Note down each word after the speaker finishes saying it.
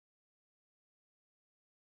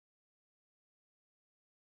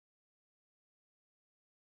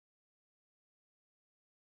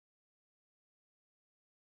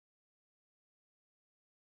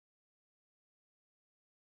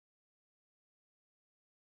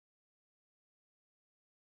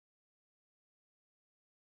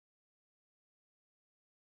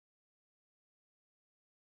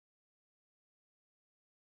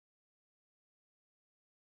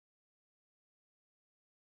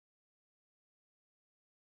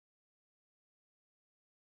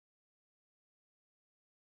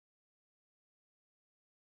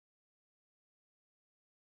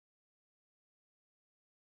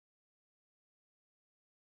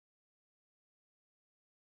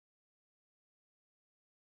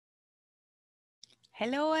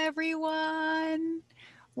Hello, everyone.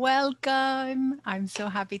 Welcome. I'm so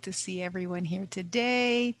happy to see everyone here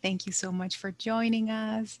today. Thank you so much for joining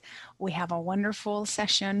us. We have a wonderful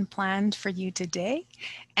session planned for you today.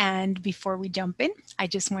 And before we jump in, I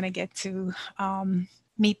just want to get to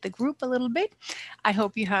meet the group a little bit. I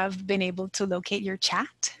hope you have been able to locate your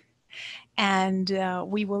chat. And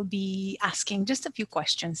we will be asking just a few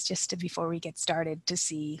questions before we get started to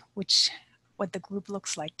see what the group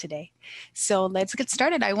looks like today. So let's get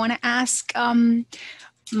started. I want to ask,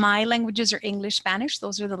 my languages are English, Spanish.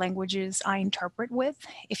 Those are the languages I interpret with.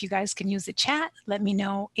 If you guys can use the chat, let me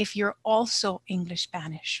know if you're also English,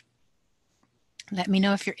 Spanish. Let me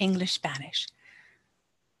know if you're English, Spanish.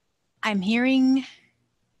 I'm hearing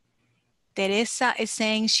Teresa is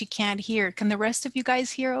saying she can't hear. Can the rest of you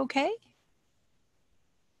guys hear okay?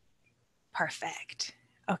 Perfect.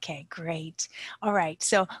 Okay, great. All right,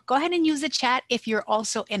 so go ahead and use the chat if you're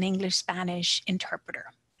also an English-Spanish interpreter.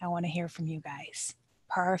 I want to hear from you guys.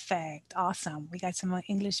 Perfect, awesome. We got some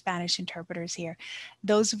English-Spanish interpreters here.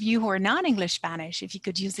 Those of you who are not English-Spanish, if you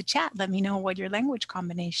could use the chat, let me know what your language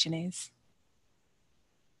combination is.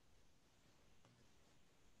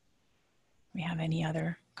 We have any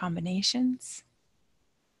other combinations?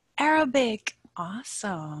 Arabic,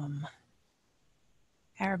 awesome.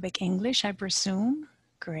 Arabic English, I presume.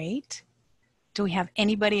 Great. Do we have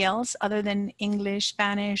anybody else other than English,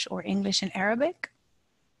 Spanish, or English and Arabic?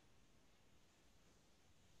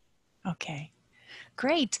 Okay,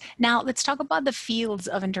 great. Now let's talk about the fields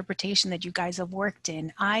of interpretation that you guys have worked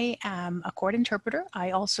in. I am a court interpreter.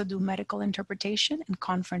 I also do medical interpretation and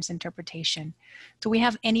conference interpretation. Do we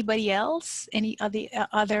have anybody else? Any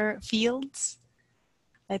other fields?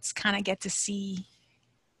 Let's kind of get to see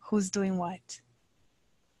who's doing what.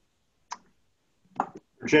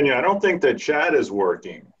 Virginia, I don't think the chat is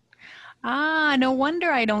working. Ah, no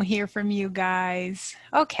wonder I don't hear from you guys.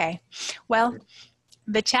 Okay, well,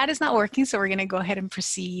 the chat is not working, so we're going to go ahead and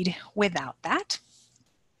proceed without that.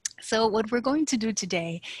 So what we're going to do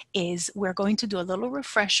today is we're going to do a little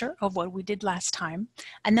refresher of what we did last time,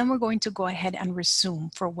 and then we're going to go ahead and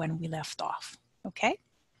resume for when we left off, okay?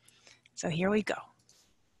 So here we go.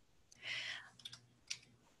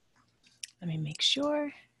 Let me make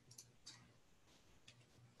sure.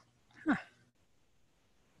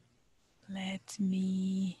 Let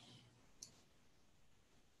me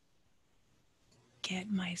get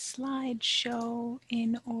my slideshow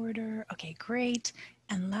in order. Okay, great.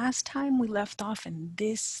 And last time we left off in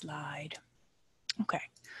this slide. Okay,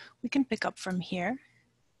 we can pick up from here.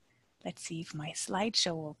 Let's see if my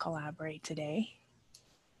slideshow will collaborate today.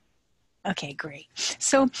 Okay, great.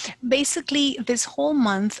 So basically this whole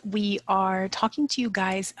month we are talking to you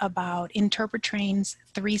guys about Interpretrain's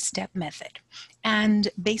 3-step method. And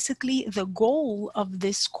basically the goal of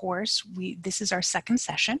this course, this is our second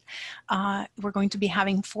session. We're going to be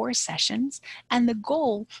having 4 sessions, and the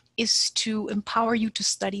goal is to empower you to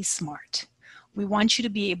study smart. We want you to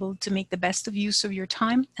be able to make the best of use of your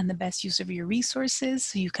time and the best use of your resources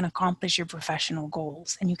so you can accomplish your professional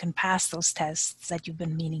goals and you can pass those tests that you've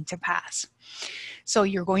been meaning to pass. So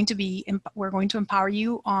we're going to empower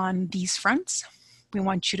you on these fronts. We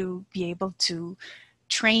want you to be able to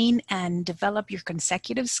train and develop your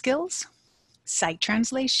consecutive skills, sight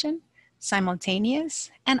translation,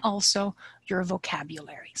 simultaneous, and also your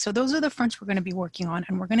vocabulary. So those are the fronts we're going to be working on,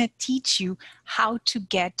 and we're going to teach you how to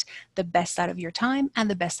get the best out of your time and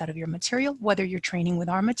the best out of your material, whether you're training with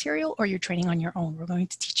our material or you're training on your own. We're going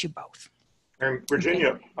to teach you both. And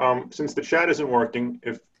Virginia, okay. Since the chat isn't working,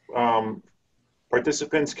 if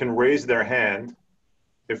participants can raise their hand,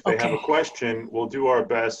 if they have a question, we'll do our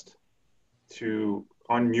best to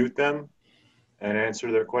unmute them and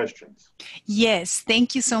answer their questions. Yes,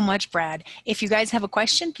 thank you so much, Brad. If you guys have a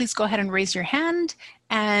question, please go ahead and raise your hand.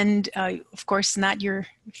 And of course, not your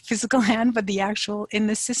physical hand, but the actual in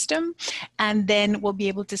the system. And then we'll be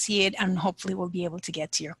able to see it, and hopefully we'll be able to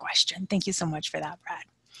get to your question. Thank you so much for that, Brad.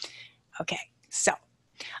 Okay, so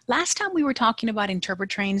last time we were talking about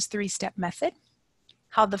Interpretrain's 3-step method,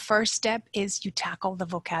 how the first step is you tackle the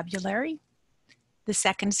vocabulary. The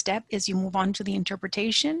second step is you move on to the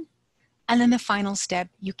interpretation. And then the final step,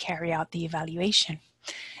 you carry out the evaluation.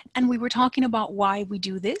 And we were talking about why we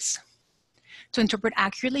do this. To interpret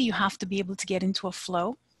accurately, you have to be able to get into a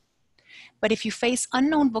flow. But if you face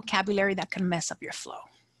unknown vocabulary, that can mess up your flow.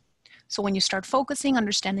 So when you start focusing,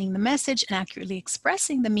 understanding the message, and accurately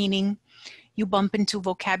expressing the meaning, you bump into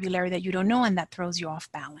vocabulary that you don't know, and that throws you off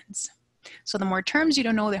balance. So the more terms you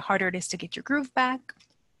don't know, the harder it is to get your groove back.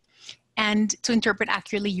 And to interpret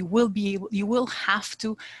accurately, you will have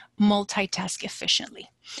to multitask efficiently.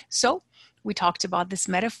 So We talked about this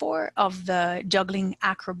metaphor of the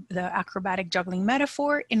acrobatic juggling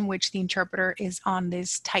metaphor, in which the interpreter is on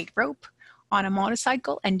this tightrope on a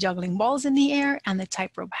motorcycle and juggling balls in the air, and the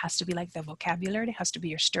tightrope has to be like the vocabulary. It has to be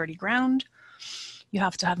your sturdy ground. You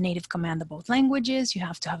have to have native command of both languages. You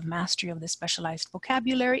have to have mastery of the specialized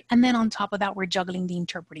vocabulary. And then on top of that, we're juggling the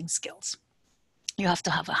interpreting skills. You have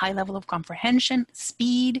to have a high level of comprehension,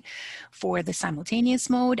 speed for the simultaneous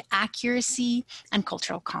mode, accuracy, and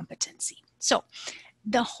cultural competency. So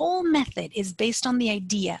the whole method is based on the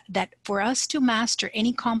idea that for us to master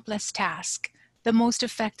any complex task, the most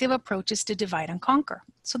effective approach is to divide and conquer.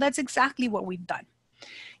 So that's exactly what we've done.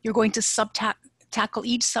 You're going to tackle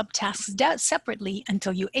each subtask separately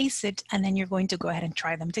until you ace it, and then you're going to go ahead and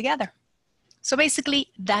try them together. So basically,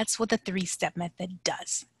 that's what the 3-step method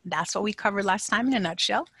does. That's what we covered last time in a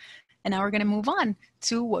nutshell. And now we're going to move on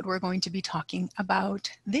to what we're going to be talking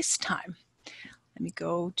about this time. Let me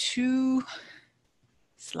go to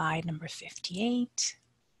slide number 58.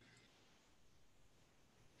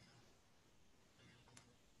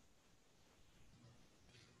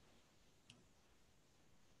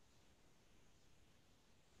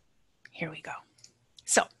 Here we go.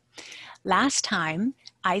 So last time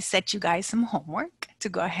I set you guys some homework to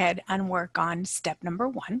go ahead and work on step number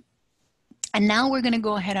 1. And now we're going to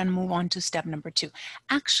go ahead and move on to step number 2.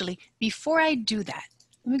 Actually, before I do that,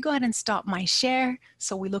 let me go ahead and stop my share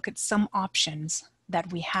so we look at some options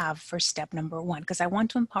that we have for step number 1, because I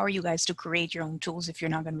want to empower you guys to create your own tools if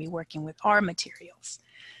you're not going to be working with our materials.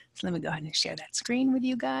 So let me go ahead and share that screen with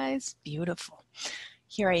you guys. Beautiful.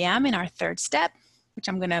 Here I am in our 3rd step, which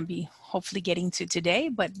I'm going to be hopefully getting to today.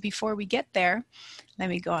 But before we get there, let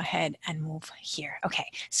me go ahead and move here. Okay,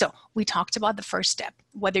 so we talked about the 1st step.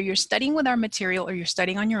 Whether you're studying with our material or you're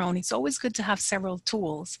studying on your own, it's always good to have several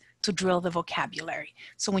tools to drill the vocabulary.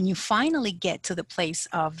 So when you finally get to the place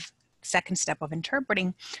of 2nd step of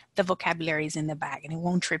interpreting, the vocabulary is in the bag and it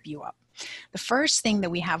won't trip you up. The first thing that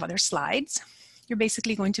we have on our slides, you're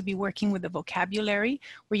basically going to be working with the vocabulary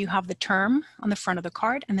where you have the term on the front of the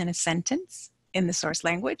card and then a sentence in the source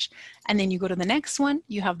language. And then you go to the next one,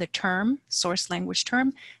 you have the term, source language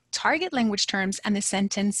term, target language terms, and the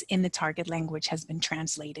sentence in the target language has been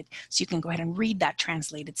translated. So you can go ahead and read that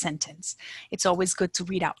translated sentence. It's always good to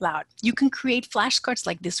read out loud. You can create flashcards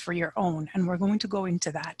like this for your own, and we're going to go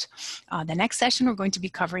into that. The next session, we're going to be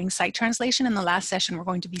covering sight translation, and the last session, we're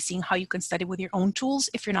going to be seeing how you can study with your own tools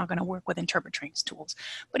if you're not going to work with Interpretrain's tools.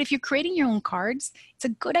 But if you're creating your own cards, it's a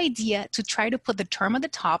good idea to try to put the term at the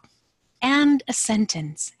top and a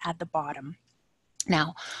sentence at the bottom.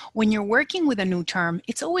 Now, when you're working with a new term,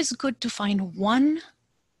 it's always good to find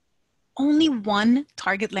only one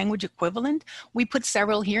target language equivalent. We put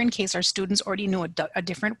several here in case our students already knew a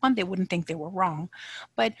different one. They wouldn't think they were wrong.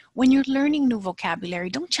 But when you're learning new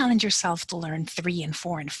vocabulary, don't challenge yourself to learn 3 and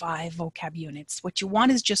 4 and 5 vocab units. What you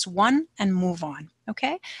want is just one and move on.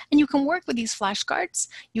 Okay, and you can work with these flashcards.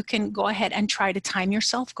 You can go ahead and try to time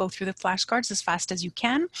yourself, go through the flashcards as fast as you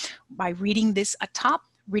can by reading this atop,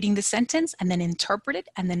 reading the sentence, and then interpret it,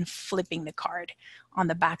 and then flipping the card. On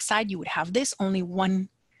the back side, you would have this, only one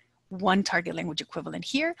target language equivalent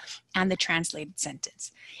here, and the translated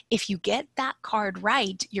sentence. If you get that card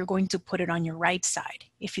right, you're going to put it on your right side.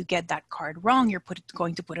 If you get that card wrong, you're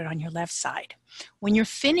going to put it on your left side. When you're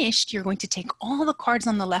finished, you're going to take all the cards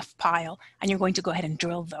on the left pile and you're going to go ahead and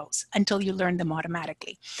drill those until you learn them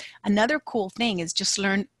automatically. Another cool thing is just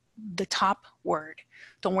learn the top word.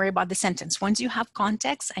 Don't worry about the sentence. Once you have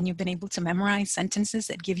context and you've been able to memorize sentences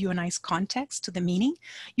that give you a nice context to the meaning,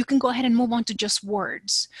 you can go ahead and move on to just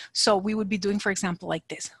words. So we would be doing, for example, like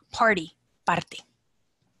this: party, parte.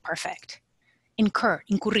 Perfect. Incur,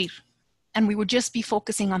 incurrir. And we would just be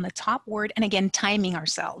focusing on the top word and again, timing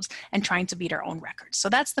ourselves and trying to beat our own records. So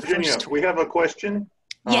that's the Virginia, first tool. We have a question.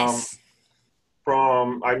 Yes.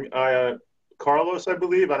 From Carlos, I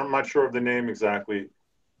believe. I'm not sure of the name exactly.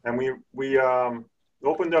 And we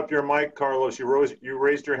opened up your mic, Carlos. You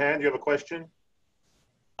raised your hand. You have a question?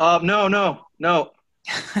 No. All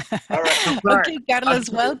right. Okay, Carlos,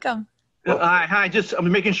 welcome. Hi, just I'm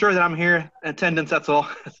making sure that I'm here in attendance, that's all.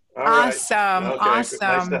 All right. Awesome, okay. awesome.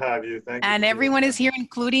 Nice to have you. Thank you. And everyone is here,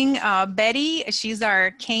 including Betty. She's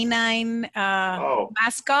our canine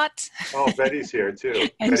mascot. Oh, Betty's here too.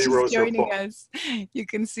 And Betty she's Rose joining us. You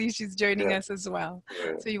can see she's joining us as well.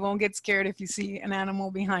 Yeah. So you won't get scared if you see an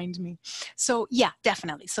animal behind me. So yeah,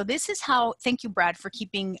 definitely. So this is how, thank you, Brad, for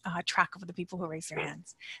keeping track of the people who raise their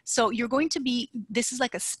hands. So you're going to be, this is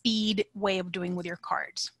like a speed way of doing with your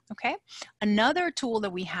cards, okay? Another tool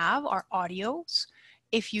that we have are audios.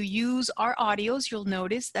 If you use our audios, you'll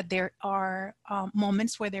notice that there are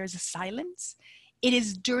moments where there's a silence. It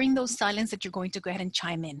is during those silence that you're going to go ahead and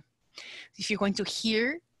chime in. If you're going to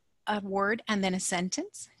hear a word and then a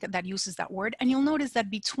sentence that uses that word, and you'll notice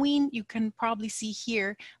that between, you can probably see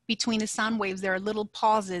here, between the sound waves, there are little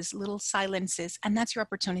pauses, little silences, and that's your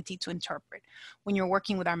opportunity to interpret. When you're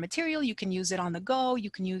working with our material, you can use it on the go,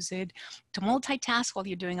 you can use it to multitask while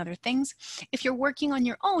you're doing other things. If you're working on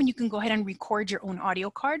your own, you can go ahead and record your own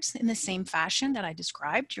audio cards in the same fashion that I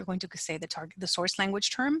described. You're going to say the source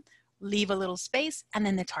language term, leave a little space, and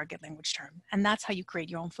then the target language term. And that's how you create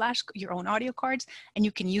your own audio cards, and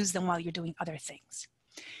you can use them while you're doing other things.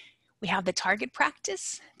 We have the target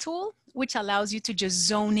practice tool, which allows you to just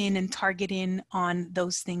zone in and target in on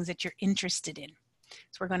those things that you're interested in.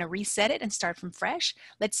 So we're going to reset it and start from fresh.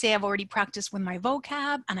 Let's say I've already practiced with my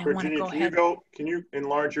vocab and I want to go ahead. Can you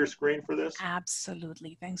enlarge your screen for this?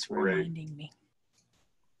 Absolutely. Thanks for reminding me.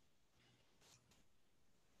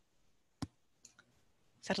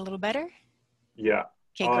 Is that a little better? Yeah.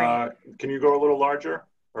 Okay, great. Can you go a little larger?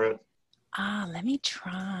 Or let me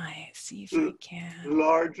try. See if I can.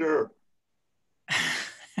 Larger.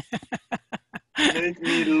 Make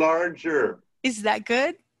me larger. Is that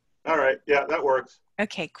good? All right. Yeah, that works.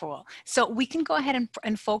 Okay, cool. So we can go ahead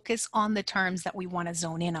and focus on the terms that we want to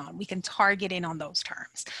zone in on. We can target in on those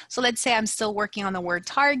terms. So let's say I'm still working on the word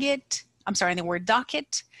target. I'm sorry, the word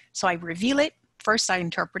docket. So I reveal it. First, I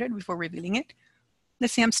interpret it before revealing it.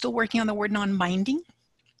 Let's say I'm still working on the word non-binding.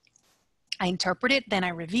 I interpret it, then I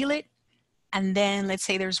reveal it. And then let's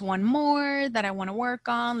say there's one more that I want to work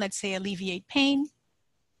on. Let's say alleviate pain.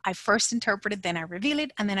 I first interpret it, then I reveal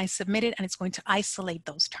it, and then I submit it, and it's going to isolate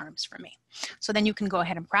those terms for me. So then you can go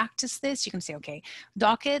ahead and practice this. You can say, okay,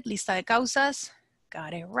 docket, lista de causas,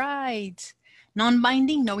 got it right.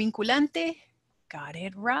 Non-binding, no vinculante, got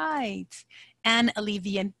it right. And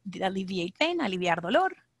alleviate pain, aliviar dolor.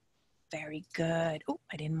 Very good. Oh,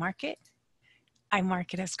 I didn't mark it. I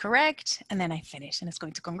mark it as correct, and then I finish, and it's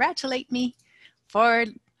going to congratulate me for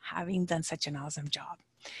having done such an awesome job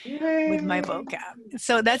with my vocab.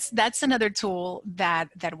 So that's another tool that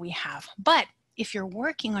we have. But if you're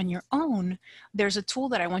working on your own, there's a tool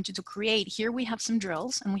that I want you to create. Here we have some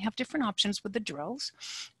drills, and we have different options with the drills.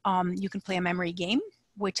 You can play a memory game,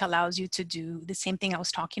 which allows you to do the same thing I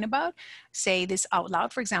was talking about. Say this out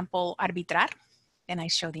loud, for example, arbitrar. And I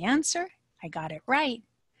show the answer, I got it right.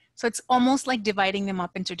 So it's almost like dividing them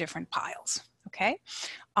up into different piles, okay?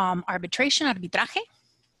 Arbitration, arbitraje,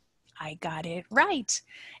 I got it right.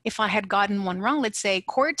 If I had gotten one wrong, let's say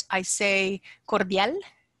court, I say cordial,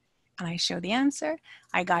 and I show the answer,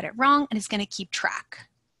 I got it wrong, and it's gonna keep track,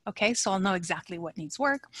 okay? So I'll know exactly what needs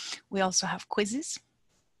work. We also have quizzes,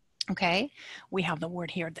 okay? We have the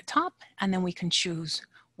word here at the top, and then we can choose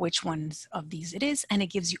which ones of these it is, and it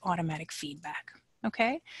gives you automatic feedback.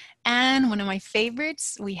 Okay, and one of my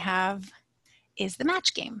favorites we have is the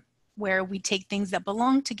match game, where we take things that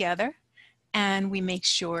belong together and we make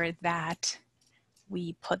sure that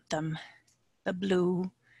we put them the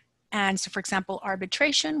blue. And so for example,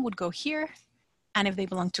 arbitration would go here, and if they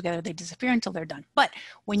belong together, they disappear until they're done. But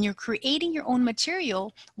when you're creating your own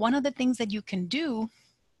material, one of the things that you can do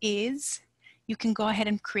is you can go ahead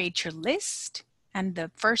and create your list. And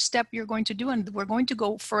the first step you're going to do, and we're going to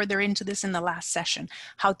go further into this in the last session,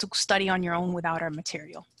 how to study on your own without our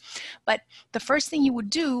material. But the first thing you would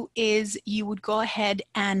do is you would go ahead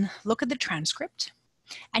and look at the transcript,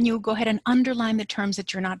 and you would go ahead and underline the terms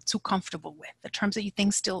that you're not too comfortable with, the terms that you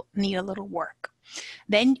think still need a little work.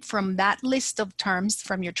 Then from that list of terms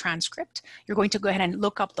from your transcript, you're going to go ahead and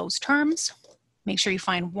look up those terms, make sure you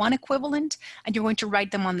find one equivalent, and you're going to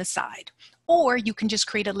write them on the side. Or you can just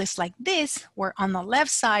create a list like this, where on the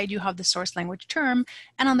left side you have the source language term,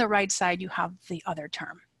 and on the right side you have the other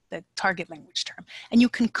term, the target language term. And you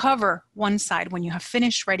can cover one side when you have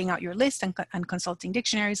finished writing out your list and consulting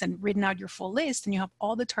dictionaries and written out your full list, and you have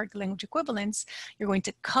all the target language equivalents. You're going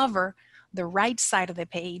to cover the right side of the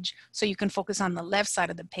page so you can focus on the left side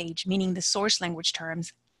of the page, meaning the source language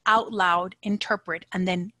terms, out loud, interpret, and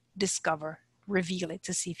then discover, reveal it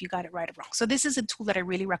to see if you got it right or wrong. So this is a tool that I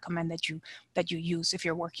really recommend that you use if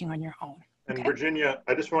you're working on your own. Okay? And Virginia,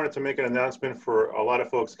 I just wanted to make an announcement for a lot of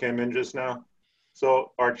folks came in just now.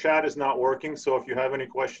 So our chat is not working. So if you have any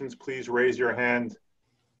questions, please raise your hand,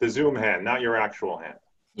 the Zoom hand, not your actual hand.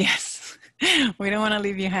 Yes, we don't want to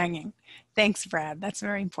leave you hanging. Thanks, Brad. That's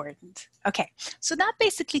very important. Okay, so that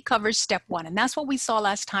basically covers step one, and that's what we saw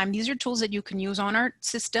last time. These are tools that you can use on our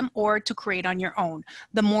system or to create on your own.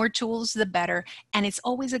 The more tools, the better, and it's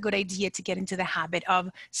always a good idea to get into the habit of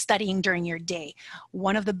studying during your day.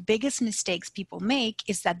 One of the biggest mistakes people make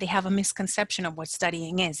is that they have a misconception of what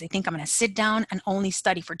studying is. They think I'm going to sit down and only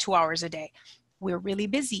study for 2 hours a day. we're really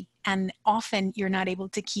busy, and often you're not able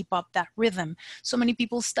to keep up that rhythm. So many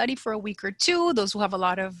people study for a week or two. Those who have a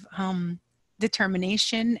lot of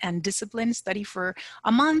determination and discipline study for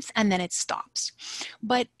a month, and then it stops.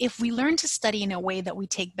 But if we learn to study in a way that we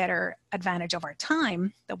take better advantage of our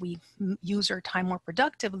time, that we use our time more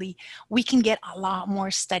productively, we can get a lot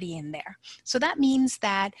more study in there. So that means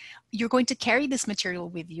that you're going to carry this material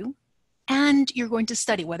with you, and you're going to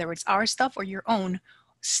study, whether it's our stuff or your own.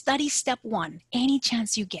 Study step one, any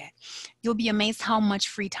chance you get. You'll be amazed how much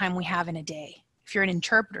free time we have in a day. If you're an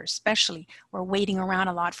interpreter, especially, we're waiting around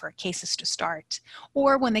a lot for our cases to start.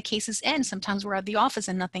 Or when the cases end, sometimes we're at the office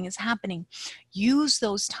and nothing is happening. Use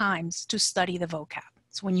those times to study the vocab.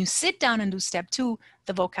 So when you sit down and do step two,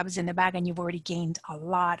 the vocab is in the bag and you've already gained a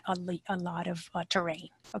lot of terrain,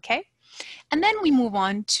 okay? And then we move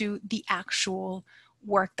on to the actual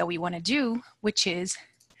work that we want to do, which is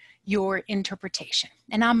your interpretation.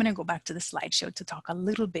 And now I'm going to go back to the slideshow to talk a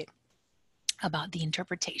little bit about the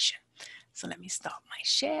interpretation. So let me stop my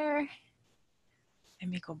share. Let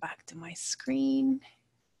me go back to my screen.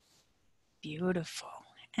 Beautiful.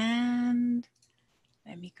 And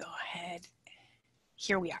let me go ahead.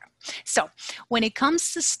 Here we are. So when it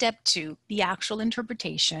comes to step two, the actual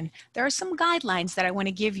interpretation, there are some guidelines that I want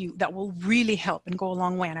to give you that will really help and go a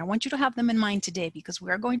long way. And I want you to have them in mind today because we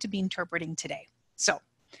are going to be interpreting today. So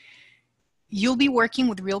you'll be working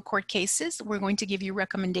with real court cases. We're going to give you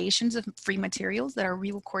recommendations of free materials that are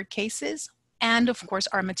real court cases. And of course,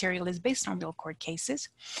 our material is based on real court cases.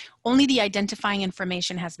 Only the identifying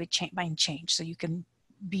information has been changed. So you can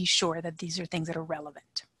be sure that these are things that are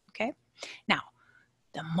relevant, okay? Now,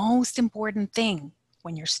 the most important thing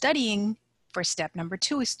when you're studying for step number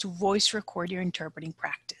two is to voice record your interpreting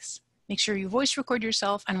practice. Make sure you voice record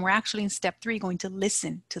yourself, and we're actually in step three going to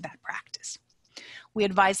listen to that practice. We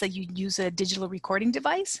advise that you use a digital recording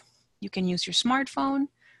device. You can use your smartphone,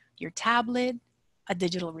 your tablet, a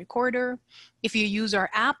digital recorder. If you use our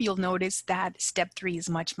app, you'll notice that step three is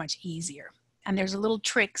much, much easier. And there's a little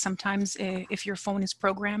trick. Sometimes if your phone is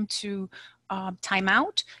programmed to time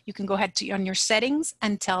out, you can go ahead to on your settings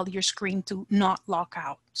and tell your screen to not lock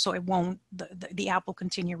out. So it won't, the app will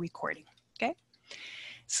continue recording, okay?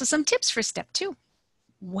 So some tips for step two.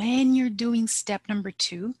 When you're doing step number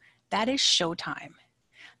two, that is showtime.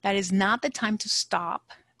 That is not the time to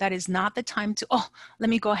stop. That is not the time to, oh, let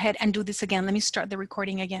me go ahead and do this again. Let me start the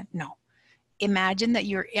recording again. No. Imagine that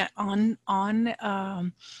you're on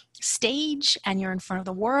stage and you're in front of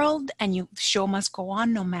the world, and the show must go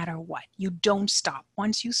on no matter what. You don't stop.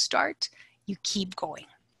 Once you start, you keep going.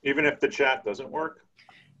 Even if the chat doesn't work?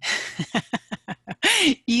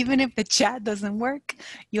 Even if the chat doesn't work,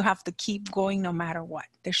 you have to keep going no matter what.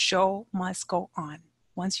 The show must go on.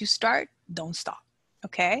 Once you start, don't stop,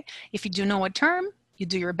 okay? If you do know a term, you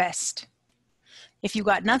do your best. If you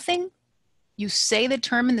got nothing, you say the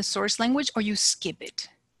term in the source language or you skip it.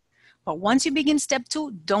 But once you begin step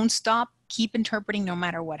two, don't stop. Keep interpreting no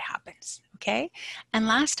matter what happens, okay? And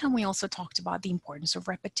last time we also talked about the importance of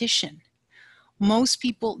repetition. Most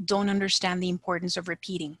people don't understand the importance of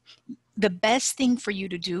repeating. The best thing for you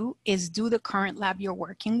to do is do the current lab you're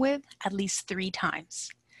working with at least 3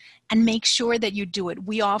 times. And make sure that you do it.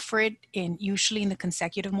 We offer it usually in the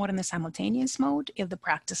consecutive mode and the simultaneous mode, if the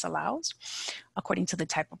practice allows, according to the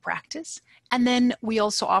type of practice. And then we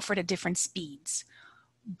also offer it at different speeds.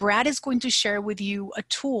 Brad is going to share with you a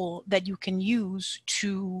tool that you can use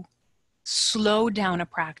to slow down a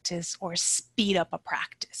practice or speed up a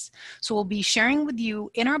practice. So we'll be sharing with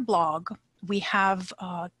you in our blog. We have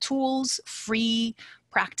tools, free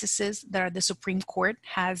practices that the Supreme Court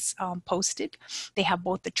has posted. They have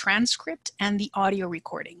both the transcript and the audio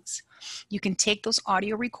recordings. You can take those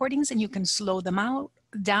audio recordings and you can slow them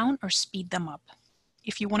down or speed them up.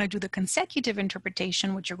 If you want to do the consecutive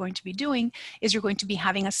interpretation, what you're going to be doing is you're going to be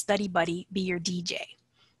having a study buddy be your DJ,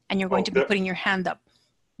 and you're going to be putting your hand up.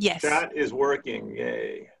 Yes. Chat is working,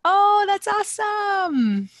 yay. Oh, that's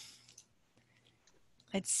awesome.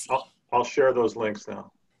 Let's see. I'll share those links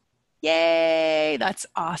now. Yay, that's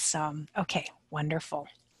awesome. Okay, wonderful.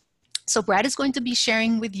 So Brad is going to be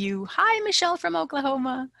sharing with you, hi, Michelle from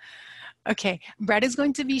Oklahoma. Okay, Brad is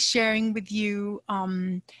going to be sharing with you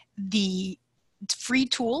the free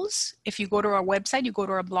tools. If you go to our website, you go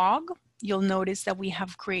to our blog, you'll notice that we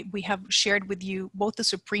have shared with you both the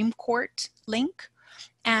Supreme Court link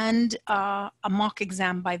and a mock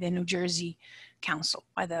exam by the New Jersey Council,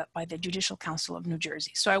 by the Judicial Council of New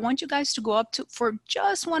Jersey. So I want you guys to go up to, for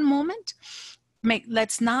just one moment,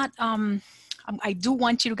 let's not, I do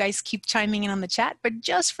want you guys keep chiming in on the chat, but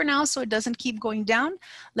just for now, so it doesn't keep going down,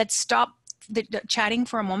 let's stop chatting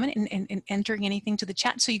for a moment and entering anything to the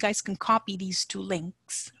chat so you guys can copy these 2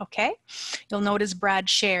 links, okay? You'll notice Brad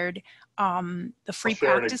shared the free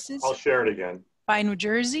practices I'll share it again. by New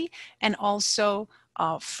Jersey, and also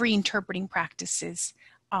free interpreting practices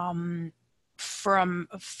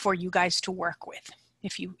for you guys to work with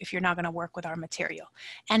if you're not going to work with our material.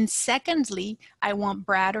 And secondly, I want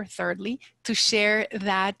Brad, or thirdly, to share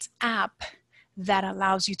that app that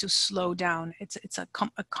allows you to slow down. It's a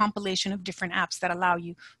compilation of different apps that allow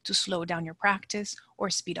you to slow down your practice or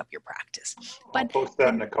speed up your practice. I'll post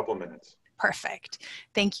that in a couple minutes. Perfect.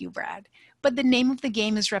 Thank you, Brad. But the name of the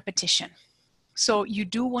game is repetition. So you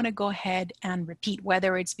do want to go ahead and repeat,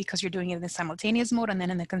 whether it's because you're doing it in the simultaneous mode and then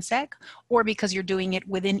in the consec, or because you're doing it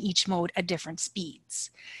within each mode at different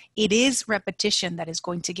speeds. It is repetition that is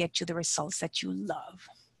going to get you the results that you love,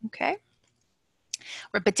 okay?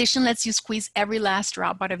 Repetition lets you squeeze every last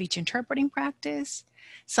drop out of each interpreting practice.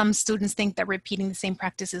 Some students think that repeating the same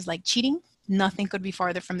practice is like cheating. Nothing could be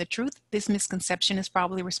farther from the truth. This misconception is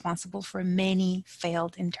probably responsible for many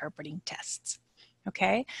failed interpreting tests.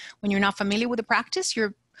 Okay, when you're not familiar with the practice,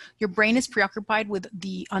 your brain is preoccupied with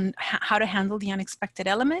how to handle the unexpected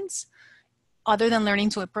elements. Other than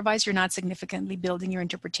learning to improvise, you're not significantly building your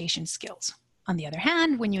interpretation skills. On the other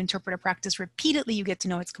hand, when you interpret a practice repeatedly, you get to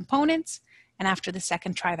know its components, and after the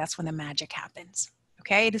second try, that's when the magic happens.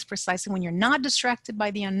 Okay, it is precisely when you're not distracted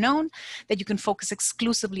by the unknown that you can focus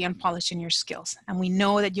exclusively on polishing your skills. And we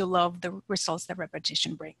know that you'll love the results that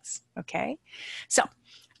repetition brings. Okay, so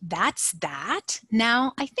that's that.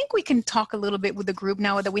 Now, I think we can talk a little bit with the group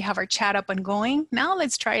now that we have our chat up and going. Now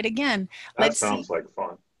let's try it again. That sounds like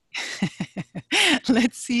fun.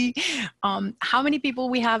 Let's see how many people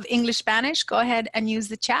we have English, Spanish. Go ahead and use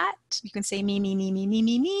the chat. You can say me, me, me, me, me,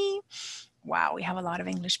 me, me. Wow, we have a lot of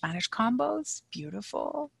English, Spanish combos.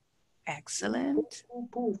 Beautiful. Excellent.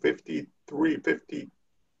 53, 50.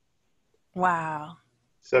 Wow.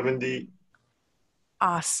 70.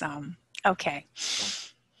 Awesome. Okay.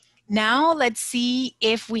 Now let's see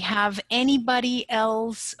if we have anybody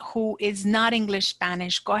else who is not English,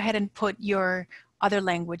 Spanish. Go ahead and put your other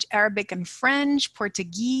language: Arabic and French,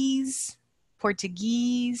 Portuguese,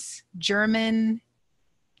 German.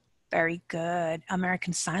 Very good.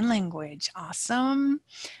 American Sign Language. Awesome.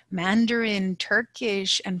 Mandarin,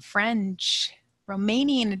 Turkish, and French.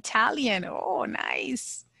 Romanian, Italian. Oh,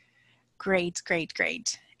 nice. Great, great,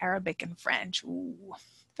 great. Arabic and French. Ooh.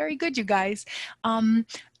 Very good, you guys.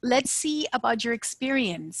 Let's see about your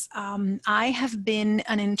experience. I have been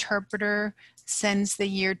an interpreter since the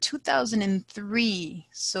year 2003.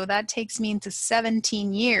 So that takes me into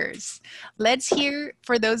 17 years. Let's hear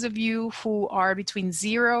for those of you who are between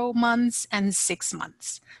 0 months and 6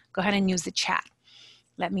 months. Go ahead and use the chat.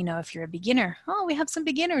 Let me know if you're a beginner. Oh, we have some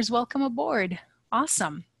beginners. Welcome aboard.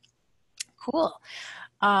 Awesome. Cool.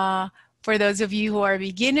 For those of you who are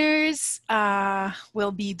beginners,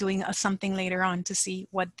 we'll be doing something later on to see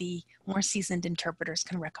what the more seasoned interpreters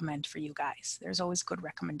can recommend for you guys. There's always good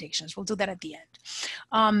recommendations. We'll do that at the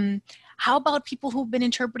end. How about people who've been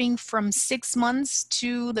interpreting from 6 months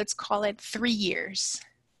to, let's call it, 3 years?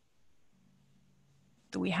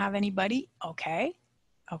 Do we have anybody? Okay.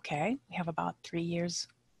 Okay. We have about 3 years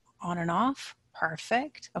on and off.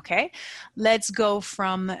 Perfect. Okay. Let's go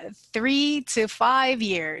from 3 to 5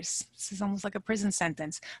 years. This is almost like a prison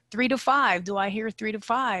sentence. 3 to 5. Do I hear 3 to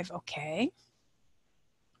 5? Okay.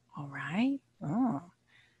 All right. Oh.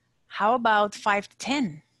 How about 5 to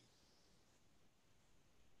 10?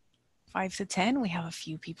 5 to 10. We have a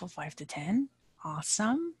few people 5 to 10.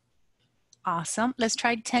 Awesome. Awesome. Let's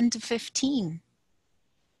try 10 to 15.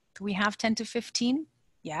 Do we have 10 to 15?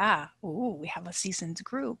 Yeah. Ooh, we have a seasoned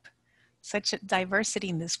group. Such a diversity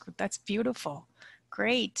in this group. That's beautiful.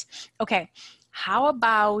 Great. Okay. How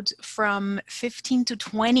about from 15 to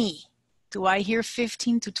 20? Do I hear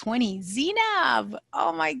 15 to 20? Zinab.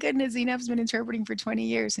 Oh my goodness. Zinab's been interpreting for 20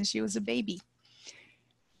 years since she was a baby.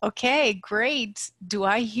 Okay, great. Do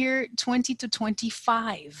I hear 20 to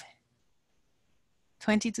 25?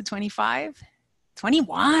 20 to 25?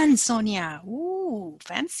 21, Sonia. Ooh,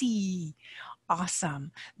 fancy.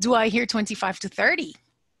 Awesome. Do I hear 25 to 30?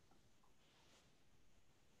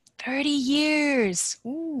 30 years.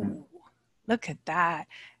 Ooh, look at that.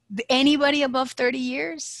 Anybody above 30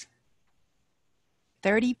 years?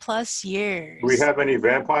 30 plus years. Do we have any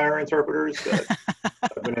vampire interpreters that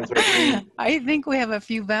have been interpreting? I think we have a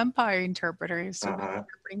few vampire interpreters who've been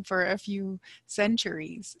interpreting for a few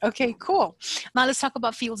centuries. Okay, cool. Now let's talk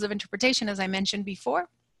about fields of interpretation, as I mentioned before.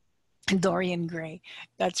 Dorian Gray.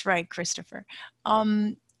 That's right, Christopher.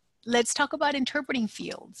 let's talk about interpreting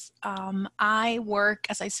fields. I work,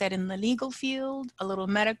 as I said, in the legal field, a little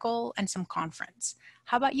medical, and some conference.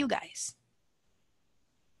 How about you guys?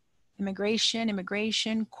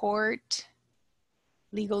 Immigration, court,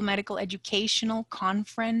 legal, medical, educational,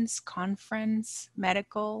 conference,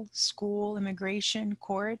 medical, school, immigration,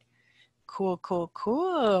 court.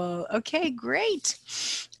 Cool. Okay, great.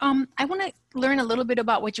 I want to learn a little bit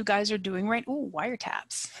about what you guys are doing right. Oh,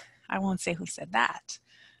 wiretaps. I won't say who said that.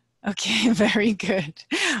 Okay, very good.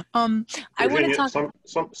 I want to talk.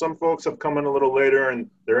 Some folks have come in a little later and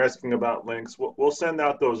they're asking about links. We'll send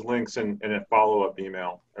out those links in a follow-up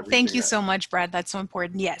email. Thank you so much, Brad. That's so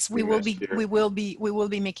important. Yes, we will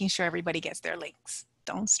be making sure everybody gets their links.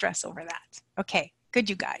 Don't stress over that. Okay, good,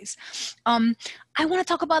 you guys. I want to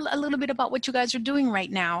talk about a little bit about what you guys are doing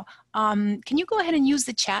right now. Can you go ahead and use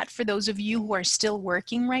the chat for those of you who are still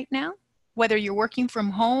working right now? Whether you're working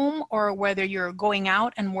from home or whether you're going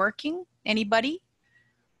out and working, anybody?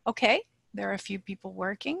 Okay, there are a few people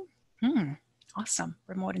working. Awesome,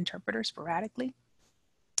 remote interpreter sporadically.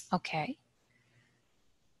 Okay,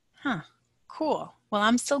 cool. Well,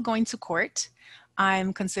 I'm still going to court.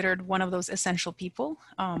 I'm considered one of those essential people.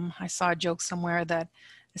 I saw a joke somewhere that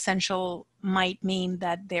essential might mean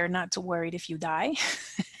that they're not too worried if you die.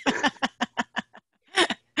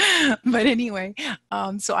 But anyway,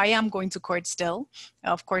 so I am going to court still.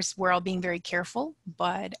 Of course, we're all being very careful,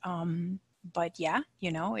 but yeah,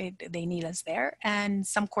 you know, they need us there. And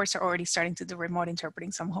some courts are already starting to do remote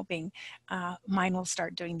interpreting, so I'm hoping mine will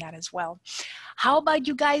start doing that as well. How about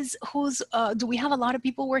you guys? Do we have a lot of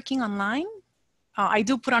people working online? I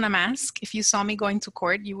do put on a mask. If you saw me going to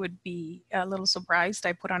court, you would be a little surprised.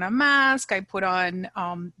 I put on a mask. I put on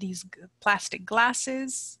these plastic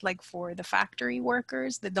glasses, like for the factory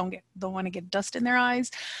workers that don't want to get dust in their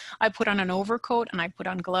eyes. I put on an overcoat and I put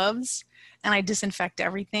on gloves, and I disinfect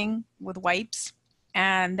everything with wipes.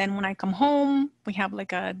 And then when I come home, we have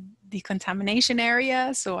like a decontamination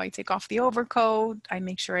area. So I take off the overcoat. I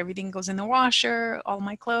make sure everything goes in the washer, all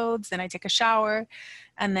my clothes. Then I take a shower,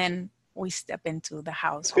 and then we step into the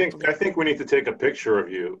house. I think we need to take a picture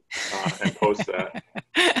of you and post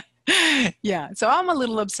that. Yeah, so I'm a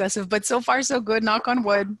little obsessive, but so far so good, knock on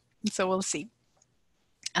wood. So we'll see.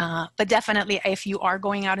 But definitely, if you are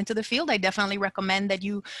going out into the field, I definitely recommend that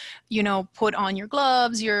you put on your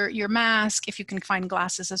gloves, your mask. If you can find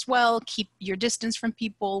glasses as well, keep your distance from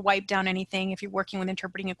people, wipe down anything. If you're working with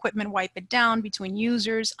interpreting equipment, wipe it down between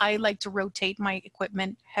users. I like to rotate my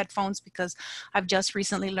equipment, headphones, because I've just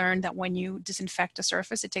recently learned that when you disinfect a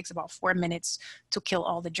surface, it takes about 4 minutes to kill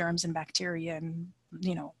all the germs and bacteria and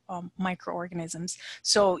microorganisms.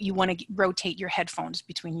 So you want to rotate your headphones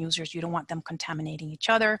between users. You don't want them contaminating each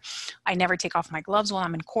other. I never take off my gloves while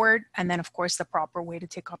I'm in court. And then of course the proper way to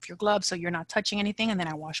take off your gloves so you're not touching anything. And then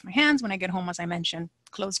I wash my hands when I get home, as I mentioned.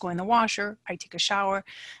 Clothes go in the washer, I take a shower,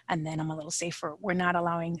 and then I'm a little safer. We're not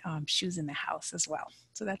allowing shoes in the house as well.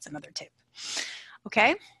 So that's another tip.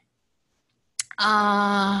 Okay.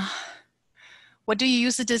 What do you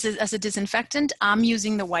use as a disinfectant? I'm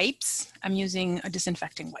using the wipes. I'm using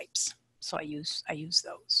disinfecting wipes. So I use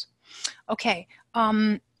those. Okay.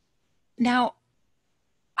 Now,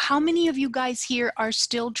 how many of you guys here are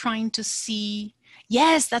still trying to see?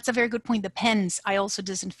 Yes, that's a very good point. The pens. I also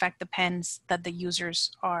disinfect the pens that the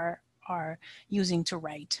users are using to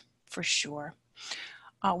write, for sure.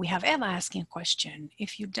 We have Eva asking a question.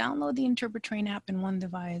 If you download the Interpretrain app in one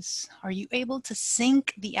device, are you able to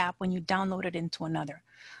sync the app when you download it into another?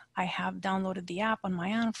 I have downloaded the app on my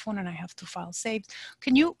iPhone and I have 2 files saved.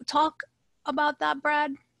 Can you talk about that,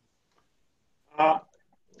 Brad? I'm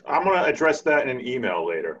going to address that in an email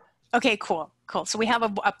later. Okay, cool. So we have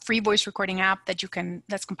a free voice recording app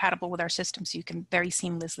that's compatible with our system, so you can very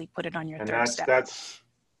seamlessly put it on your third step.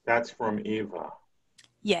 That's from Eva.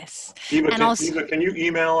 Yes. Eva, can you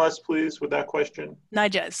email us, please, with that question?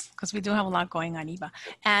 Nudge us, because we do have a lot going on, Eva.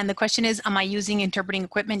 And the question is, am I using interpreting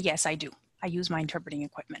equipment? Yes, I do. I use my interpreting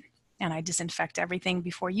equipment. And I disinfect everything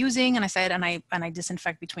before using, and I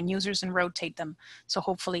disinfect between users and rotate them. So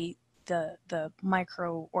hopefully the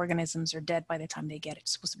microorganisms are dead by the time they get it.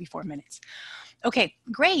 It's supposed to be 4 minutes. Okay,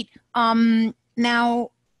 great.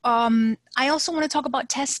 Now, I also want to talk about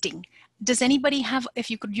testing. Does anybody have,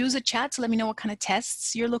 if you could use a chat to let me know what kind of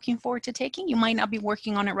tests you're looking forward to taking. You might not be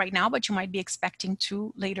working on it right now, but you might be expecting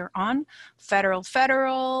to later on.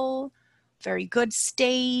 Federal, very good,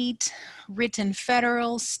 state, written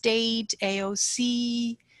federal, state,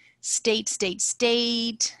 AOC,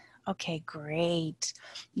 state, Okay, great,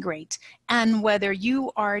 great. And whether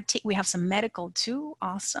you are, we have some medical too,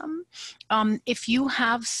 awesome. If you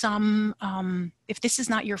have some, if this is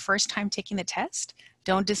not your first time taking the test,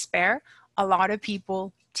 don't despair. A lot of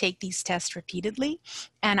people take these tests repeatedly,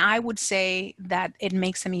 and I would say that it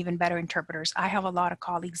makes them even better interpreters. I have a lot of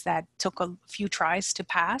colleagues that took a few tries to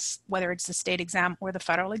pass, whether it's the state exam or the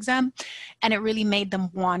federal exam, and it really made them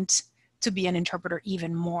want to be an interpreter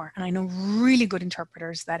even more. And I know really good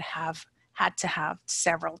interpreters that have had to have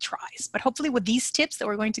several tries. But hopefully with these tips that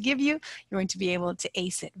we're going to give you, you're going to be able to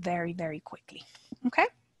ace it very, very quickly. Okay?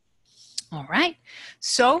 All right.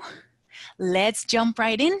 So let's jump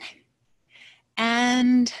right in.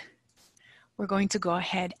 And we're going to go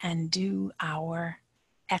ahead and do our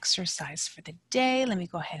exercise for the day. Let me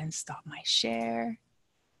go ahead and stop my share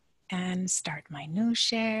and start my new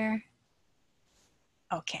share.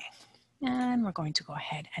 Okay. And we're going to go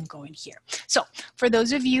ahead and go in here. So for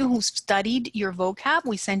those of you who studied your vocab,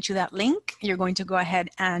 we sent you that link. You're going to go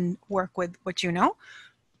ahead and work with what you know.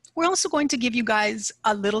 We're also going to give you guys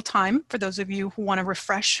a little time for those of you who want to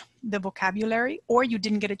refresh the vocabulary, or you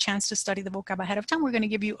didn't get a chance to study the vocab ahead of time. We're going to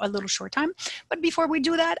give you a little short time. But before we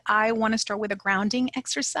do that, I want to start with a grounding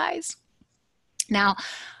exercise. Now,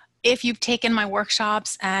 if you've taken my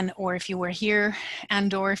workshops or if you were here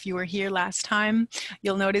or if you were here last time,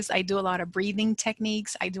 you'll notice I do a lot of breathing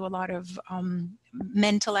techniques. I do a lot of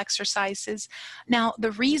mental exercises. Now,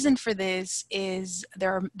 the reason for this is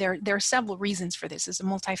there are several reasons for this. It's a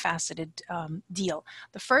multifaceted deal.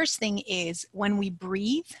 The first thing is when we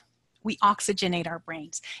breathe, we oxygenate our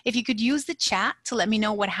brains. If you could use the chat to let me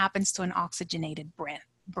know what happens to an oxygenated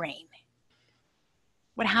brain.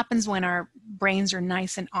 What happens when our brains are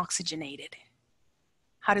nice and oxygenated?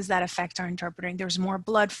 How does that affect our interpreting? There's more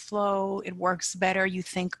blood flow, it works better, you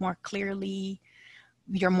think more clearly,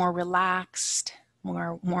 you're more relaxed,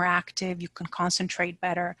 more active, you can concentrate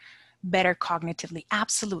better cognitively.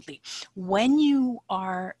 Absolutely. When you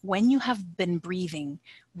have been breathing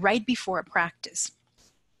right before a practice,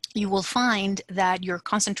 you will find that your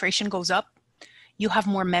concentration goes up. You have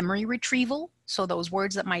more memory retrieval. So those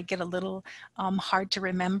words that might get a little hard to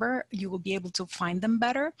remember, you will be able to find them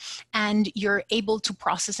better. And you're able to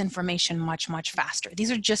process information much, much faster.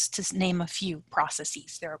 These are just to name a few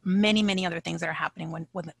processes. There are many, many other things that are happening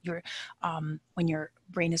when your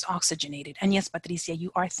brain is oxygenated. And yes, Patricia,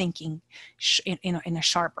 you are thinking in a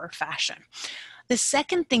sharper fashion. The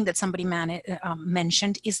second thing that somebody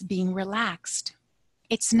mentioned is being relaxed.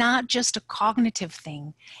 It's not just a cognitive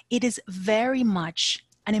thing. It is very much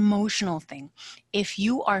an emotional thing. If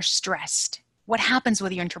you are stressed, what happens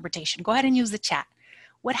with your interpretation? Go ahead and use the chat.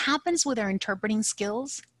 What happens with our interpreting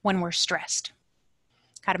skills when we're stressed?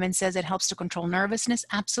 Carmen says it helps to control nervousness.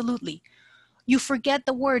 Absolutely. You forget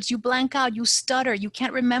the words, you blank out, you stutter, you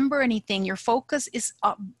can't remember anything. Your focus is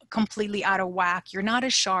completely out of whack. You're not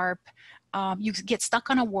as sharp. You get stuck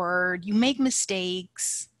on a word. You make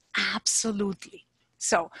mistakes. Absolutely.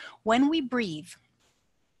 So when we breathe,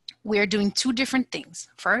 we're doing two different things.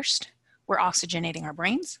 First, we're oxygenating our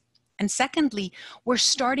brains. And secondly, we're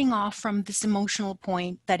starting off from this emotional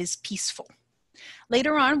point that is peaceful.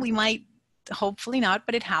 Later on, we might, hopefully not,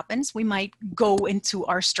 but it happens, we might go into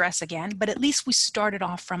our stress again, but at least we started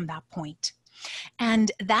off from that point.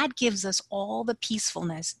 And that gives us all the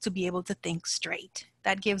peacefulness to be able to think straight.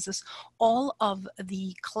 That gives us all of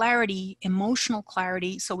the clarity, emotional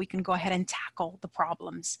clarity, so we can go ahead and tackle the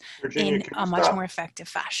problems Virginia, in a much more effective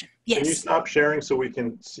fashion. Yes. Can you stop sharing so we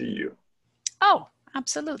can see you? Oh,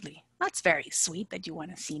 absolutely. That's very sweet that you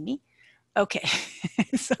want to see me. Okay.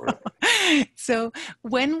 So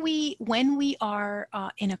when we are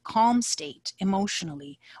in a calm state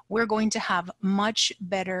emotionally, we're going to have much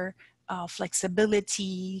better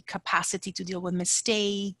flexibility, capacity to deal with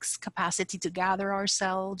mistakes, capacity to gather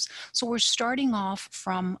ourselves. So we're starting off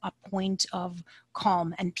from a point of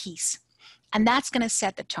calm and peace. And that's going to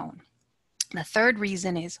set the tone. The third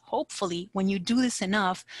reason is, hopefully, when you do this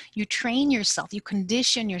enough, you train yourself, you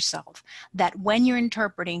condition yourself that when you're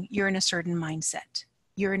interpreting, you're in a certain mindset.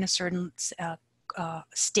 You're in a certain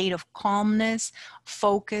state of calmness,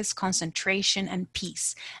 focus, concentration, and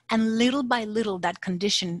peace. And little by little, that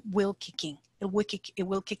condition will kick in. It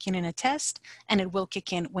will kick in a test, and it will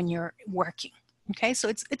kick in when you're working. Okay, so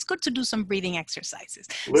it's good to do some breathing exercises.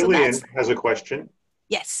 Lillian has a question.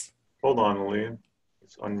 Yes. Hold on, Lillian.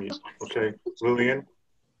 It's unmute. Okay, Lillian.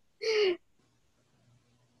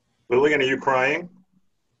 Lillian, are you crying?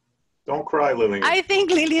 Don't cry, Lillian. I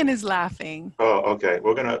think Lillian is laughing. Oh, okay.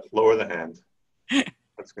 We're gonna lower the hand.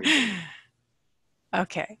 Let's continue.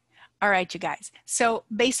 Okay. All right, you guys. So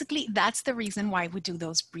basically, that's the reason why we do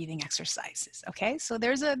those breathing exercises. Okay, so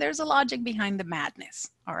there's a logic behind the madness.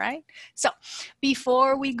 All right. So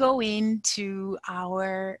before we go into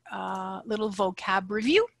our little vocab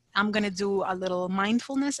review, I'm going to do a little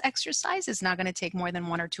mindfulness exercise. It's not going to take more than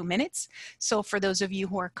 1 or 2 minutes. So for those of you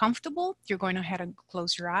who are comfortable, you're going to ahead and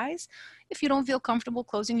close your eyes. If you don't feel comfortable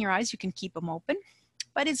closing your eyes, you can keep them open.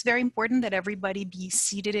 But it's very important that everybody be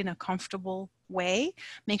seated in a comfortable way.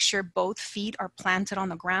 Make sure both feet are planted on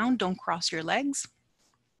the ground. Don't cross your legs.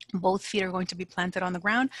 Both feet are going to be planted on the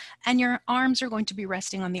ground, and your arms are going to be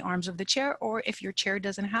resting on the arms of the chair, or if your chair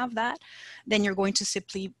doesn't have that, then you're going to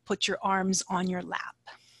simply put your arms on your lap.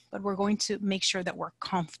 But we're going to make sure that we're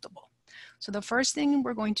comfortable. So the first thing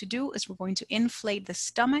we're going to do is we're going to inflate the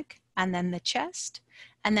stomach and then the chest,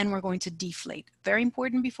 and then we're going to deflate. Very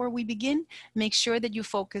important before we begin, make sure that you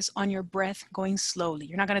focus on your breath going slowly.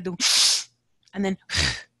 You're not going to do and then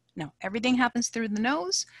no, everything happens through the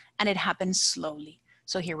nose and it happens slowly.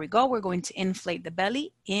 So here we go. We're going to inflate the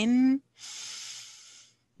belly in.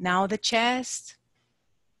 Now the chest.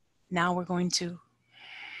 Now we're going to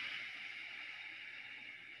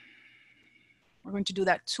do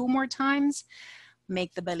that 2 more times.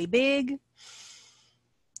 Make the belly big.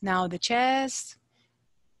 Now the chest.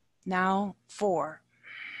 Now 4.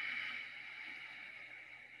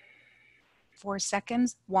 4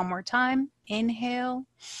 seconds. 1 more time. Inhale.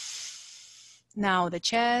 Now the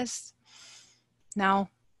chest. Now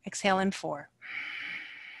exhale in 4.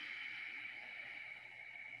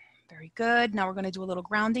 Very good. Now we're going to do a little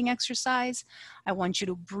grounding exercise. I want you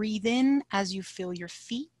to breathe in as you feel your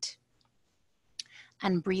feet.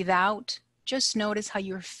 And breathe out. Just notice how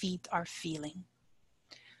your feet are feeling.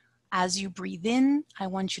 As you breathe in, I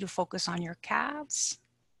want you to focus on your calves.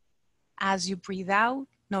 As you breathe out,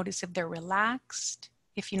 notice if they're relaxed.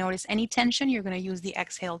 If you notice any tension, you're going to use the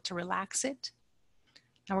exhale to relax it.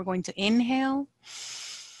 Now we're going to inhale.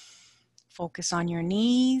 Focus on your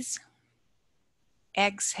knees.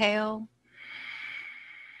 Exhale.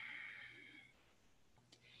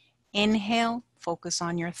 Inhale. Focus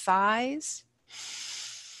on your thighs.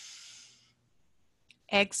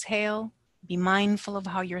 Exhale. Be mindful of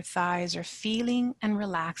how your thighs are feeling and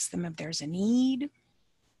relax them if there's a need.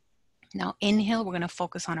 Now inhale, we're going to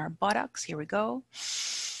focus on our buttocks. Here we go.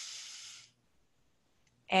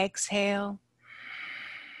 Exhale.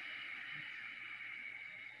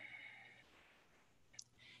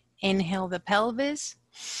 Inhale the pelvis.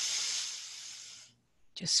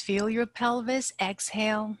 Just feel your pelvis.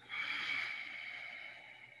 Exhale.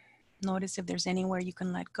 Notice if there's anywhere you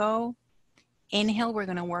can let go. Inhale, we're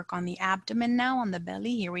going to work on the abdomen now, on the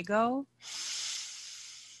belly. Here we go.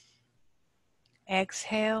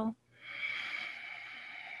 Exhale.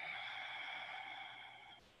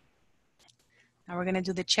 Now we're going to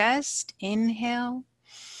do the chest. Inhale.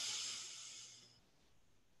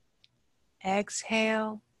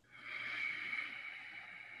 Exhale.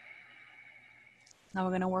 Now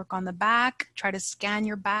we're going to work on the back. Try to scan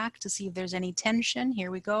your back to see if there's any tension. Here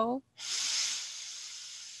we go.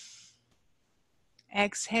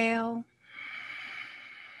 Exhale.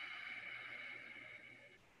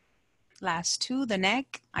 Last 2, the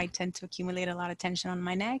neck. I tend to accumulate a lot of tension on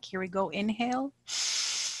my neck. Here we go. Inhale.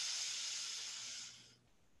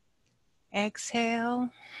 Exhale.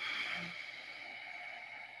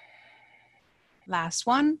 Last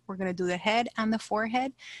one, we're going to do the head and the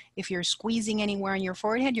forehead. If you're squeezing anywhere on your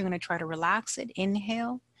forehead, you're going to try to relax it.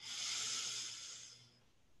 Inhale.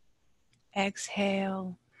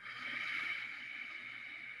 Exhale.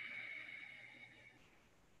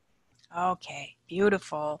 Okay,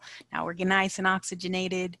 beautiful. Now we're nice and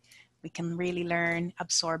oxygenated. We can really learn,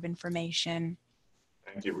 absorb information.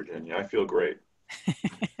 Thank you, Virginia. I feel great.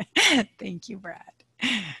 Thank you, Brad.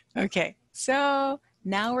 Okay, so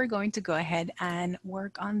now we're going to go ahead and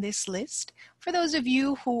work on this list. For those of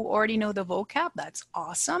you who already know the vocab, that's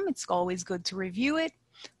awesome. It's always good to review it.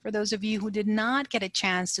 For those of you who did not get a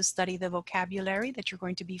chance to study the vocabulary that you're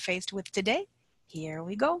going to be faced with today, here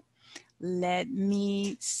we go. Let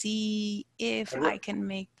me see if I can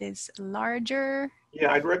make this larger.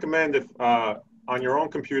 Yeah, I'd recommend if on your own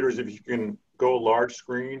computers, if you can go large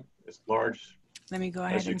screen, as large. Let me go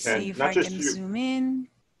ahead and see if Not I just can you. zoom in.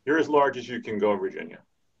 You're as large as you can go, Virginia.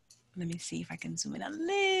 Let me see if I can zoom in a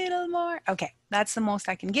little more. Okay, that's the most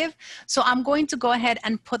I can give. So I'm going to go ahead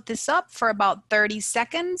and put this up for about 30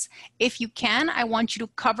 seconds. If you can, I want you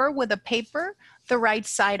to cover with a paper the right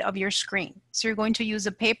side of your screen. So you're going to use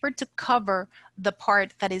a paper to cover the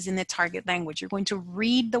part that is in the target language. You're going to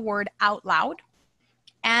read the word out loud,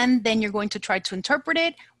 and then you're going to try to interpret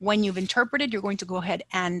it. When you've interpreted, you're going to go ahead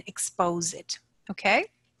and expose it. Okay?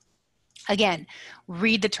 Again,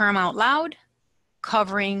 read the term out loud,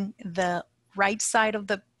 covering the right side of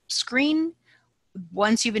the screen.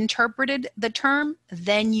 Once you've interpreted the term,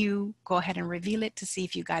 then you go ahead and reveal it to see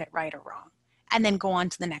if you got it right or wrong. And then go on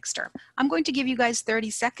to the next term. I'm going to give you guys 30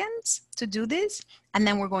 seconds to do this, and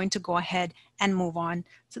then we're going to go ahead and move on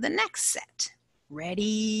to the next set.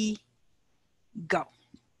 Ready, go.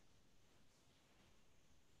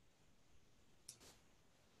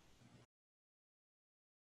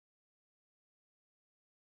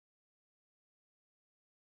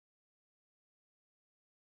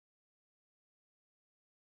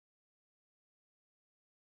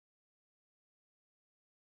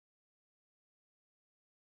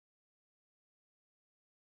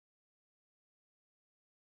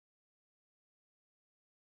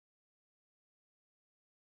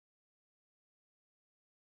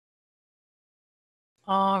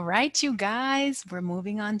 All right, you guys, we're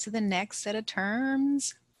moving on to the next set of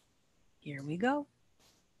terms. Here we go.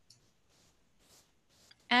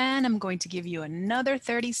 And I'm going to give you another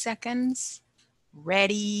 30 seconds.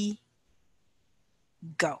 Ready,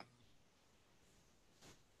 go.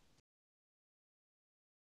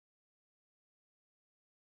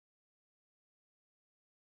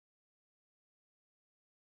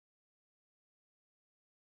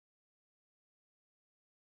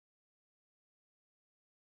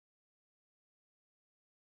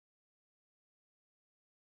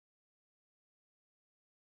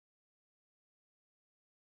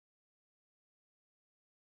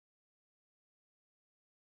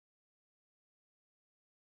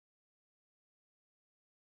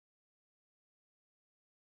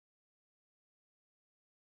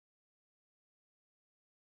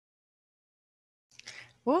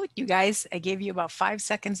 Well, you guys, I gave you about 5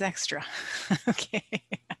 seconds extra. Okay.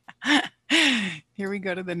 Here we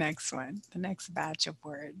go to the next one, the next batch of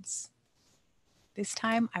words. This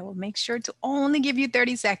time I will make sure to only give you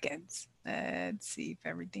 30 seconds. Let's see if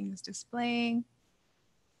everything is displaying.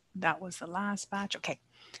 That was the last batch. Okay.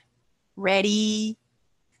 Ready,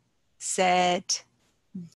 set,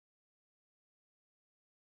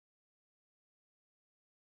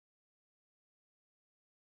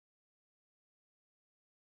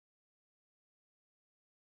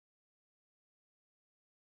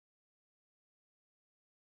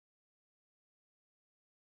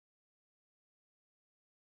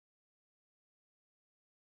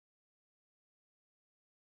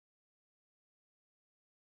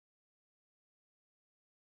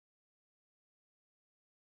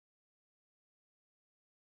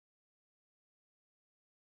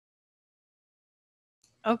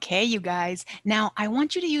 Okay, you guys. Now, I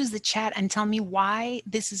want you to use the chat and tell me why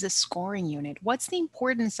this is a scoring unit. What's the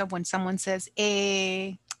importance of when someone says,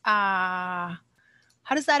 how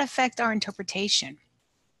does that affect our interpretation?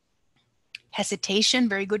 Hesitation,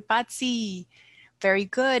 very good, Patsy. Very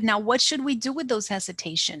good. Now, what should we do with those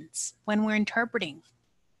hesitations when we're interpreting?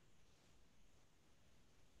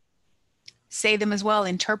 Say them as well,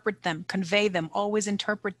 interpret them, convey them, always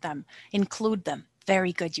interpret them, include them.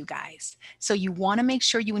 Very good, you guys. So you want to make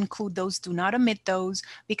sure you include those. Do not omit those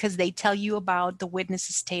because they tell you about the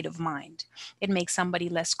witness's state of mind. It makes somebody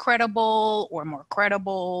less credible or more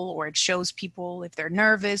credible, or it shows people if they're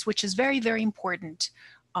nervous, which is very, very important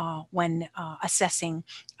when assessing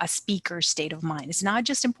a speaker's state of mind. It's not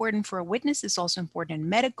just important for a witness, it's also important in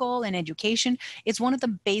medical and education. It's one of the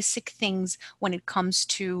basic things when it comes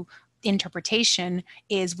to interpretation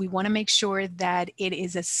is we want to make sure that it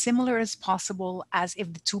is as similar as possible as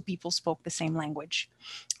if the two people spoke the same language.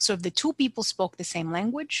 So if the two people spoke the same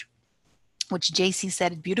language, which JC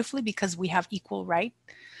said it beautifully, because we have equal right,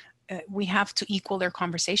 we have to equal their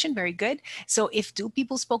conversation. Very good. So if two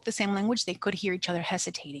people spoke the same language, they could hear each other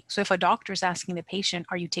hesitating. So if a doctor is asking the patient,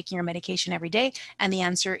 are you taking your medication every day? And the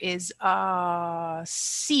answer is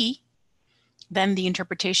C, then the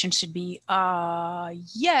interpretation should be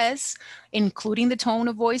yes, including the tone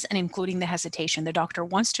of voice and including the hesitation. The doctor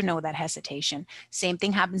wants to know that hesitation. Same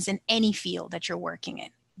thing happens in any field that you're working in.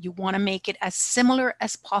 You want to make it as similar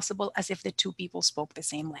as possible as if the two people spoke the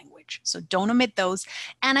same language. So don't omit those.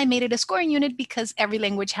 And I made it a scoring unit because every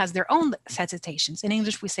language has their own hesitations. In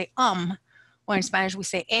English, we say or in Spanish, we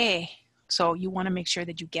say eh. So you want to make sure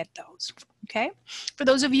that you get those, okay? For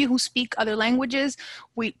those of you who speak other languages,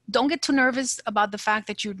 we don't get too nervous about the fact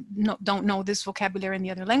that you don't know this vocabulary in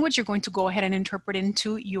the other language. You're going to go ahead and interpret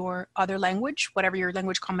into your other language, whatever your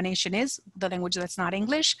language combination is, the language that's not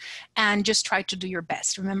English, and just try to do your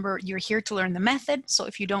best. Remember, you're here to learn the method, so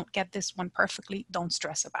if you don't get this one perfectly, don't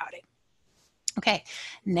stress about it. Okay,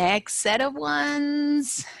 next set of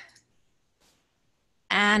ones.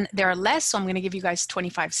 And there are less, so I'm going to give you guys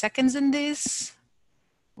 25 seconds in this.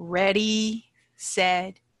 Ready,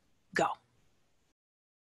 set, go.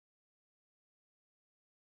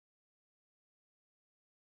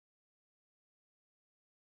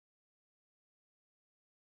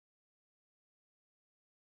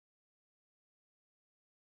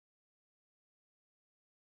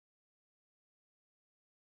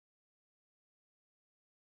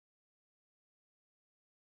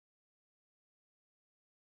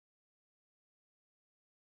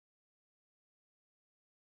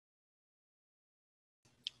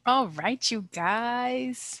 All right, you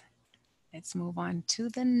guys. Let's move on to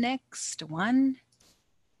the next one.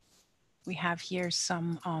 We have here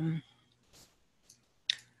some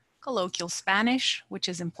colloquial Spanish, which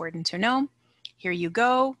is important to know. Here you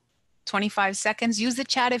go. 25 seconds. Use the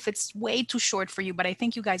chat if it's way too short for you, but I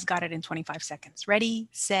think you guys got it in 25 seconds. Ready,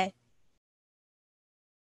 set.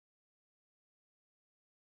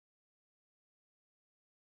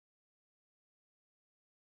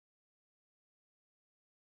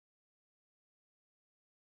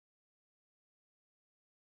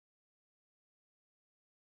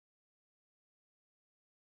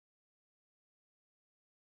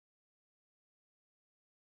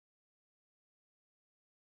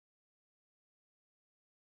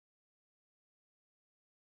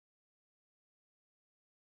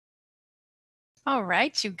 All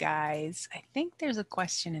right, you guys. I think there's a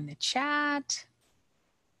question in the chat.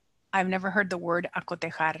 I've never heard the word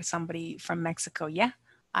acotejar. Somebody from Mexico, yeah.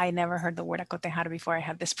 I never heard the word acotejar before I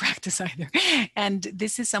had this practice either. And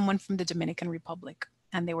this is someone from the Dominican Republic.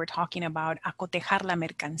 And they were talking about acotejar la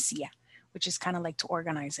mercancía, which is kind of like to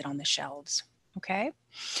organize it on the shelves. Okay.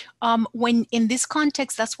 When in this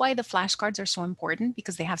context, that's why the flashcards are so important,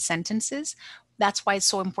 because they have sentences. That's why it's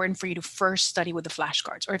so important for you to first study with the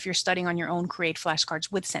flashcards, or if you're studying on your own, create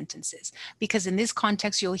flashcards with sentences. Because in this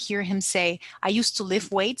context, you'll hear him say, I used to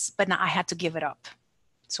lift weights, but now I had to give it up.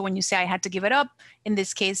 So when you say I had to give it up, in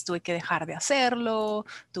this case, tuve que dejar de hacerlo,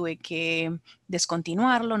 tuve que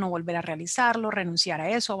descontinuarlo, no volver a realizarlo, renunciar a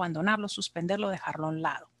eso, abandonarlo, suspenderlo, dejarlo a un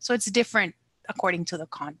lado. So it's different according to the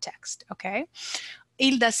context, okay?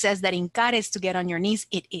 Hilda says that hincar is to get on your knees.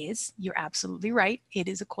 It is. You're absolutely right. It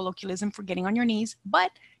is a colloquialism for getting on your knees.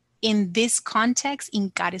 But in this context,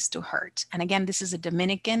 hincar is to hurt. And again, this is a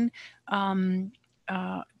Dominican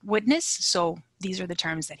witness. So these are the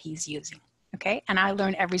terms that he's using. Okay, and I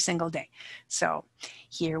learn every single day. So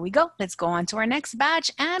here we go. Let's go on to our next batch.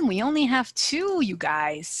 And we only have 2, you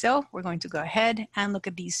guys. So we're going to go ahead and look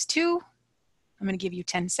at these 2. I'm going to give you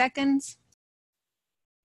 10 seconds.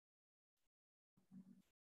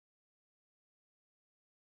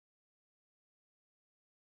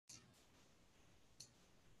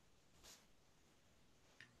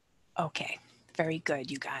 Okay, very good,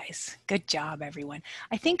 you guys. Good job, everyone.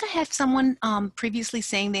 I think I had someone previously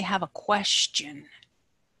saying they have a question.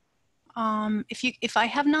 If I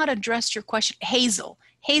have not addressed your question, Hazel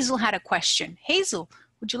had a question. Hazel,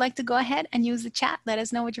 would you like to go ahead and use the chat? Let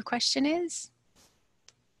us know what your question is.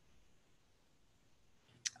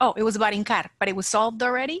 Oh, it was about hincar, but it was solved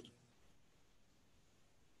already?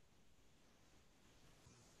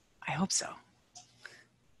 I hope so.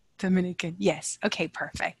 Dominican, yes. Okay,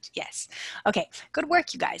 perfect. Yes. Okay, good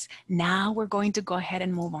work, you guys. Now we're going to go ahead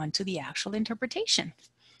and move on to the actual interpretation.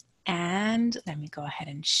 And let me go ahead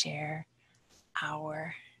and share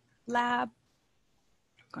our lab.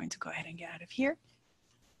 I'm going to go ahead and get out of here.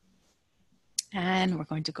 And we're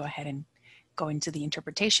going to go ahead and go into the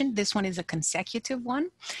interpretation. This one is a consecutive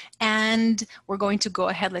one. And we're going to go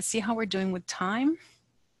ahead. Let's see how we're doing with time.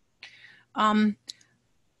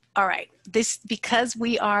 All right, because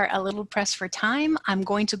we are a little pressed for time, I'm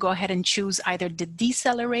going to go ahead and choose either the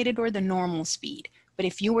decelerated or the normal speed. But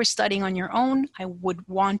if you were studying on your own, I would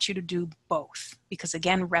want you to do both because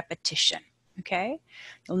again, repetition, okay?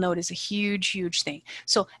 You'll notice a huge, huge thing.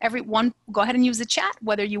 So everyone, go ahead and use the chat,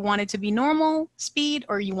 whether you want it to be normal speed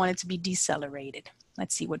or you want it to be decelerated.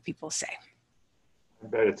 Let's see what people say. I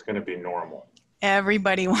bet it's gonna be normal.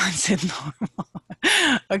 Everybody wants it normal.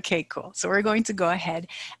 Okay, cool. So we're going to go ahead.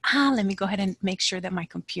 Let me go ahead and make sure that my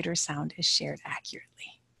computer sound is shared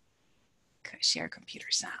accurately. Share computer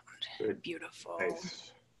sound. Good. Beautiful.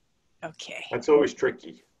 Nice. Okay. That's always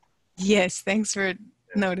tricky. Yes, thanks for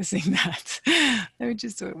noticing that. Let me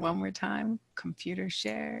just do it one more time. Computer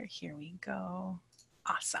share. Here we go.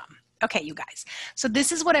 Awesome. Okay, you guys. So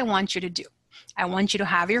this is what I want you to do. I want you to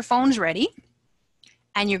have your phones ready.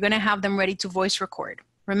 And you're going to have them ready to voice record.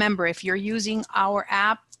 Remember, if you're using our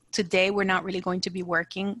app, today we're not really going to be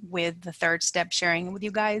working with the third step sharing with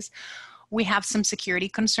you guys. We have some security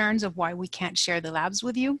concerns of why we can't share the labs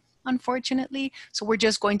with you. unfortunately. So we're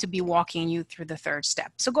just going to be walking you through the third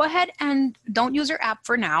step. So go ahead and don't use your app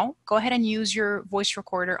for now. Go ahead and use your voice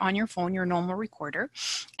recorder on your phone, your normal recorder.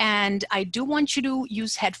 And I do want you to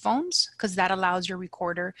use headphones because that allows your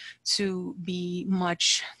recorder to be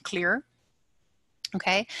much clearer.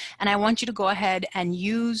 Okay, and I want you to go ahead and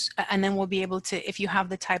use, and then we'll be able to, if you have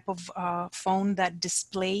the type of phone that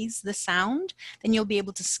displays the sound, then you'll be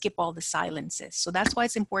able to skip all the silences. So that's why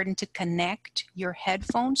it's important to connect your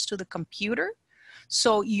headphones to the computer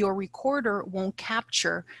so your recorder won't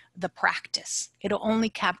capture the practice. It'll only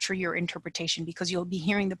capture your interpretation because you'll be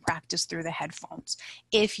hearing the practice through the headphones.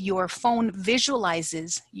 If your phone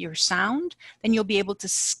visualizes your sound, then you'll be able to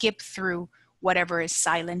skip through whatever is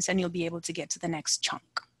silence and you'll be able to get to the next chunk.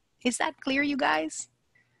 Is that clear, you guys?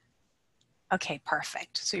 Okay,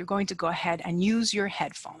 perfect. So you're going to go ahead and use your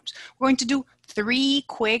headphones. We're going to do 3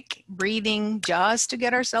 quick breathing just to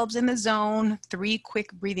get ourselves in the zone. 3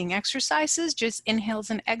 quick breathing exercises, just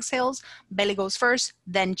inhales and exhales. Belly goes first,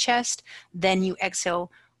 then chest, then you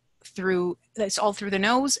exhale through, it's all through the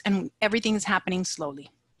nose and everything is happening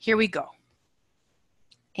slowly. Here we go.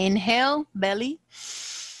 Inhale, belly.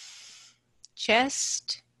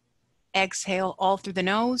 Chest, exhale all through the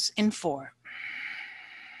nose in 4.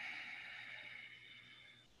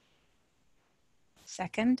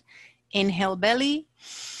 Second, inhale belly,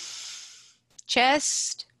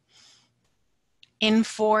 chest, in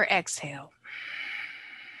 4, exhale.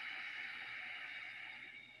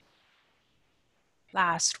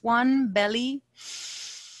 Last one, belly,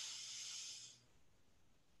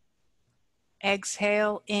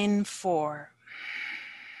 exhale in 4.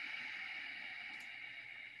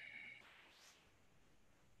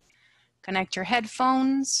 Connect your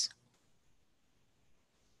headphones.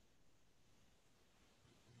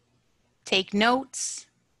 Take notes.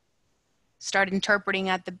 Start interpreting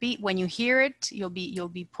at the beat. When you hear it, you'll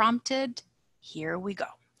be prompted. Here we go.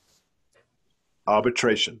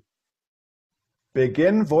 Arbitration.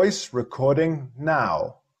 Begin voice recording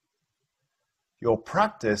now. Your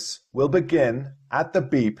practice will begin at the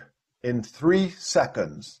beep in 3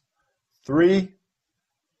 seconds. 3,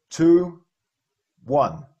 2,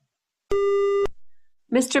 1.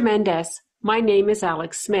 Mr. Mendez, my name is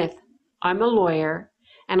Alex Smith. I'm a lawyer,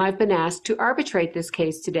 and I've been asked to arbitrate this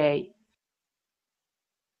case today.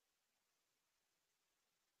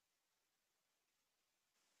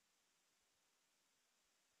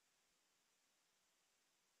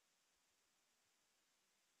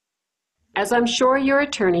 As I'm sure your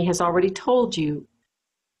attorney has already told you,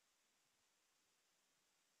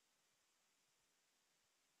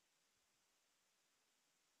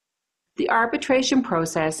 the arbitration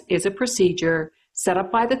process is a procedure set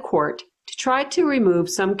up by the court to try to remove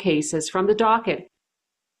some cases from the docket.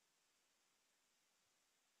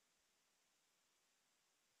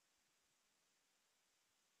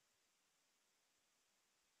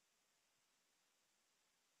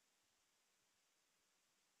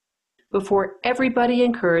 Before everybody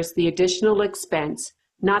incurs the additional expense,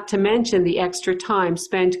 not to mention the extra time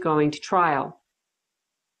spent going to trial.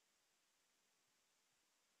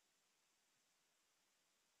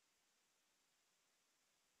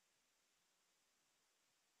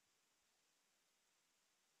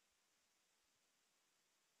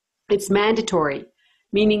 It's mandatory,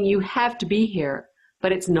 meaning you have to be here,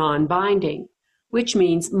 but it's non-binding, which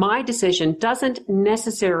means my decision doesn't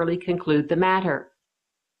necessarily conclude the matter.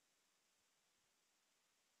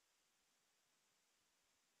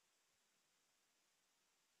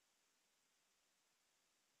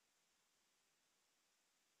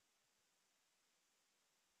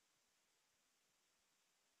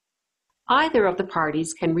 Either of the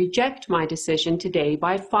parties can reject my decision today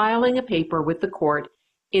by filing a paper with the court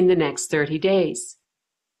in the next 30 days.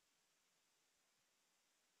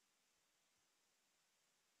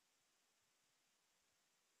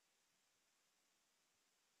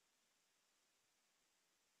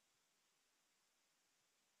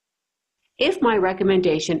 If my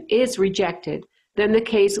recommendation is rejected, then the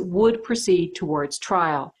case would proceed towards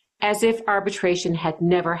trial, as if arbitration had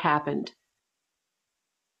never happened.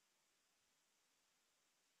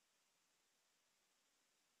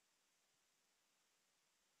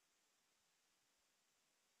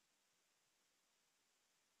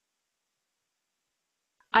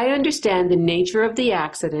 I understand the nature of the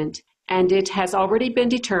accident, and it has already been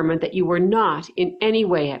determined that you were not in any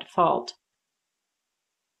way at fault.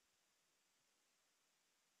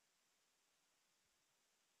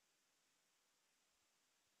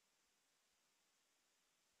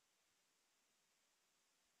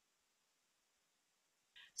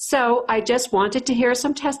 So I just wanted to hear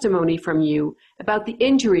some testimony from you about the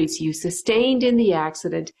injuries you sustained in the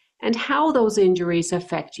accident and how those injuries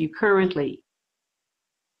affect you currently.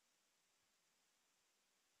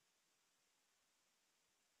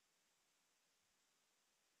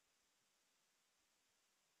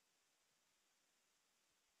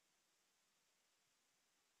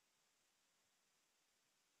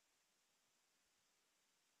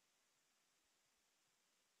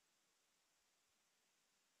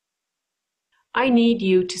 I need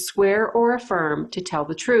you to swear or affirm to tell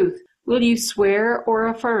the truth. Will you swear or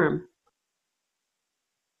affirm?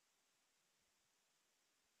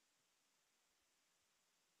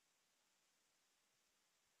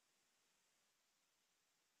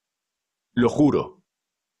 Lo juro.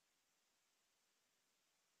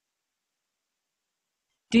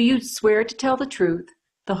 Do you swear to tell the truth,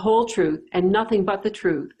 the whole truth, and nothing but the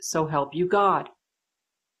truth, so help you God?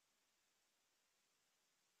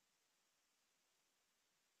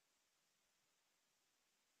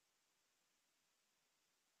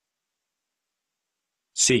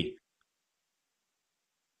 Sí.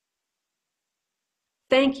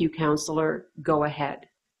 Thank you, counselor. Go ahead.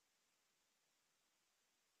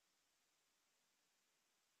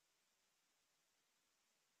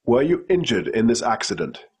 Were you injured in this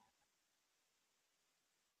accident?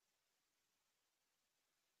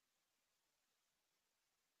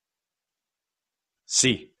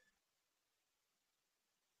 Sí.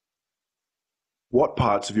 What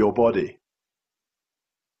parts of your body?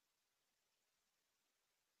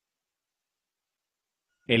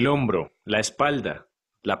 El hombro, la espalda,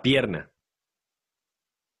 la pierna.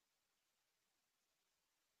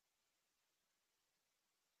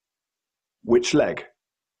 Which leg?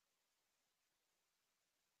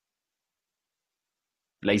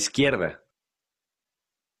 La izquierda.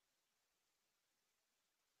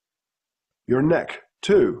 Your neck,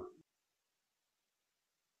 too.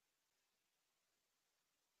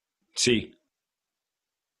 Sí.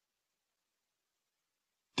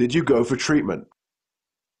 Did you go for treatment?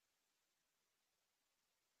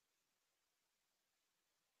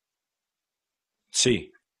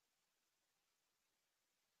 Sí.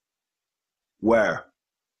 Where?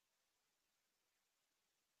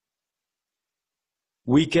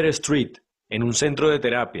 Wicker Street, en un centro de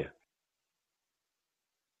terapia.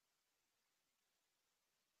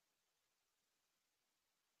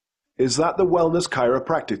 Is that the Wellness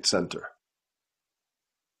Chiropractic Center?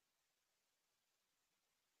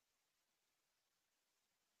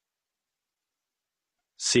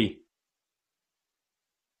 Sí.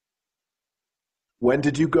 When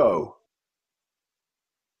did you go?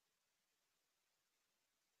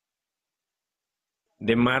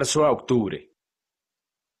 De marzo a octubre.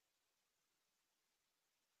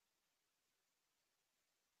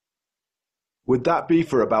 Would that be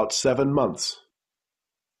for about 7 months?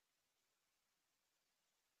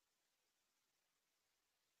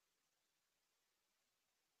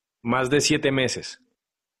 Más de 7 meses.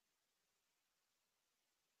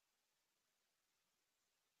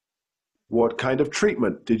 What kind of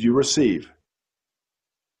treatment did you receive?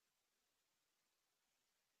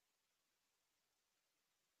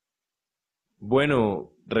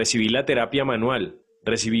 Bueno, recibí la terapia manual.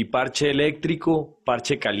 Recibí parche eléctrico,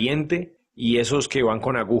 parche caliente y esos que van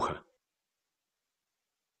con aguja.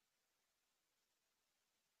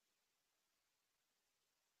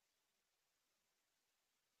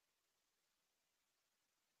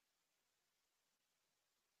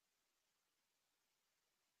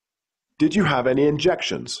 Did you have any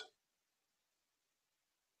injections?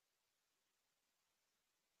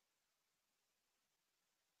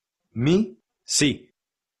 ¿Mí? Sí.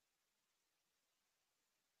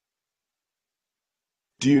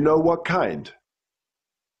 Do you know what kind?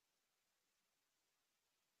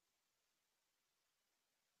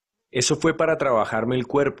 Eso fue para trabajarme el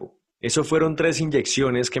cuerpo. Eso fueron 3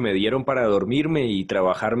 inyecciones que me dieron para dormirme y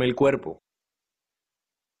trabajarme el cuerpo.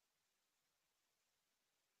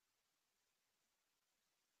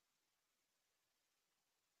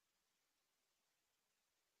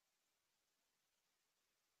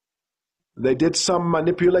 They did some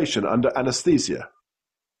manipulation under anesthesia.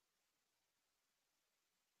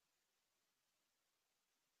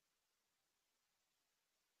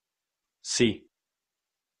 Sí.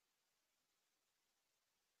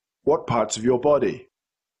 What parts of your body?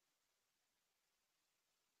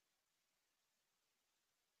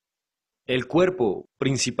 El cuerpo,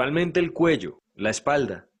 principalmente el cuello, la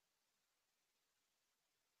espalda.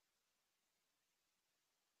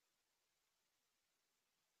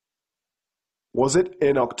 Was it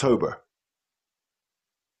in October?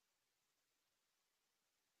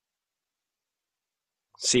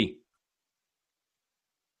 Sí.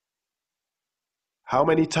 How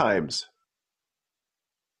many times?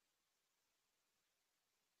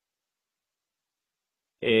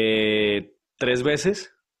 ¿Tres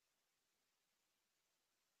veces?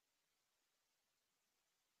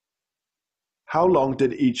 How long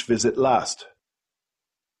did each visit last?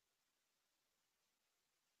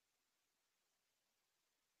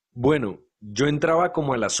 Bueno, yo entraba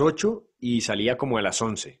como a las 8 y salía como a las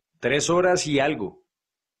 11. 3 horas y algo.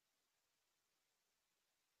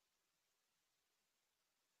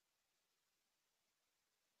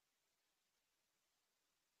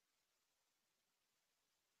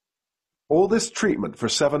 All this treatment for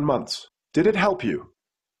 7 months. Did it help you?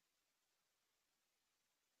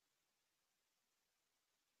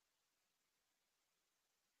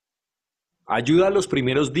 Ayuda los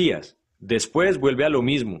primeros días. Después vuelve a lo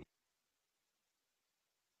mismo.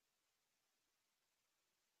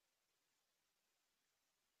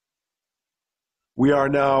 We are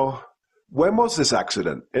now... When was this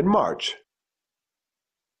accident? In March?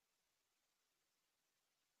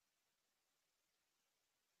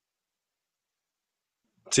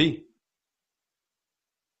 Sí.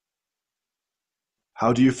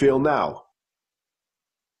 How do you feel now?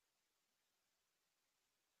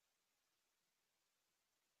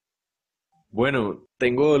 Bueno,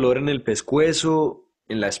 tengo dolor en el pescuezo,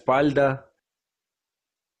 en la espalda.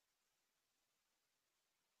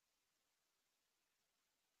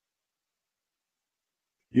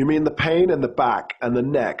 You mean the pain in the back and the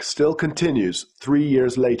neck still continues 3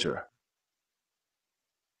 years later?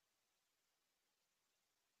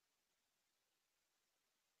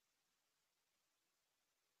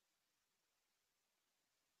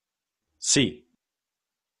 Sí.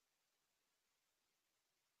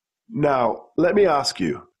 Now, let me ask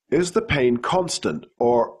you, is the pain constant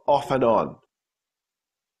or off and on?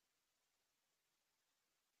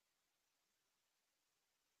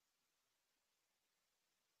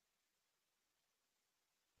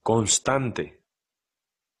 Constante.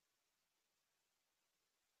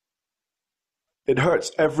 It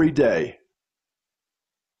hurts every day.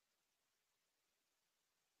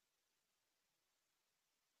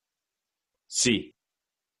 Sí.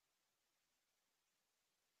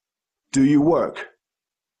 Do you work?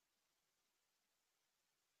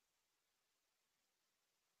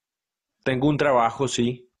 Tengo un trabajo,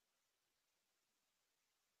 sí.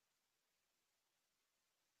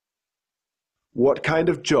 What kind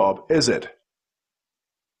of job is it?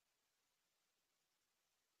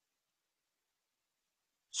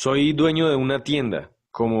 Soy dueño de una tienda,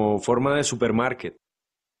 como forma de supermarket.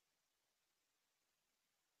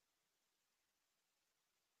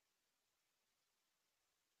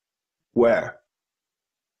 Where?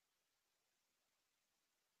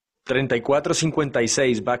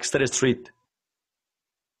 3456 Baxter Street.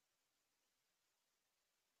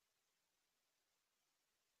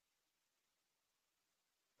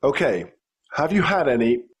 Okay. Have you had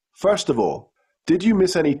any... First of all, did you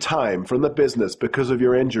miss any time from the business because of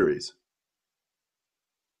your injuries?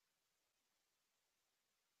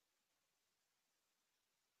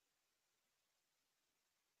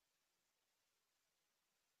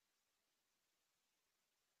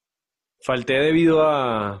 Falté debido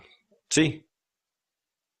a... Sí.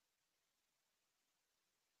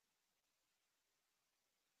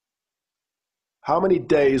 How many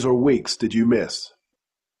days or weeks did you miss?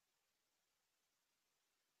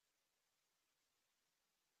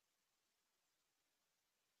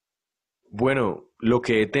 Bueno, lo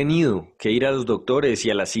que he tenido que ir a los doctores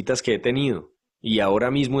y a las citas que he tenido. Y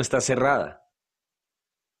ahora mismo está cerrada.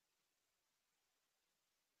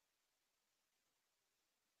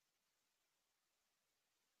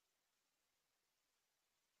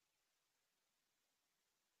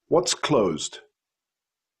 What's closed?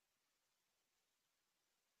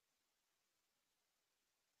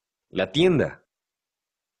 La tienda.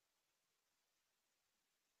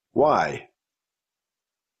 Why?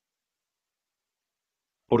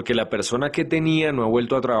 Porque la persona que tenía no ha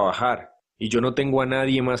vuelto a trabajar. Y yo no tengo a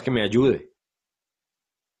nadie más que me ayude.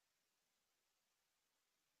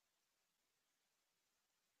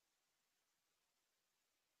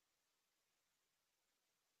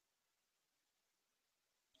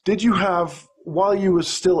 Did you have, while you were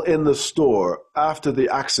still in the store after the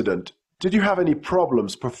accident, did you have any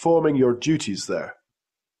problems performing your duties there?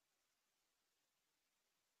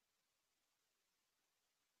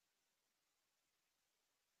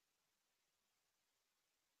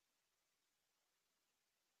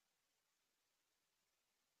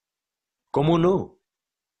 ¿Cómo no?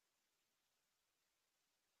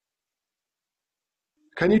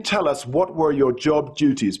 Can you tell us what were your job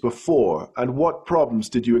duties before and what problems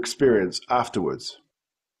did you experience afterwards?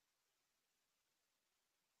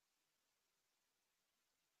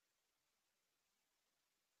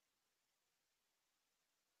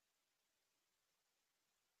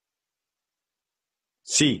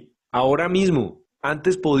 Sí, ahora mismo.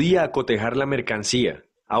 Antes podía acotejar la mercancía.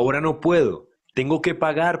 Ahora no puedo. Tengo que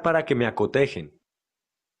pagar para que me acotejen.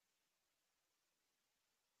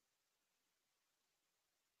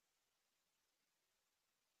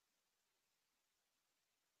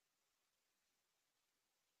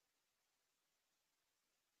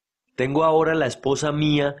 Tengo ahora la esposa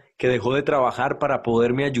mía que dejó de trabajar para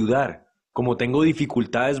poderme ayudar. Como tengo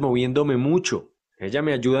dificultades moviéndome mucho, ella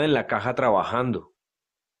me ayuda en la caja trabajando.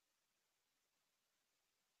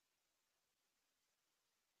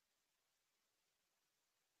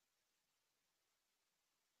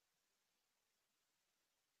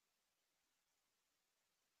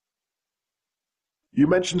 You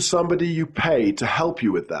mentioned somebody you pay to help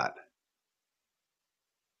you with that.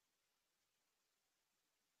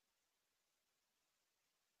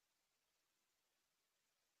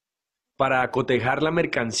 Para acotejar la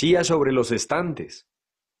mercancía sobre los estantes.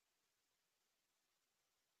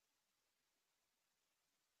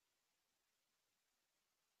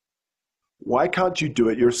 Why can't you do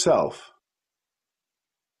it yourself?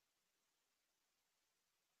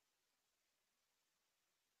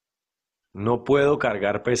 No puedo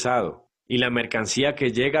cargar pesado. Y la mercancía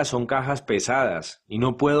que llega son cajas pesadas, y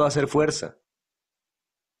no puedo hacer fuerza.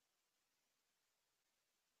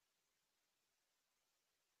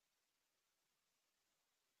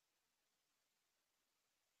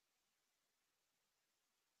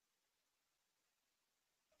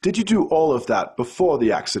 Did you do all of that before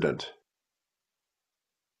the accident?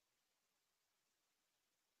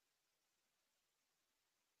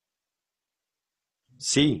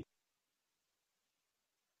 Sí,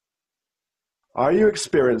 Are you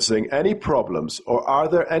experiencing any problems or are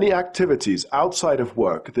there any activities outside of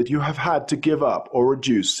work that you have had to give up or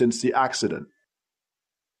reduce since the accident?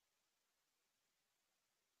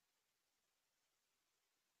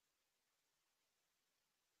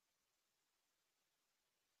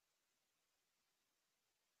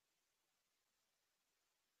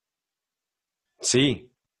 sí.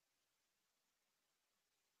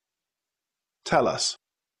 Tell us.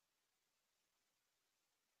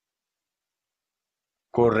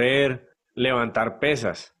 Correr, levantar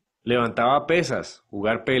pesas. Levantaba pesas,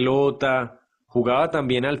 jugar pelota, jugaba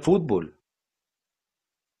también al fútbol.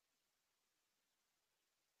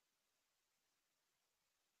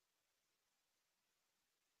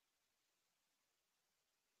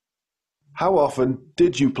 How often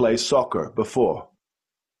did you play soccer before?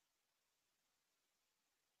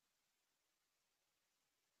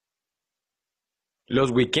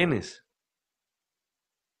 Los weekendes.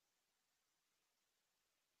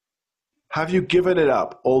 Have you given it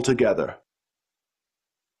up altogether?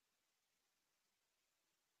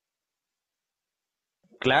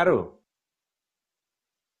 Claro,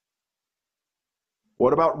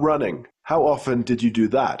 What about running? How often did you do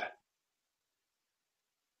that?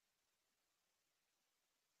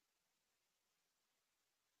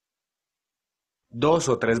 dos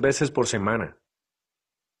o tres veces por semana.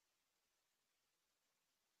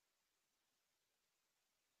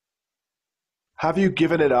 Have you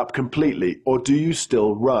given it up completely or do you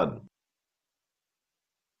still run?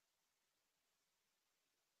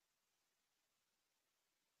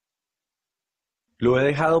 Lo he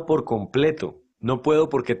dejado por completo. No puedo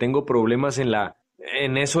porque tengo problemas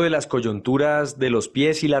en eso de las coyunturas de los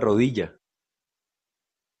pies y la rodilla.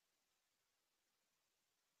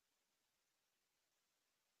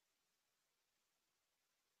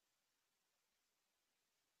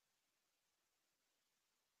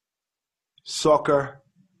 Soccer,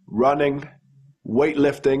 running,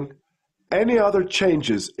 weightlifting, any other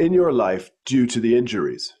changes in your life due to the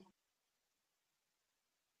injuries?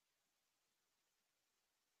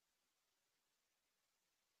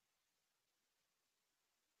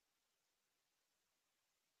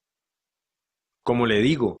 Como le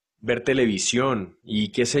digo, ver televisión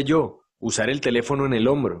y qué sé yo, usar el teléfono en el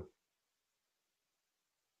hombro.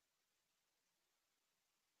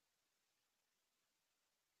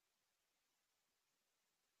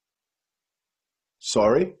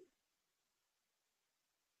 Sorry?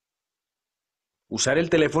 Usar el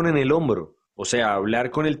teléfono en el hombro, o sea,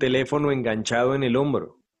 hablar con el teléfono enganchado en el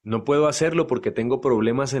hombro. No puedo hacerlo porque tengo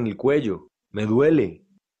problemas en el cuello. Me duele.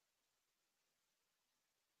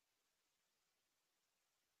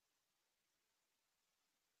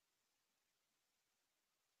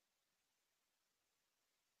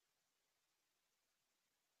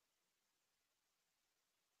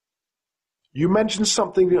 You mentioned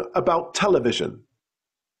something about television.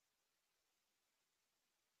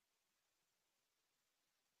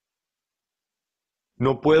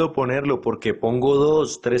 No puedo ponerlo porque pongo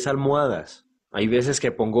dos, tres almohadas. Hay veces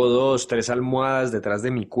que pongo 2, 3 almohadas detrás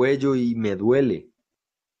de mi cuello y me duele.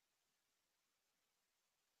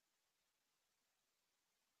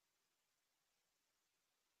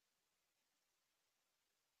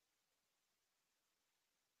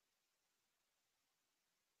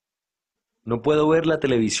 No puedo ver la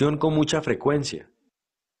televisión con mucha frecuencia.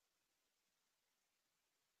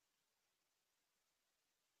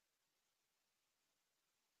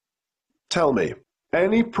 Tell me,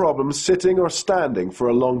 any problems sitting or standing for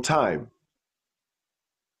a long time?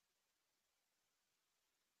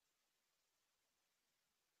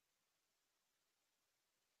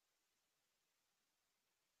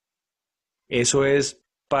 Eso es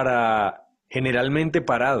para generalmente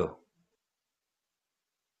parado.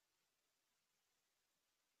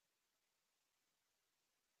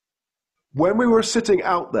 When we were sitting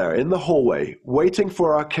out there in the hallway, waiting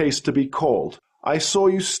for our case to be called, I saw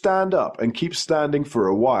you stand up and keep standing for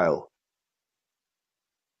a while.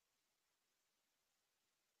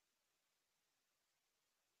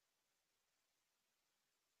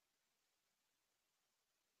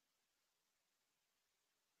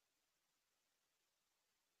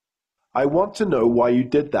 I want to know why you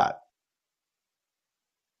did that.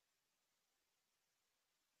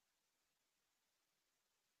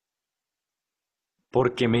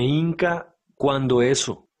 Porque me hinca cuando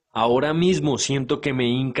eso. Ahora mismo siento que me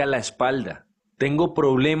hinca la espalda. Tengo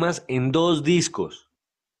problemas en 2 discos.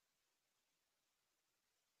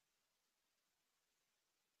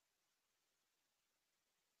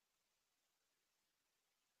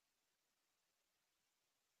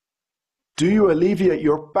 Do you alleviate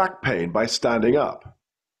your back pain by standing up?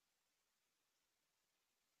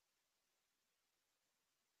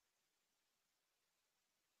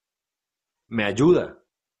 Me ayuda.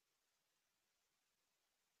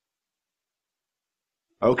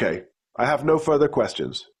 Okay, I have no further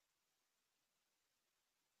questions.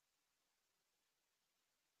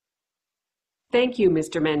 Thank you,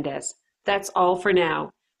 Mr. Mendez. That's all for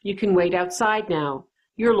now. You can wait outside now.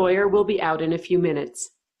 Your lawyer will be out in a few minutes.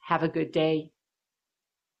 Have a good day.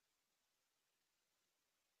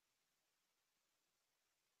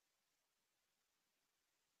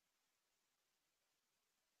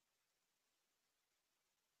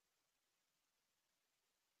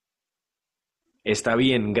 Está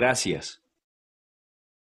bien, gracias.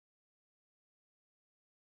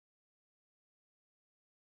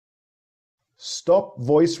 Stop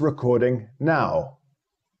voice recording now.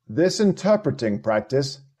 This interpreting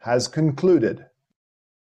practice has concluded.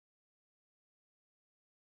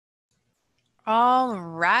 All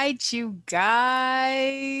right, you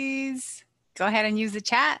guys. Go ahead and use the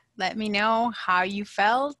chat. Let me know how you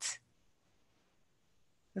felt.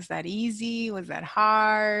 Was that easy? Was that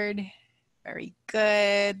hard? Very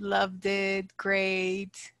good. Loved it.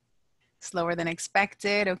 Great. Slower than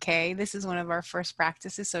expected. Okay, this is one of our first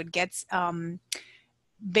practices, so it gets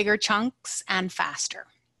bigger chunks and faster.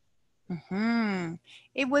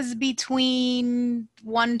 It was between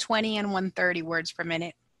 120 and 130 words per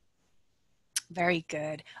minute. Very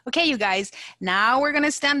good. Okay, you guys, now we're going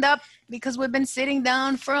to stand up because we've been sitting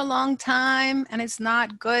down for a long time and it's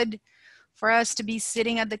not good for us to be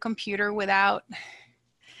sitting at the computer without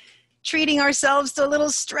treating ourselves to a little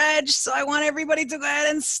stretch. So I want everybody to go ahead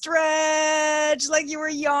and stretch like you were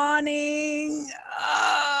yawning.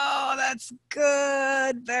 Oh, that's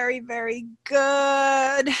good. Very, very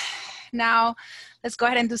good. Now, let's go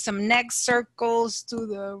ahead and do some neck circles to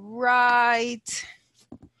the right.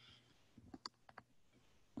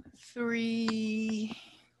 3,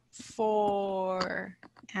 4,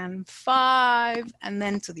 and 5, and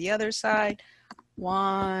then to the other side.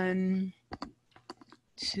 1,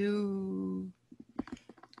 2,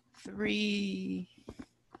 3,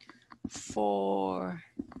 4,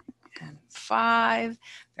 and 5.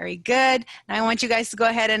 Very good. Now I want you guys to go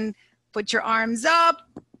ahead and put your arms up,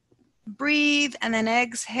 breathe, and then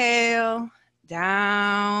exhale,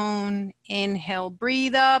 down, inhale,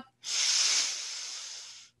 breathe up.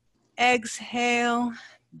 Exhale,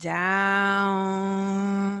 down.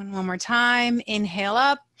 One more time. Inhale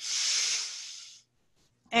up.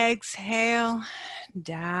 Exhale,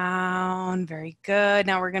 down. Very good.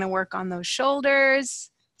 Now we're going to work on those shoulders.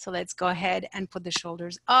 So let's go ahead and put the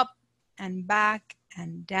shoulders up and back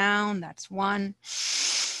and down. That's 1.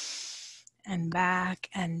 And back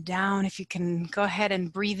and down. If you can go ahead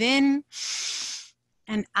and breathe in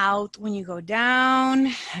and out when you go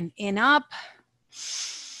down, and in up.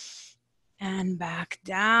 And back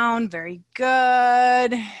down. Very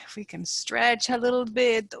good. If we can stretch a little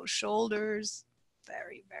bit, those shoulders.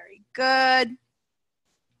 Very, very good.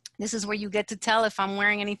 This is where you get to tell if I'm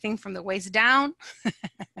wearing anything from the waist down.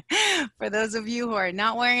 For those of you who are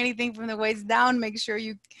not wearing anything from the waist down, make sure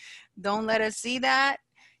you don't let us see that.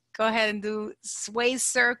 Go ahead and do sway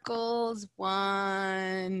circles.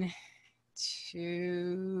 1,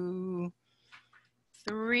 2,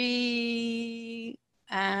 3,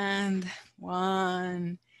 and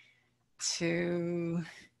 1, 2,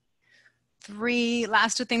 3.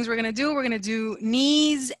 Last two things we're gonna do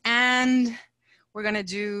knees and we're gonna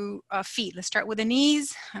do feet. Let's start with the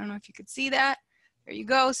knees. I don't know if you could see that. There you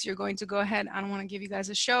go. So you're going to go ahead. I don't wanna give you guys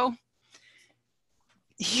a show.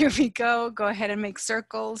 Here we go. Go ahead and make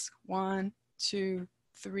circles. 1, 2,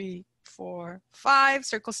 3, 4, 5.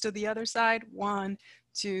 Circles to the other side. 1,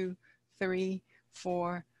 2, 3,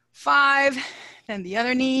 4, 5. Then the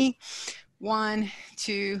other knee. 1,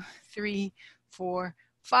 2, 3, 4,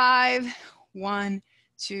 5. 1,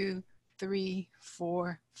 2, 3,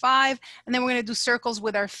 4, 5. And then we're going to do circles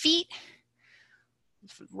with our feet.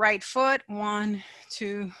 Right foot. 1,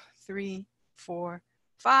 2, 3, 4,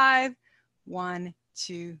 5. 1,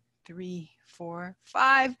 2, 3, 4,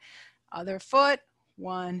 5. Other foot.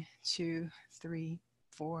 1, 2, 3,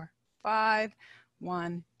 4, 5.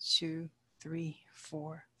 1, 2, 3,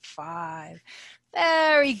 4, 5.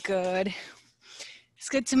 Very good. It's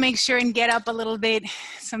good to make sure and get up a little bit.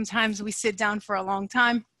 Sometimes we sit down for a long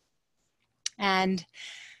time and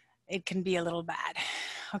it can be a little bad.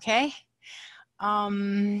 Okay.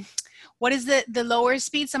 What is the lower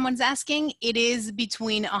speed? Someone's asking. It is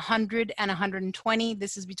between 100 and 120.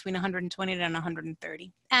 This is between 120 and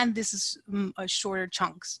 130. And this is shorter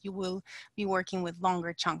chunks. You will be working with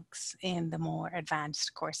longer chunks in the more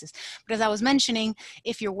advanced courses. But as I was mentioning,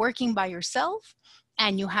 if you're working by yourself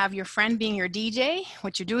and you have your friend being your DJ,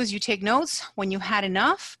 what you do is you take notes. When you had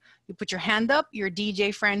enough, you put your hand up. Your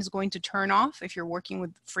DJ friend is going to turn off. If you're working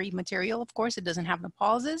with free material, of course, it doesn't have the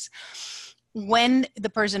pauses. When the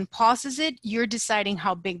person pauses it, you're deciding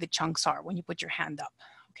how big the chunks are when you put your hand up,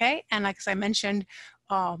 okay? And like I mentioned,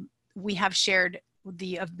 we have shared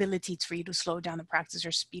the ability for you to slow down the practice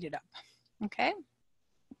or speed it up, okay?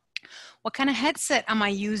 What kind of headset am I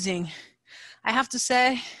using? I have to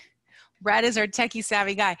say, Brad is our techie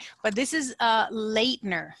savvy guy, but this is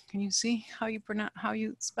Leitner. Can you see how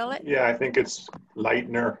you spell it? Yeah, I think it's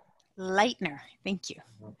Leitner. Leitner, thank you.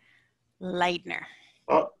 Leitner.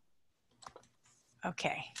 Oh.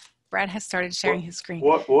 Okay, Brad has started sharing his screen.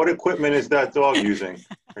 What equipment is that dog using?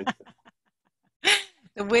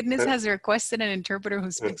 The witness has requested an interpreter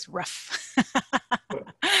who speaks rough.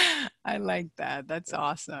 I like that. That's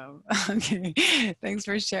awesome. Okay, thanks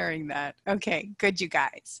for sharing that. Okay, good, you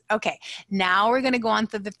guys. Okay, now we're going to go on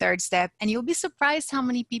to the third step, and you'll be surprised how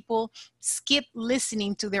many people skip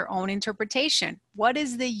listening to their own interpretation. What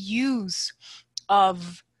is the use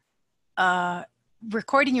of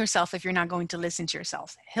recording yourself if you're not going to listen to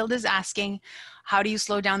yourself? Hilda's asking, how do you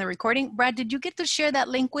slow down the recording? Brad, did you get to share that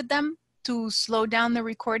link with them to slow down the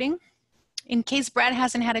recording? In case Brad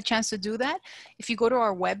hasn't had a chance to do that, if you go to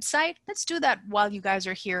our website, let's do that while you guys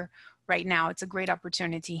are here right now. It's a great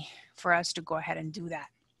opportunity for us to go ahead and do that.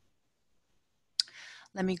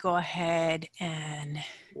 Let me go ahead and...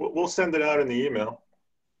 We'll send it out in the email.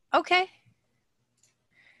 Okay.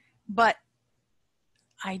 But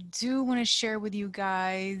I do want to share with you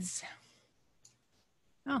guys.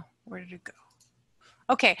 Oh, where did it go?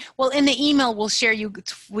 Okay, well, in the email, we'll share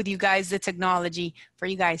with you guys the technology for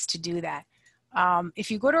you guys to do that.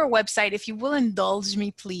 If you go to our website, if you will indulge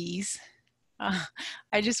me, please.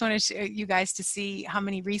 I just want to share you guys to see how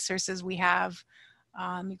many resources we have.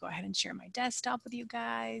 Let me go ahead and share my desktop with you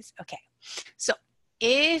guys. Okay, so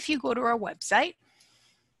if you go to our website,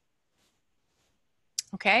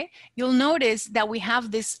 okay, you'll notice that we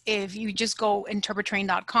have this. If you just go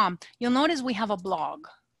interpretrain.com, you'll notice we have a blog.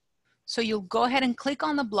 So you'll go ahead and click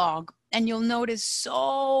on the blog and you'll notice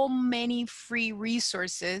so many free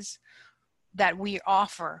resources that we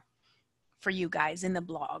offer for you guys in the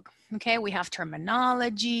blog. Okay, we have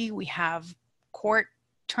terminology, we have court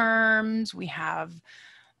terms, we have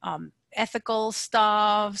ethical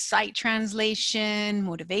stuff, site translation,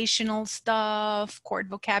 motivational stuff, court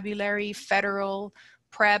vocabulary, federal,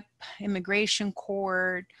 prep, immigration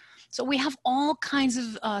court. So we have all kinds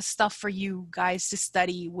of stuff for you guys to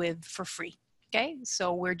study with for free. Okay,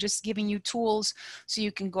 so we're just giving you tools so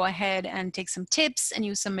you can go ahead and take some tips and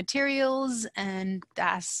use some materials, and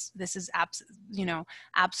this is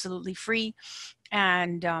absolutely free.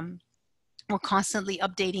 And We're constantly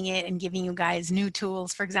updating it and giving you guys new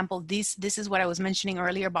tools. For example, this is what I was mentioning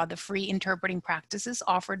earlier about the free interpreting practices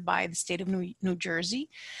offered by the state of New Jersey.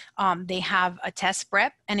 They have a test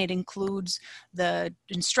prep, and it includes the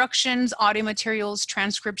instructions, audio materials,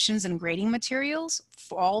 transcriptions, and grading materials,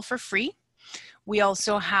 all for free. We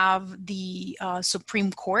also have the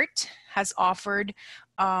Supreme Court has offered,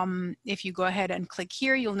 if you go ahead and click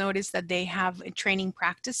here, you'll notice that they have training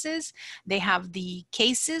practices. They have the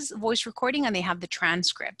cases, voice recording, and they have the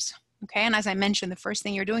transcripts. Okay, and as I mentioned, the first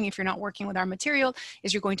thing you're doing if you're not working with our material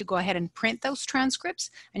is you're going to go ahead and print those transcripts,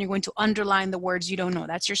 and you're going to underline the words you don't know.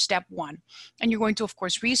 That's your step one. And you're going to, of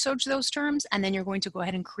course, research those terms, and then you're going to go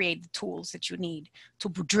ahead and create the tools that you need to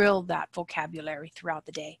drill that vocabulary throughout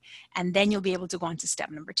the day. And then you'll be able to go on to step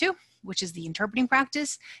number 2, which is the interpreting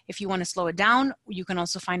practice. If you want to slow it down, you can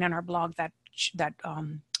also find on our blog that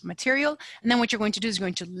material. And then what you're going to do is you're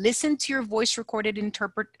going to listen to your voice recorded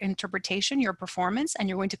interpretation, your performance, and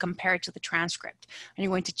you're going to compare it to the transcript. And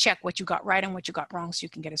you're going to check what you got right and what you got wrong so you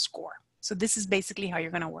can get a score. So this is basically how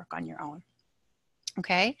you're going to work on your own.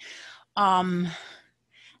 Okay.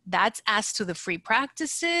 That's as to the free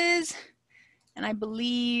practices. And I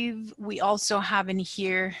believe we also have in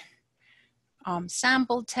here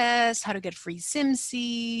sample tests, how to get free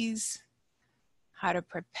SimSeas, how to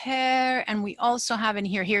prepare, and we also have in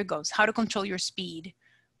here, here it goes, how to control your speed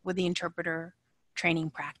with the interpreter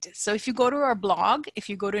training practice. So if you go to our blog, if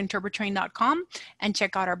you go to interprettrain.com and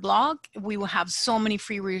check out our blog, we will have so many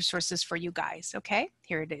free resources for you guys, okay?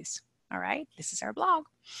 Here it is, all right? This is our blog.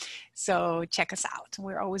 So check us out.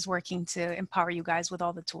 We're always working to empower you guys with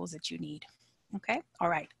all the tools that you need, okay? All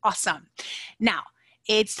right, awesome. Now,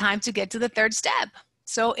 it's time to get to the third step.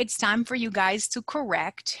 So it's time for you guys to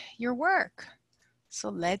correct your work. So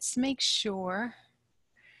let's make sure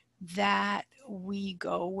that we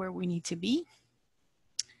go where we need to be.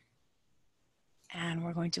 And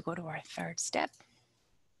we're going to go to our third step.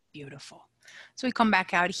 Beautiful. So we come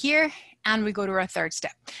back out here and we go to our third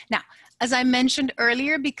step. Now, as I mentioned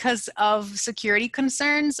earlier, because of security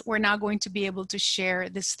concerns, we're not going to be able to share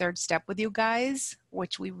this third step with you guys,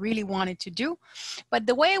 which we really wanted to do. But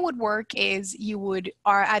the way it would work is you would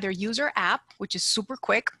either use our app, which is super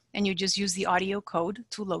quick, and you just use the audio code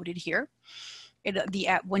to load it here. The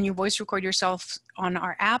app, when you voice record yourself on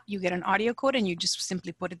our app, you get an audio code and you just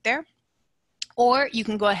simply put it there. Or you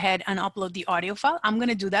can go ahead and upload the audio file. I'm going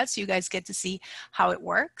to do that so you guys get to see how it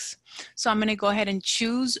works. So I'm going to go ahead and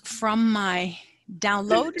choose from my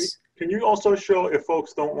downloads. Can you also show if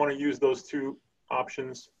folks don't want to use those two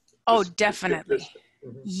options? Oh, definitely.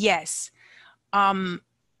 Yes. I'm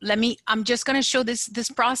just going to show this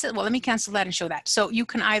process. Well, let me cancel that and show that. So you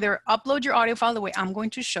can either upload your audio file the way I'm going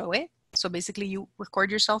to show it. So basically you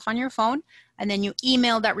record yourself on your phone and then you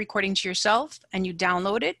email that recording to yourself and you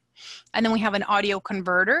download it. And then we have an audio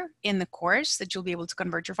converter in the course that you'll be able to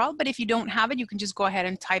convert your file. But if you don't have it, you can just go ahead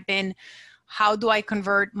and type in, how do I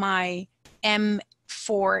convert my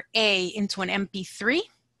M4A into an MP3?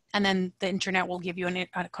 And then the internet will give you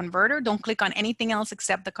a converter. Don't click on anything else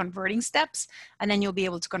except the converting steps, and then you'll be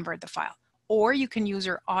able to convert the file. Or you can use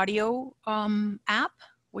our audio app,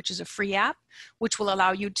 which is a free app, which will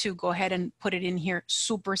allow you to go ahead and put it in here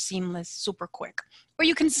super seamless, super quick. Or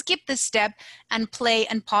you can skip this step and play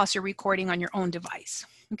and pause your recording on your own device,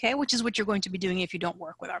 okay? Which is what you're going to be doing if you don't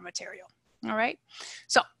work with our material, all right?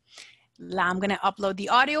 So I'm gonna upload the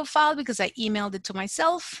audio file because I emailed it to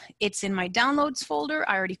myself. It's in my downloads folder.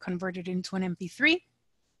 I already converted it into an MP3.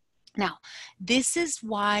 Now, this is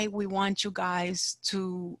why we want you guys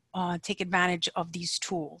to take advantage of these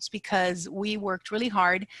tools, because we worked really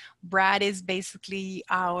hard. Brad is basically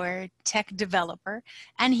our tech developer,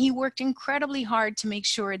 and he worked incredibly hard to make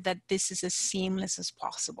sure that this is as seamless as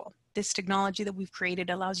possible. This technology that we've created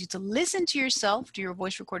allows you to listen to yourself, to your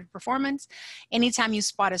voice recorded performance. Anytime you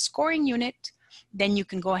spot a scoring unit, then you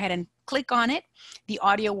can go ahead and click on it. The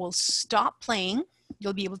audio will stop playing.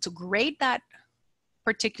 You'll be able to grade that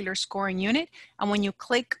particular scoring unit, and when you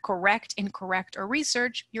click correct, incorrect, or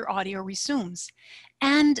research, your audio resumes.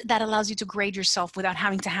 And that allows you to grade yourself without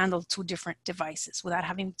having to handle two different devices, without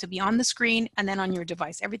having to be on the screen and then on your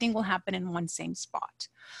device. Everything will happen in one same spot.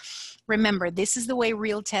 Remember, this is the way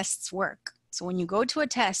real tests work. So when you go to a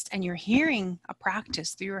test and you're hearing a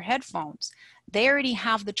practice through your headphones, they already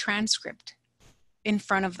have the transcript in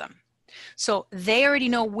front of them. So they already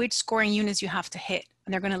know which scoring units you have to hit,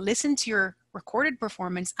 and they're going to listen to your recorded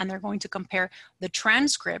performance, and they're going to compare the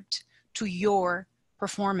transcript to your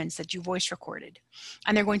performance that you voice recorded.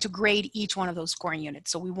 And they're going to grade each one of those scoring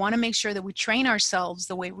units. So we want to make sure that we train ourselves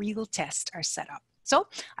the way real tests are set up. So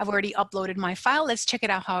I've already uploaded my file. Let's check it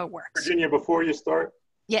out how it works. Virginia, before you start,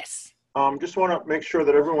 yes, Just want to make sure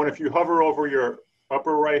that everyone, if you hover over your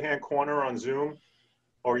upper right-hand corner on Zoom,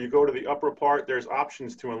 or you go to the upper part, there's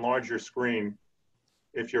options to enlarge your screen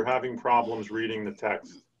if you're having problems reading the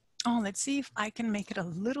text. Oh, let's see if I can make it a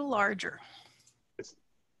little larger.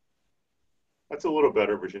 That's a little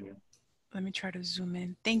better, Virginia. Let me try to zoom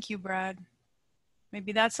in. Thank you, Brad.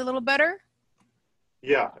 Maybe that's a little better?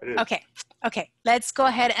 Yeah, it is. Okay, okay. Let's go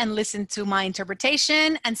ahead and listen to my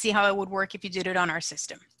interpretation and see how it would work if you did it on our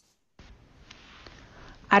system.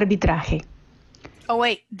 Arbitraje. Oh,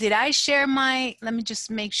 wait, did I share my, let me just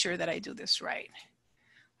make sure that I do this right.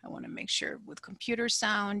 I want to make sure with computer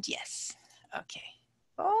sound, yes. Okay.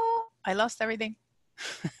 Oh, I lost everything.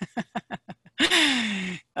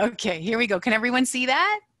 Okay, here we go. Can everyone see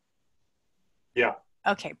that? Yeah.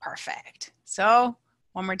 Okay, perfect. So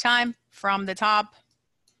one more time from the top.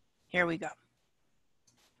 Here we go.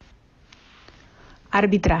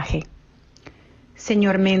 Arbitraje.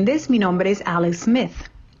 Señor Méndez, mi nombre es Alex Smith.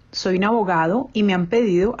 Soy un abogado y me han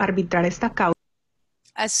pedido arbitrar esta causa.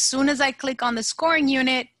 As soon as I click on the scoring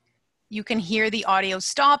unit, you can hear the audio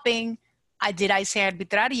stopping. Did I say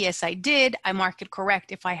arbitrar? Yes, I did. I mark it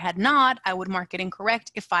correct. If I had not, I would mark it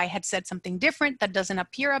incorrect. If I had said something different that doesn't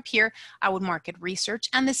appear up here, I would mark it research,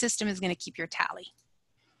 and the system is going to keep your tally.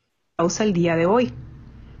 Causa el día de hoy.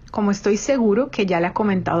 Como estoy seguro que ya le ha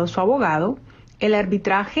comentado su abogado, el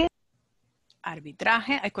arbitraje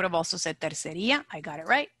Arbitraje. I could have also said tercería. I got it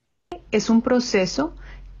right. es un proceso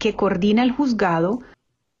que coordina el juzgado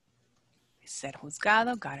Ser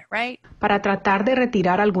juzgado. Got it right. para tratar de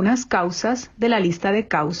retirar algunas causas de la lista de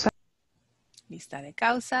causas Lista de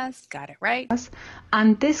causas. Got it right.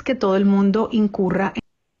 antes que todo el mundo incurra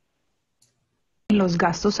en los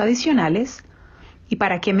gastos adicionales. ¿Y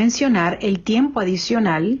para qué mencionar el tiempo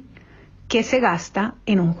adicional que se gasta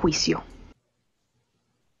en un juicio?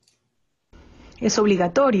 Es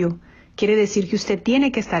obligatorio, quiere decir que usted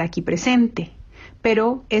tiene que estar aquí presente,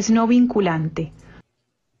 pero es no vinculante,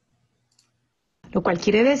 lo cual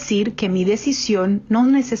quiere decir que mi decisión no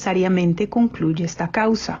necesariamente concluye esta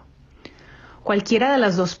causa. Cualquiera de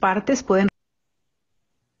las dos partes pueden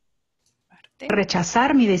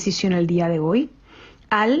rechazar mi decisión el día de hoy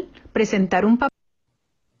al presentar un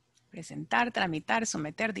Presentar, tramitar,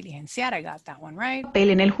 someter, diligenciar. I got that one right. papel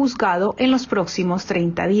en el juzgado en los próximos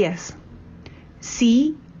 30 días.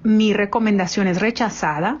 Si mi recomendación es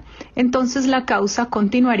rechazada, entonces la causa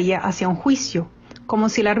continuaría hacia un juicio, como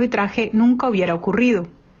si el arbitraje nunca hubiera ocurrido.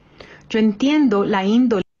 Yo entiendo la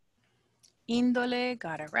índole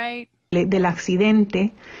Got it right. del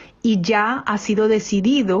accidente y ya ha sido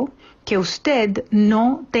decidido que usted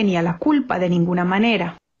no tenía la culpa de ninguna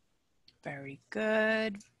manera. Very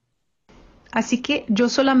good. Así que yo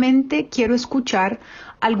solamente quiero escuchar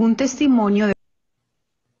algún testimonio de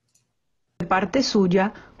parte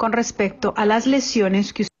suya con respecto a las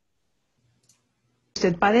lesiones que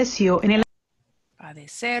usted padeció en el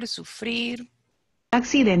Padecer, sufrir.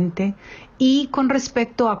 accidente y con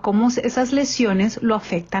respecto a cómo esas lesiones lo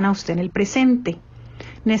afectan a usted en el presente.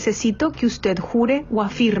 Necesito que usted jure o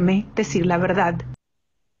afirme decir la verdad.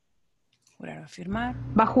 Jurar o afirmar.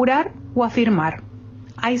 ¿Va a jurar o afirmar?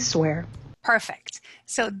 I swear. Perfect.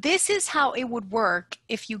 So this is how it would work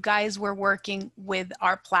if you guys were working with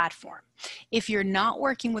our platform. If you're not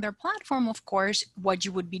working with our platform, of course, what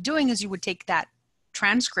you would be doing is you would take that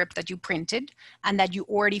transcript that you printed and that you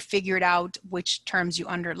already figured out which terms you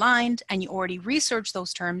underlined and you already researched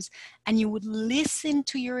those terms, and you would listen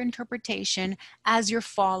to your interpretation as you're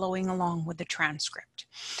following along with the transcript.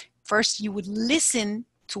 First, you would listen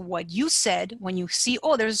to what you said. When you see,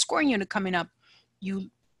 oh, there's a scoring unit coming up, you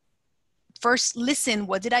first listen,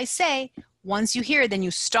 what did I say? Once you hear it, then you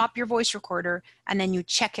stop your voice recorder and then you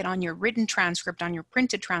check it on your written transcript, on your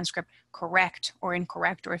printed transcript, correct or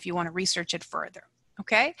incorrect, or if you want to research it further,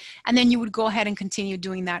 okay? And then you would go ahead and continue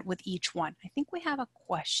doing that with each one. I think we have a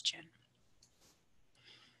question.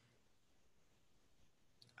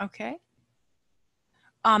 Okay.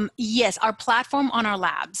 Yes, our platform on our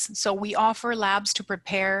labs. So we offer labs to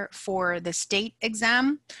prepare for the state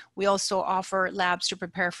exam. We also offer labs to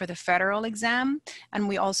prepare for the federal exam. And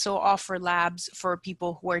we also offer labs for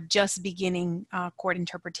people who are just beginning court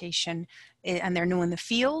interpretation and they're new in the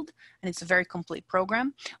field. And it's a very complete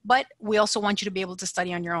program. But we also want you to be able to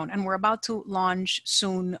study on your own. And we're about to launch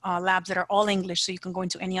soon labs that are all English. So you can go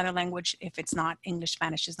into any other language if it's not English,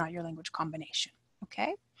 Spanish is not your language combination.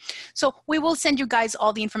 Okay. So we will send you guys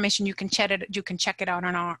all the information. You can check it out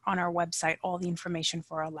on our website, all the information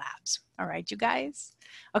for our labs. All right, you guys?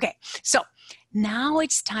 Okay, so now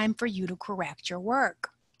it's time for you to correct your work.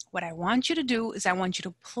 What I want you to do is I want you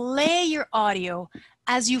to play your audio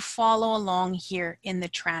as you follow along here in the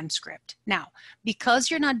transcript. Now,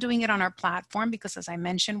 because you're not doing it on our platform, because as I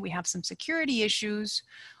mentioned, we have some security issues,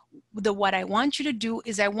 what I want you to do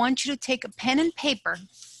is I want you to take a pen and paper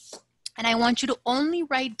and I want you to only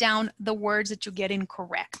write down the words that you get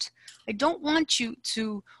incorrect. I don't want you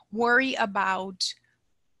to worry about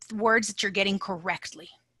words that you're getting correctly.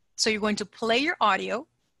 So you're going to play your audio.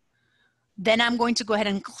 Then I'm going to go ahead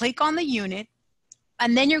and click on the unit.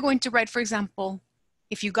 And then you're going to write, for example,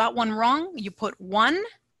 if you got one wrong, you put 1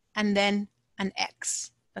 and then an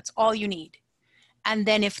X. That's all you need. And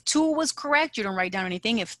then if 2 was correct, you don't write down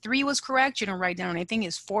anything. If 3 was correct, you don't write down anything.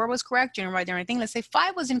 If 4 was correct, you don't write down anything. Let's say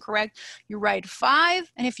 5 was incorrect, you write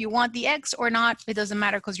 5. And if you want the X or not, it doesn't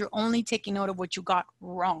matter because you're only taking note of what you got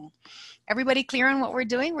wrong. Everybody clear on what we're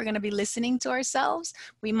doing? We're going to be listening to ourselves.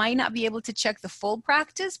 We might not be able to check the full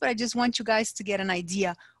practice, but I just want you guys to get an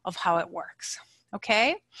idea of how it works.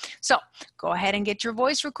 Okay? So go ahead and get your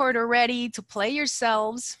voice recorder ready to play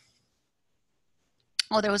yourselves.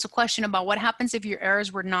 Oh, there was a question about what happens if your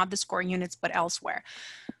errors were not the scoring units but elsewhere.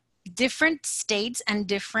 Different states and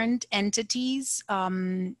different entities,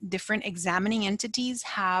 different examining entities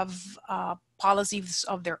have policies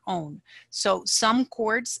of their own. So some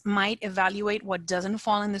courts might evaluate what doesn't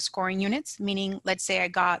fall in the scoring units, meaning let's say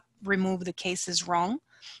I remove the cases wrong.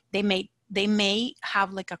 They may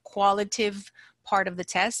have like a qualitative part of the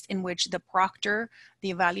test in which the proctor,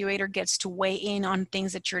 the evaluator, gets to weigh in on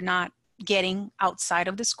things that you're not getting outside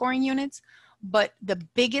of the scoring units. But the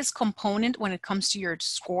biggest component when it comes to your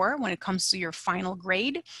score, when it comes to your final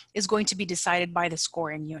grade, is going to be decided by the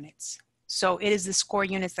scoring units. So it is the score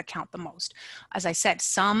units that count the most. As I said,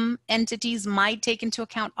 some entities might take into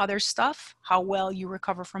account other stuff, how well you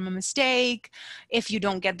recover from a mistake, if you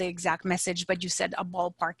don't get the exact message, but you said a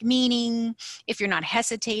ballpark meaning, if you're not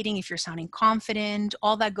hesitating, if you're sounding confident,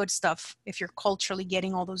 all that good stuff, if you're culturally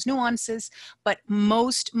getting all those nuances. But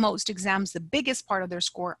most exams, the biggest part of their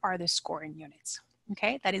score are the scoring units.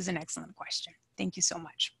 Okay, that is an excellent question. Thank you so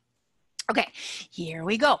much. Okay, here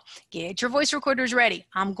we go. Get your voice recorders ready.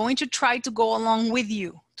 I'm going to try to go along with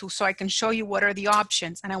you so I can show you what are the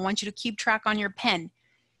options, and I want you to keep track on your pen.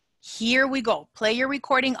 Here we go. Play your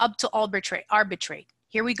recording up to arbitrate.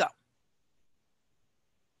 Here we go.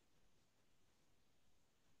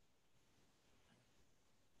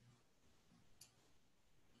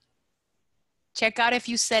 Check out if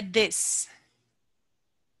you said this.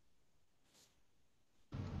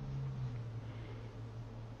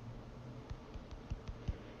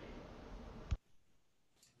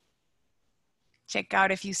 Check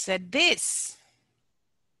out if you said this.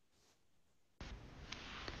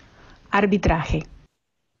 Arbitraje.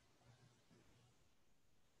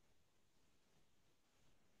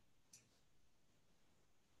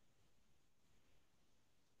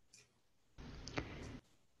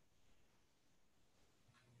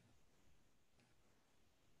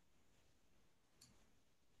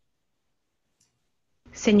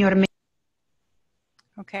 Señor.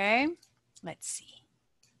 Okay, let's see.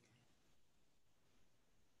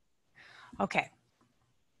 Okay.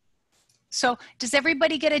 So does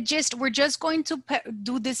everybody get a gist? We're just going to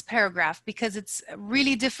do this paragraph because it's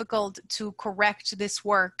really difficult to correct this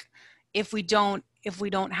work if we don't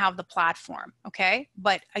have the platform, okay?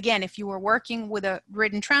 But again, if you were working with a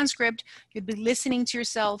written transcript, you'd be listening to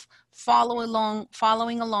yourself, following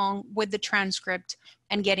along with the transcript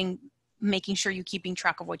and making sure you're keeping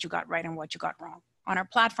track of what you got right and what you got wrong. On our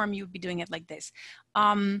platform, you'd be doing it like this.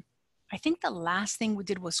 I think the last thing we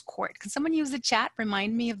did was court. Can someone use the chat?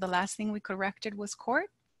 Remind me if the last thing we corrected was court.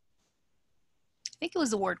 I think it was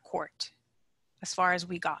the word court as far as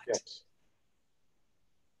we got. Yes.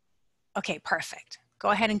 Okay, perfect. Go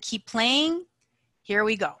ahead and keep playing. Here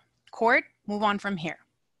we go. Court, move on from here.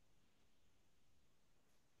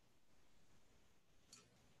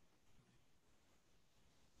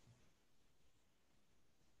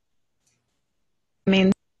 Mi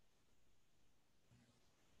nombre.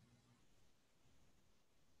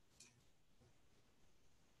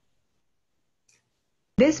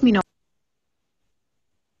 Mi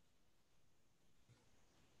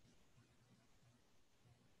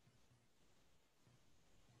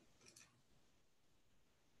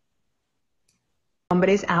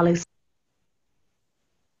nombre es Alex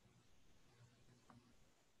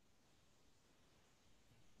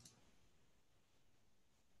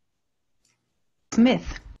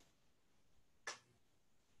Smith.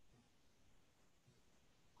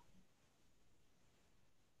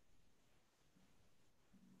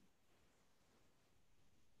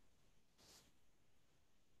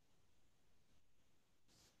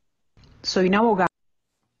 Soy un abogado.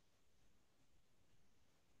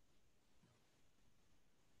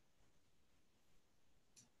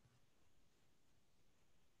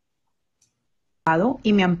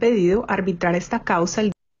 y me han pedido arbitrar esta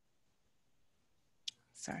causa.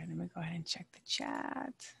 Sorry, let me go ahead and check the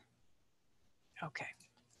chat. Okay.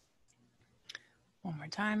 One more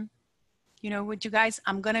time. You know what, you guys,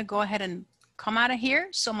 I'm gonna go ahead and come out of here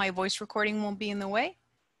so my voice recording won't be in the way.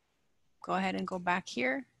 Go ahead and go back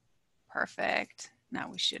here. Perfect. Now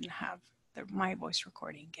we shouldn't have my voice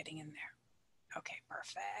recording getting in there. Okay,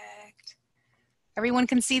 perfect. Everyone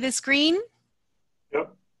can see the screen?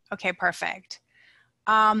 Yep. Okay, perfect.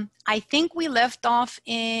 I think we left off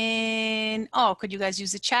in, oh, could you guys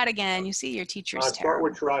use the chat again? You see your teacher's Start terrible.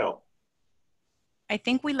 with trial. I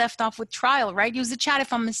think we left off with trial, right? Use the chat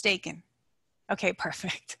if I'm mistaken. Okay,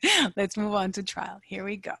 perfect. Let's move on to trial. Here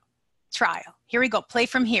we go. Trial. Here we go. Play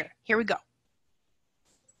from here. Here we go.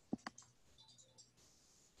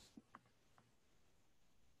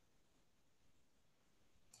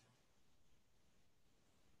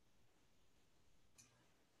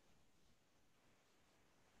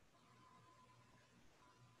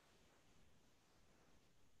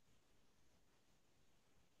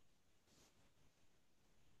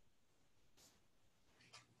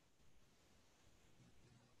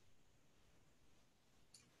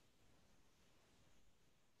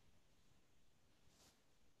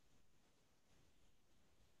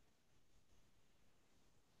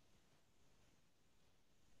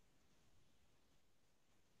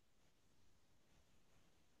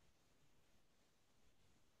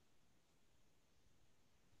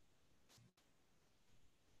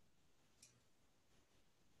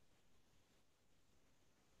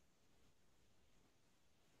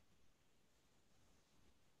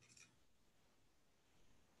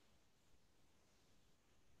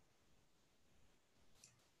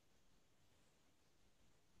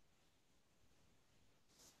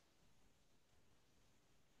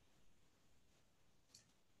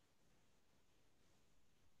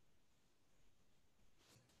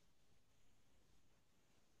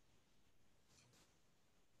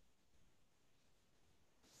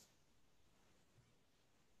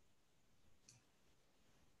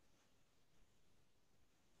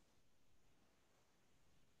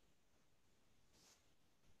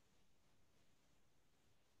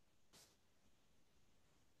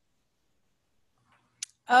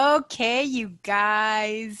 Okay, you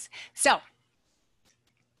guys. So,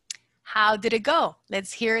 how did it go?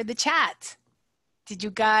 Let's hear the chat. Did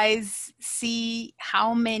you guys see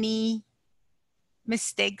how many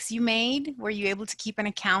mistakes you made? Were you able to keep an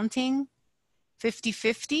accounting?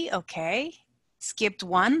 50-50, okay. Skipped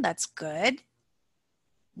one, that's good.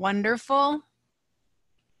 Wonderful.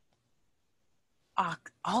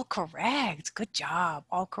 All correct, good job.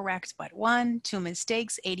 All correct but one, 2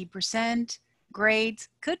 mistakes, 80%. Great,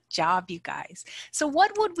 good job, you guys. So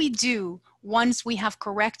what would we do once we have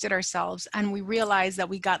corrected ourselves and we realize that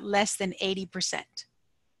we got less than 80%?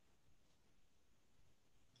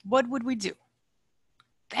 What would we do?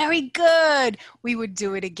 Very good. We would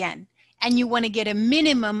do it again. And you want to get a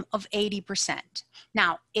minimum of 80%.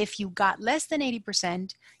 Now, if you got less than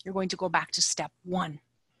 80%, you're going to go back to step 1.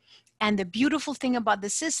 And the beautiful thing about the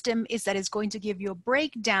system is that it's going to give you a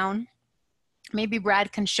breakdown. Maybe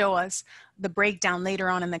Brad can show us the breakdown later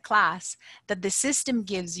on in the class that the system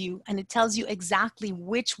gives you, and it tells you exactly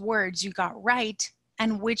which words you got right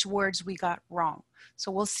and which words we got wrong. So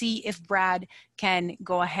we'll see if Brad can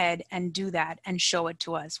go ahead and do that and show it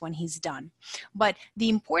to us when he's done. But the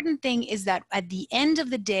important thing is that at the end of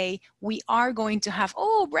the day, we are going to have,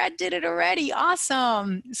 oh, Brad did it already.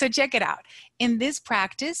 Awesome. So check it out. In this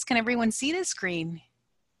practice, can everyone see the screen?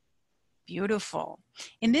 Beautiful.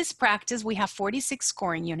 In this practice, we have 46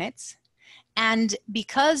 scoring units. And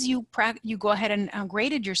because you go ahead and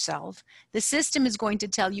graded yourself, the system is going to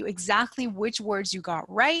tell you exactly which words you got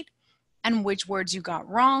right and which words you got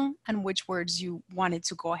wrong and which words you wanted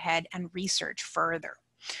to go ahead and research further.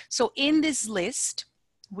 So in this list,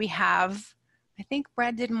 we have, I think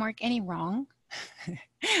Brad didn't mark any wrong.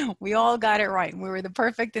 We all got it right. We were the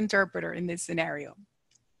perfect interpreter in this scenario,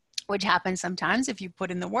 which happens sometimes if you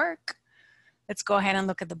put in the work. Let's go ahead and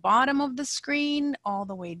look at the bottom of the screen all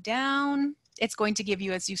the way down. It's going to give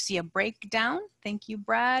you, as you see, a breakdown, thank you,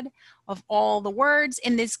 Brad, of all the words.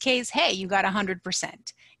 In this case, hey, you got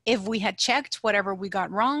 100%. If we had checked whatever we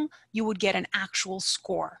got wrong, you would get an actual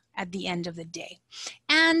score at the end of the day.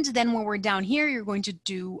 And then when we're down here, you're going to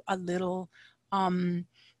do a little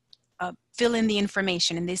fill in the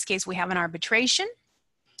information. In this case, we have an arbitration.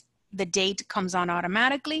 The date comes on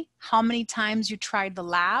automatically. How many times you tried the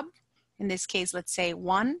lab. In this case, let's say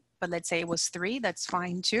 1, but let's say it was 3, that's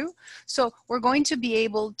fine too. So we're going to be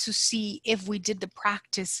able to see if we did the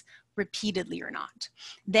practice repeatedly or not.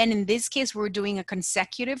 Then in this case, we're doing a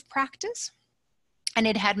consecutive practice. And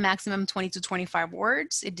it had maximum 20 to 25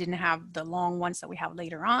 words. It didn't have the long ones that we have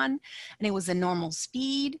later on. And it was a normal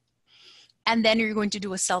speed. And then you're going to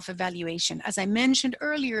do a self-evaluation. As I mentioned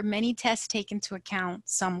earlier, many tests take into account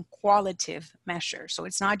some qualitative measures. So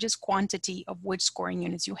it's not just quantity of which scoring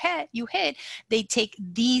units you hit, they take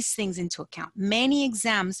these things into account. Many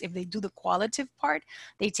exams, if they do the qualitative part,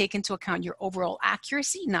 they take into account your overall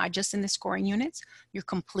accuracy, not just in the scoring units, your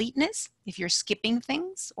completeness, if you're skipping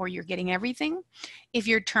things or you're getting everything, if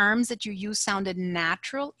your terms that you use sounded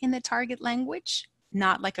natural in the target language,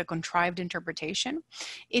 not like a contrived interpretation.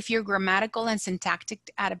 If your grammatical and syntactic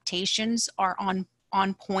adaptations are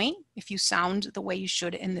on point, if you sound the way you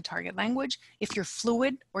should in the target language, if you're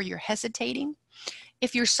fluid or you're hesitating,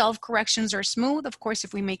 if your self-corrections are smooth. Of course,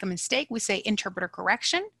 if we make a mistake, we say interpreter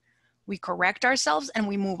correction, we correct ourselves and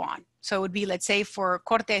we move on. So it would be, let's say for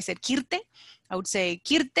corte, I said kirte, I would say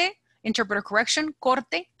kirte, interpreter correction,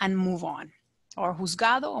 corte, and move on. Or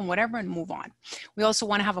juzgado and whatever, and move on. We also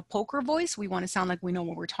want to have a poker voice. We want to sound like we know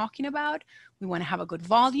what we're talking about. We want to have a good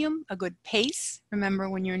volume, a good pace. Remember,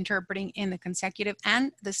 when you're interpreting in the consecutive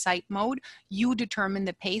and the sight mode, you determine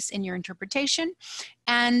the pace in your interpretation.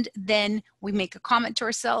 And then we make a comment to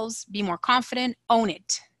ourselves, be more confident, own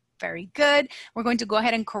it. Very good. We're going to go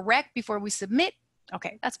ahead and correct before we submit.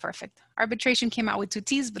 Okay, that's perfect. Arbitration came out with 2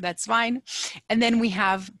 T's, but that's fine. And then we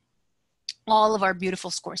have all of our beautiful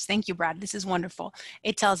scores. Thank you, Brad. This is wonderful.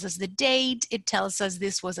 It tells us the date. It tells us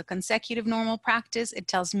this was a consecutive normal practice. It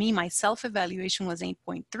tells me my self-evaluation was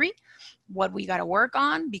 8.3, what we got to work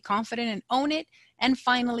on, be confident and own it. And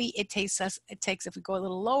finally, it takes, if we go a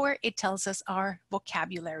little lower, it tells us our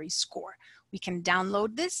vocabulary score. We can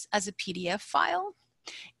download this as a PDF file.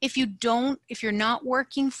 If you're not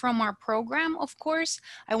working from our program, of course,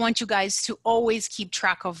 I want you guys to always keep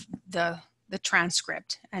track of the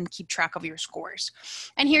transcript and keep track of your scores.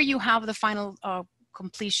 And here you have the final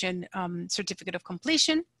completion, certificate of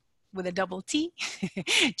completion with a double T,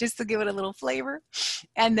 just to give it a little flavor.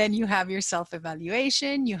 And then you have your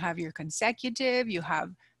self-evaluation, you have your consecutive, you have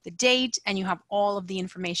the date, and you have all of the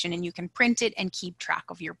information, and you can print it and keep track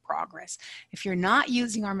of your progress. If you're not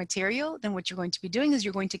using our material, then what you're going to be doing is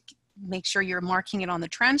you're going to make sure you're marking it on the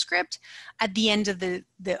transcript. At the end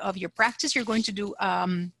of your practice, you're going to do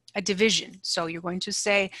a division. So you're going to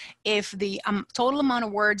say, if the total amount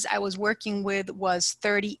of words I was working with was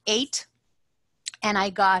 38 and I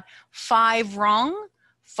got 5 wrong,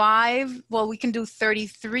 well, we can do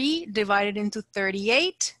 33 divided into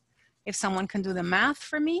 38. If someone can do the math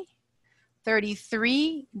for me,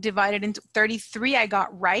 33 divided into 33 I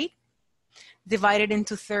got right, divided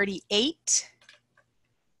into 38,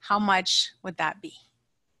 how much would that be?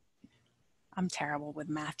 I'm terrible with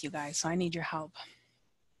math, you guys, so I need your help.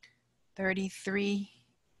 33.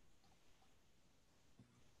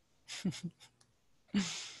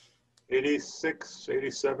 86,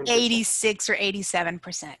 87%. 86 or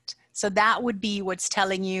 87%. So that would be what's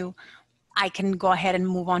telling you I can go ahead and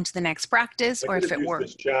move on to the next practice, or if it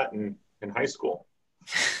works. This chat in high school.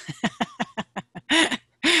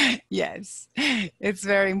 Yes, it's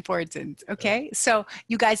very important. Okay, so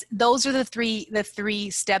you guys, those are the three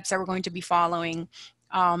steps that we're going to be following.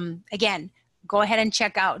 Again, go ahead and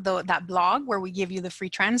check out that blog where we give you the free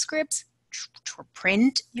transcripts.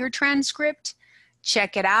 Print your transcript,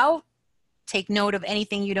 check it out, take note of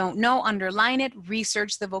anything you don't know, underline it,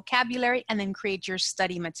 research the vocabulary, and then create your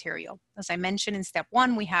study material. As I mentioned in step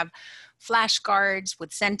 1, we have flashcards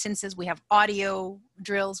with sentences. We have audio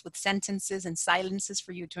drills with sentences and silences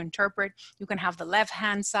for you to interpret. You can have the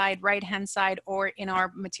left-hand side, right-hand side, or in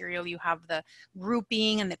our material, you have the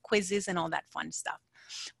grouping and the quizzes and all that fun stuff.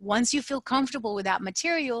 Once you feel comfortable with that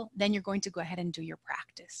material, then you're going to go ahead and do your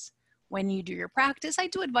practice. When you do your practice, I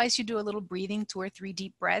do advise you do a little breathing, 2 or 3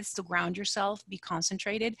 deep breaths to ground yourself, be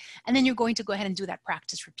concentrated, and then you're going to go ahead and do that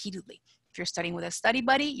practice repeatedly. If you're studying with a study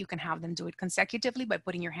buddy, you can have them do it consecutively by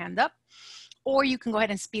putting your hand up, or you can go ahead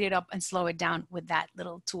and speed it up and slow it down with that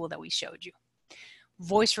little tool that we showed you.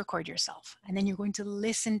 Voice record yourself, and then you're going to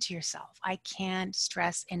listen to yourself. I can't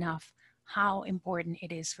stress enough how important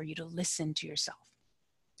it is for you to listen to yourself.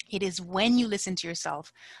 It is when you listen to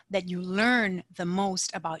yourself that you learn the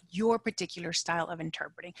most about your particular style of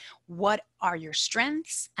interpreting. What are your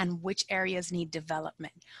strengths and which areas need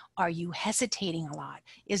development? Are you hesitating a lot?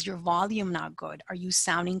 Is your volume not good? Are you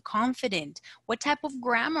sounding confident? What type of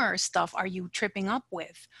grammar stuff are you tripping up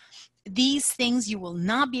with? These things you will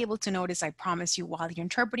not be able to notice, I promise you, while you're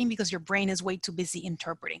interpreting, because your brain is way too busy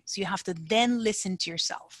interpreting. So you have to then listen to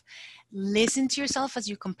yourself. Listen to yourself as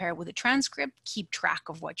you compare it with a transcript. Keep track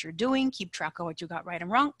of what you're doing. Keep track of what you got right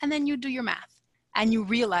and wrong. And then you do your math. and you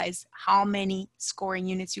realize how many scoring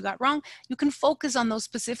units you got wrong, you can focus on those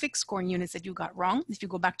specific scoring units that you got wrong. If you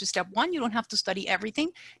go back to step 1, you don't have to study everything.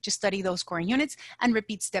 Just study those scoring units and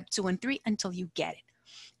repeat step 2 and 3 until you get it.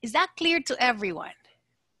 Is that clear to everyone?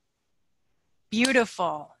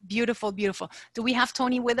 Beautiful, beautiful, beautiful. Do we have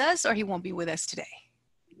Tony with us, or he won't be with us today?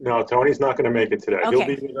 No, Tony's not going to make it today. Okay.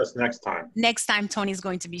 He'll be with us next time. Next time, Tony's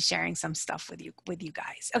going to be sharing some stuff with you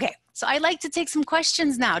guys. Okay, so I'd like to take some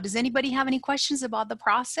questions now. Does anybody have any questions about the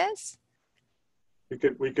process?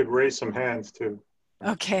 We could raise some hands too.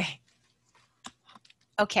 Okay.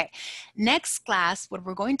 Okay, next class, what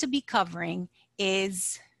we're going to be covering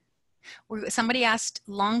is, somebody asked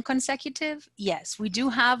long consecutive. Yes, we do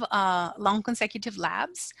have long consecutive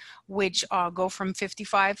labs, which go from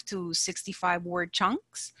 55 to 65 word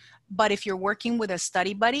chunks. But if you're working with a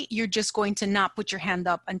study buddy, you're just going to not put your hand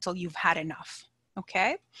up until you've had enough,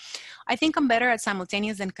 okay? I think I'm better at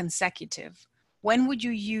simultaneous than consecutive. When would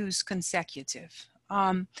you use consecutive?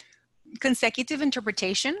 Consecutive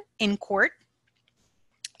interpretation in court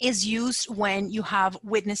is used when you have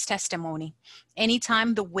witness testimony.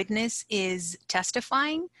 Anytime the witness is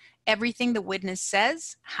testifying, everything the witness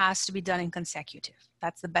says has to be done in consecutive.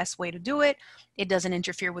 That's the best way to do it. It doesn't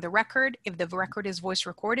interfere with the record. If the record is voice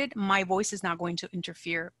recorded, my voice is not going to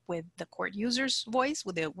interfere with the court user's voice,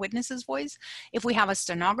 with the witness's voice. If we have a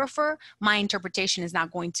stenographer, my interpretation is not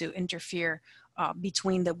going to interfere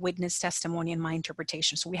between the witness testimony and my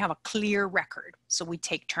interpretation. So we have a clear record. So we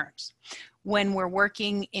take turns. When we're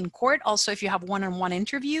working in court, also if you have one-on-one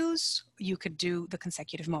interviews, you could do the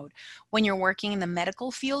consecutive mode. When you're working in the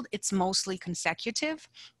medical field, it's mostly consecutive.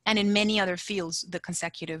 And in many other fields, the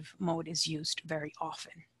consecutive mode is used very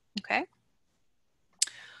often, okay?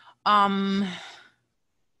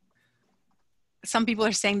 Some people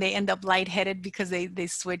are saying they end up lightheaded because they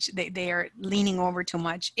switch, they are leaning over too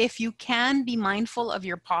much. If you can be mindful of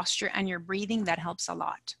your posture and your breathing, that helps a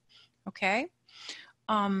lot, okay?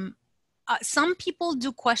 Some people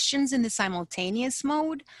do questions in the simultaneous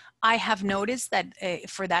mode. I have noticed that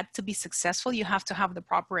for that to be successful, you have to have the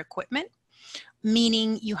proper equipment,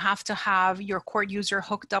 meaning you have to have your court user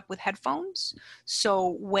hooked up with headphones.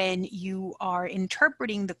 So when you are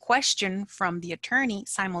interpreting the question from the attorney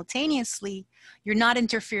simultaneously, you're not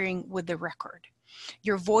interfering with the record.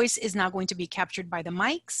 Your voice is not going to be captured by the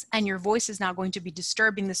mics, and your voice is not going to be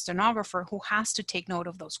disturbing the stenographer who has to take note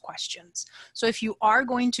of those questions. So if you are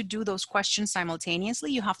going to do those questions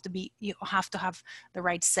simultaneously, you have to have the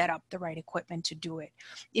right setup, the right equipment to do it.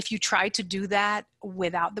 If you try to do that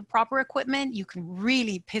without the proper equipment, you can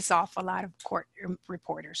really piss off a lot of court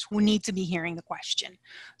reporters who need to be hearing the question.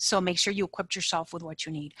 So make sure you equip yourself with what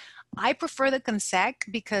you need. I prefer the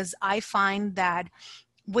consec because I find that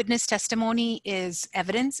witness testimony is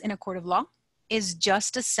evidence in a court of law, is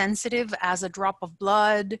just as sensitive as a drop of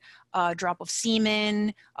blood, a drop of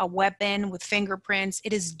semen, a weapon with fingerprints.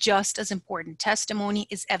 It is just as important. Testimony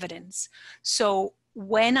is evidence. So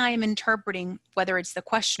when I am interpreting, whether it's the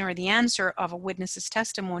question or the answer of a witness's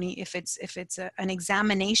testimony, if it's an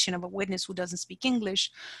examination of a witness who doesn't speak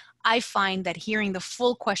English, I find that hearing the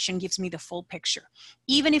full question gives me the full picture.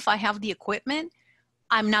 Even if I have the equipment,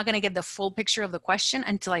 I'm not going to get the full picture of the question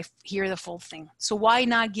until I hear the full thing. So why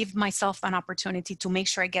not give myself an opportunity to make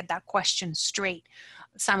sure I get that question straight?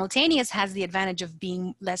 Simultaneous has the advantage of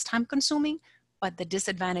being less time consuming, but the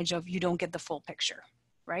disadvantage of you don't get the full picture,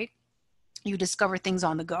 right? You discover things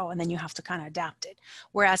on the go and then you have to kind of adapt it.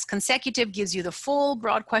 Whereas consecutive gives you the full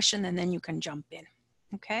broad question and then you can jump in,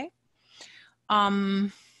 okay?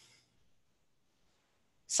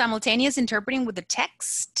 Simultaneous interpreting with the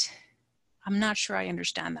text. I'm not sure I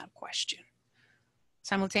understand that question.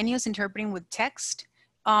 Simultaneous interpreting with text.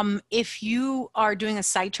 If you are doing a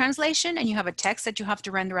sight translation and you have a text that you have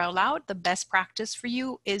to render out loud, the best practice for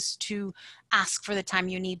you is to ask for the time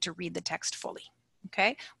you need to read the text fully.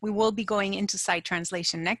 Okay, we will be going into sight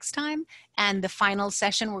translation next time, and the final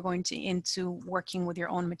session we're going into working with your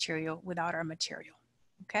own material without our material.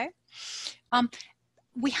 Okay.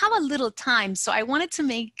 We have a little time, so I wanted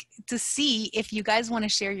to see if you guys want to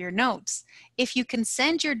share your notes. If you can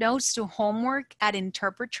send your notes to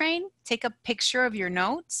homework@Interpretrain, take a picture of your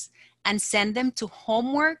notes and send them to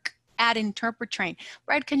homework@Interpretrain.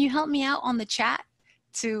 Brad, can you help me out on the chat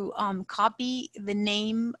to copy the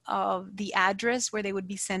name of the address where they would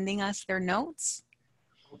be sending us their notes?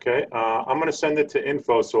 Okay, I'm going to send it to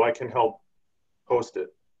info so I can help post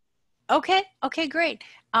it. Okay, okay, great.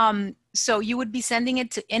 So you would be sending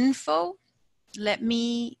it to info. Let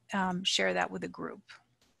me share that with the group.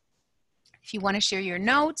 If you want to share your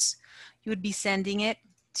notes, you would be sending it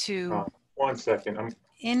to 1 second.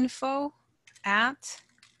 info at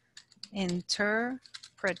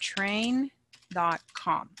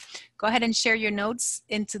interpretrain.com. Go ahead and share your notes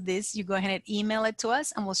into this. You go ahead and email it to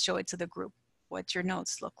us and we'll show it to the group, what your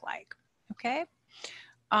notes look like, okay?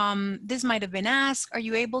 This might have been asked, are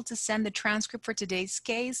you able to send the transcript for today's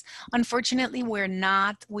case? Unfortunately, we're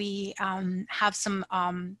not. We have some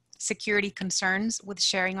security concerns with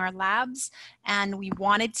sharing our labs, and we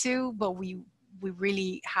wanted to, but we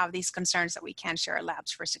really have these concerns that we can't share our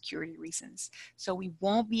labs for security reasons. So we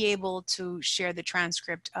won't be able to share the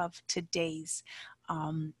transcript of today's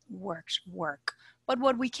work. But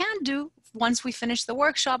what we can do, once we finish the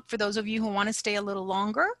workshop, for those of you who want to stay a little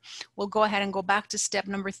longer, we'll go ahead and go back to step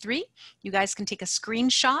number 3. You guys can take a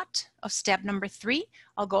screenshot of step number 3.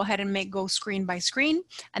 I'll go ahead and go screen by screen,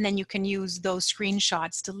 and then you can use those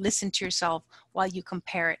screenshots to listen to yourself while you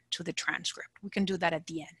compare it to the transcript. We can do that at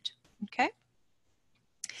the end, okay?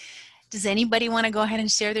 Does anybody want to go ahead and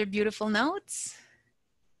share their beautiful notes?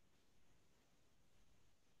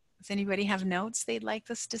 Does anybody have notes they'd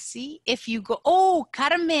like us to see? If you go, oh,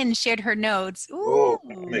 Carmen shared her notes. Ooh,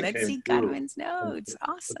 let's see Carmen's notes.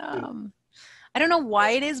 Awesome. I don't know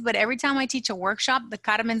why it is, but every time I teach a workshop, the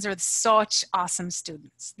Carmens are such awesome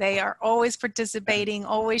students. They are always participating,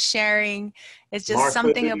 always sharing. It's just Martha,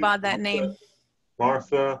 something about that name.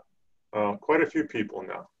 Martha, quite a few people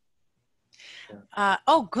now.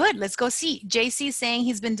 Oh, good. Let's go see. JC is saying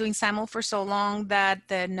he's been doing Simul for so long that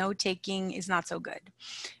the note-taking is not so good.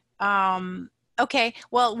 Okay,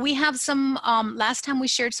 well, we have some, last time we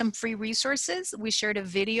shared some free resources. We shared a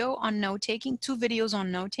video on note-taking, 2 videos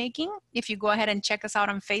on note-taking. If you go ahead and check us out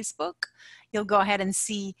on Facebook, you'll go ahead and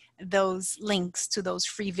see those links to those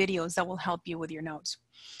free videos that will help you with your notes.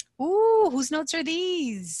 Ooh, whose notes are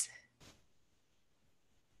these?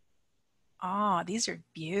 Oh, these are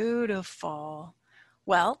beautiful.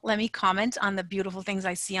 Well, let me comment on the beautiful things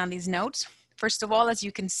I see on these notes. First of all, as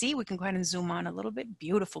you can see, we can go ahead and zoom on a little bit.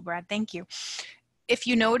 Beautiful, Brad, thank you. If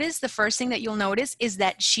you notice, the first thing that you'll notice is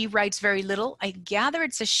that she writes very little. I gather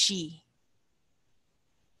it's a she.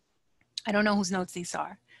 I don't know whose notes these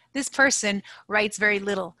are. This person writes very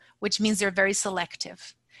little, which means they're very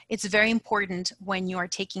selective. It's very important when you are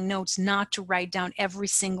taking notes not to write down every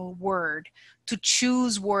single word, to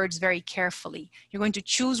choose words very carefully. You're going to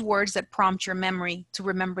choose words that prompt your memory to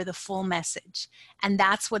remember the full message. And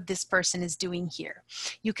that's what this person is doing here.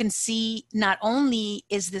 You can see not only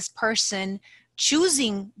is this person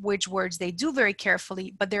choosing which words they do very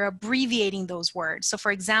carefully, but they're abbreviating those words. So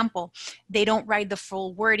for example, they don't write the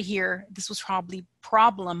full word here. This was probably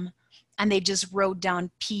problem, and they just wrote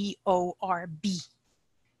down P-O-R-B.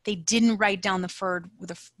 They didn't write down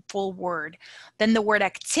the full word. Then the word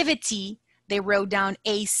activity, they wrote down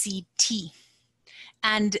A-C-T.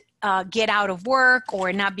 And get out of work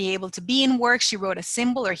or not be able to be in work, she wrote a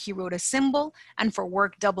symbol or he wrote a symbol. And for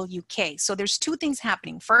work, W-K. So there's 2 things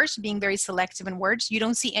happening. First, being very selective in words. You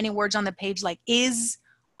don't see any words on the page like is,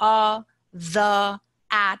 the,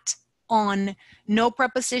 at, on. No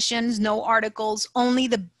prepositions, no articles, only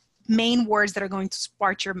the main words that are going to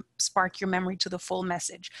spark your memory to the full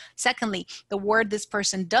message. Secondly, the word this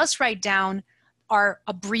person does write down are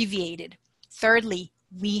abbreviated. Thirdly,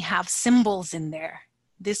 we have symbols in there.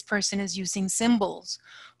 This person is using symbols.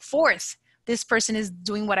 Fourth, this person is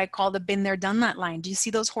doing what I call the been there, done that line. Do you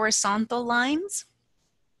see those horizontal lines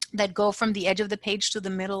that go from the edge of the page to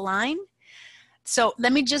the middle line? So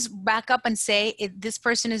let me just back up and say this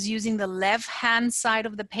person is using the left-hand side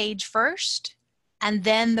of the page first, and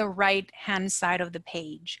then the right-hand side of the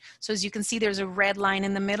page. So as you can see, there's a red line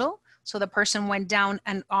in the middle. So the person went down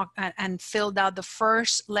and filled out the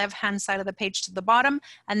first left-hand side of the page to the bottom,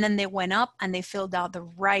 and then they went up and they filled out the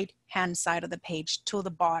right-hand side of the page to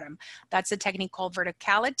the bottom. That's a technique called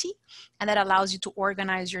verticality, and that allows you to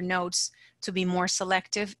organize your notes to be more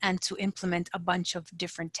selective and to implement a bunch of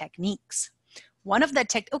different techniques. One of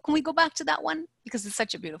the oh, can we go back to that one? Because it's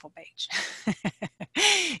such a beautiful page.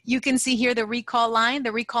 You can see here the recall line.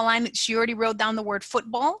 The recall line, she already wrote down the word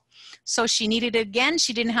football. So she needed it again.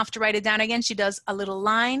 She didn't have to write it down again. She does a little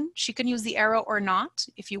line. She can use the arrow or not.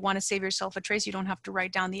 If you want to save yourself a trace, you don't have to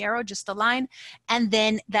write down the arrow, just a line. And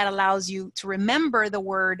then that allows you to remember the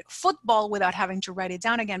word football without having to write it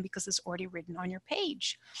down again because it's already written on your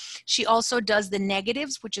page. She also does the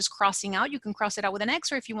negatives, which is crossing out. You can cross it out with an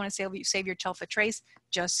X, or if you want to save yourself a trace,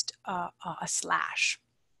 just a slash.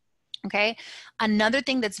 Okay, another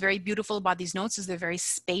thing that's very beautiful about these notes is they're very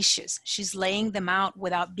spacious. She's laying them out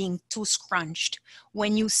without being too scrunched.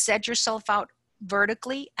 When you set yourself out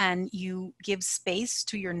vertically and you give space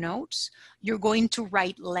to your notes, you're going to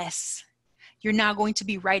write less. You're not going to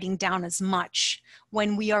be writing down as much.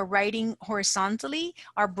 when we are writing horizontally,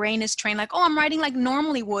 our brain is trained like, oh, I'm writing like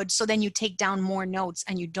normally would. So then you take down more notes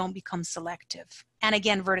and you don't become selective. And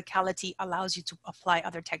again, verticality allows you to apply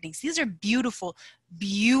other techniques. These are beautiful,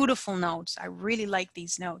 beautiful notes. I really like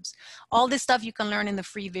these notes. All this stuff you can learn in the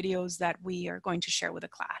free videos that we are going to share with the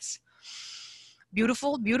class.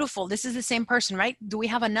 Beautiful, beautiful. This is the same person, right? Do we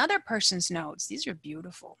have another person's notes? These are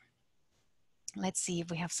beautiful. Let's see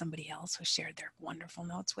if we have somebody else who shared their wonderful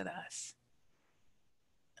notes with us.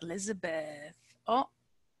 Elizabeth. Oh,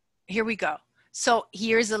 here we go. So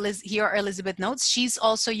here are Elizabeth notes. She's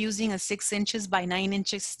also using a 6 inches by 9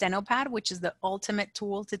 inches steno pad, which is the ultimate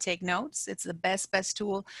tool to take notes. It's the best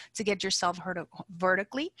tool to get yourself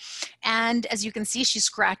vertically. And as you can see, she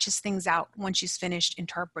scratches things out when she's finished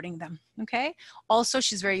interpreting them, okay? Also,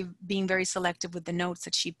 she's being very selective with the notes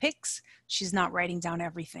that she picks. She's not writing down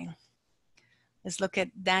everything. Let's look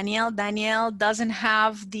at Danielle. Danielle doesn't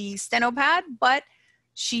have the steno pad, but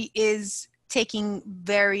she is taking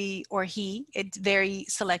very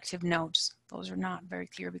selective notes. Those are not very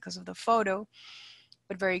clear because of the photo,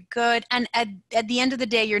 but very good. And at the end of the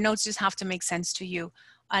day, your notes just have to make sense to you.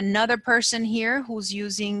 Another person here who's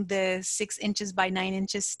using the 6 inches by 9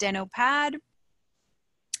 inches steno pad.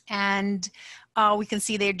 And we can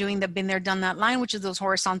see they're doing the been there, done that line, which is those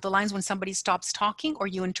horizontal lines. When somebody stops talking or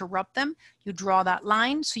you interrupt them, you draw that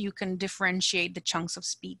line so you can differentiate the chunks of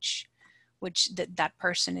speech which that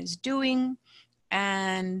person is doing.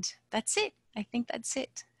 And that's it. I think that's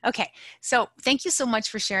it. Okay, so thank you so much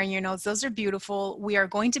for sharing your notes. Those are beautiful. We are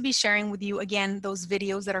going to be sharing with you, again, those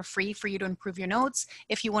videos that are free for you to improve your notes.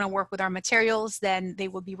 If you want to work with our materials, then they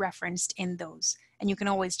will be referenced in those. And you can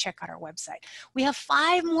always check out our website. We have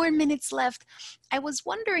 5 more minutes left. I was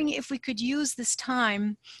wondering if we could use this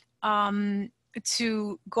time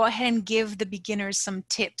to go ahead and give the beginners some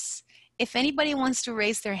tips. If anybody wants to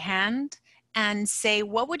raise their hand and say,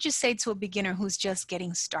 what would you say to a beginner who's just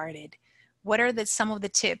getting started? What are some of the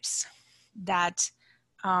tips that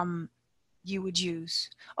you would use?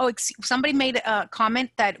 Oh, somebody made a comment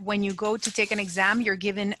that when you go to take an exam, you're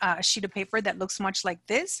given a sheet of paper that looks much like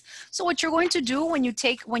this. So what you're going to do when you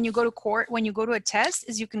go to a test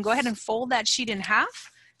is you can go ahead and fold that sheet in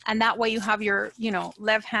half. And that way you have your,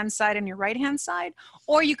 left hand side and your right hand side,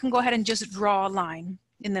 or you can go ahead and just draw a line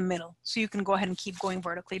in the middle. So you can go ahead and keep going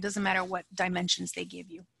vertically. It doesn't matter what dimensions they give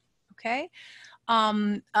you, okay?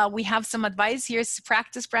 We have some advice here.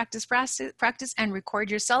 Practice, and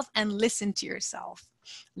record yourself and listen to yourself.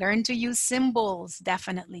 Learn to use symbols,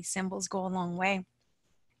 definitely. Symbols go a long way.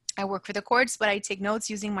 I work for the courts, but I take notes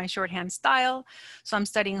using my shorthand style. So I'm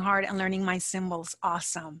studying hard and learning my symbols.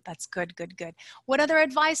 Awesome, that's good. What other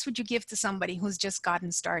advice would you give to somebody who's just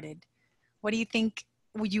gotten started? What do you think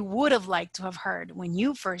you would have liked to have heard when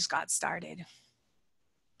you first got started?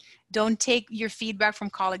 Don't take your feedback from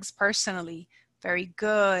colleagues personally. Very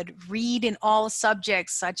good. Read in all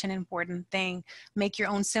subjects, such an important thing. Make your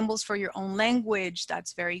own symbols for your own language.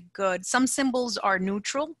 That's very good. Some symbols are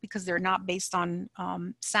neutral because they're not based on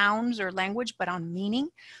sounds or language, but on meaning.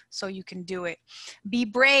 So you can do it. Be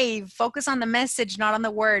brave. Focus on the message, not on the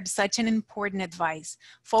words. Such an important advice.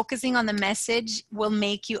 Focusing on the message will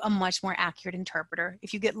make you a much more accurate interpreter.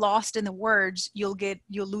 If you get lost in the words, you'll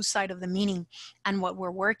lose sight of the meaning. And what we're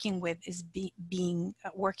working with is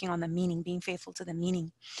working on the meaning, being faithful to the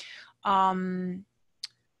meaning.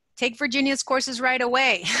 Take Virginia's courses right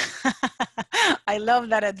away. I love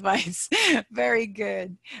that advice. Very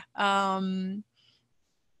good.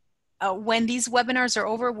 When these webinars are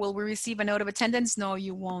over, will we receive a note of attendance? No,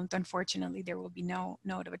 you won't. Unfortunately, there will be no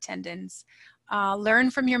note of attendance. Learn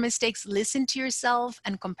from your mistakes, listen to yourself,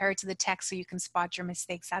 and compare it to the text so you can spot your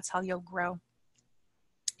mistakes. That's how you'll grow.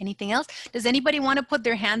 Anything else? Does anybody want to put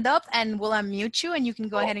their hand up and we'll unmute you and you can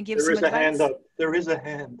go ahead and give some advice? There is a hand up. There is a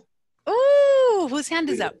hand. Ooh, whose hand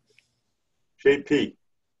is up? JP.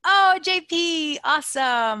 Oh, JP.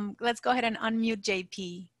 Awesome. Let's go ahead and unmute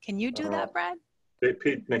JP. Can you do that, Brad?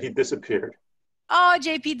 JP, no, he disappeared. Oh,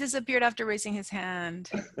 JP disappeared after raising his hand.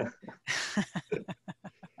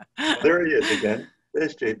 There he is again.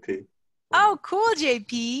 There's JP. Oh, cool,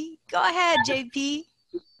 JP. Go ahead, JP.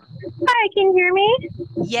 Hi, can you hear me?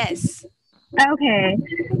 Yes. Okay,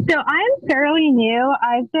 so I'm fairly new.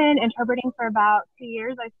 I've been interpreting for about 2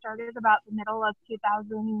 years. I started about the middle of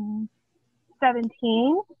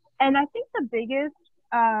 2017. And I think the biggest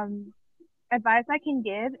advice I can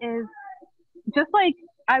give is just like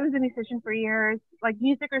I was a musician for years, like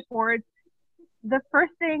music or sports, the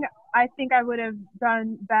first thing I think I would have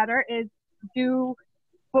done better is do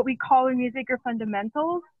what we call in music your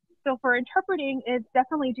fundamentals. So for interpreting, it's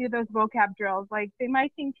definitely do those vocab drills. Like they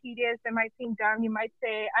might seem tedious, they might seem dumb. You might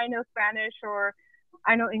say, I know Spanish or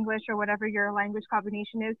I know English or whatever your language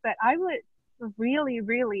combination is, but I would really,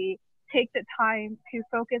 really take the time to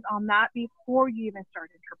focus on that before you even start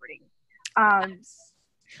interpreting.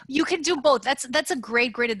 You can do both. That's a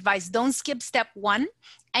great advice. Don't skip step 1,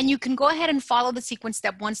 and you can go ahead and follow the sequence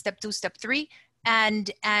step 1, step 2, step 3, and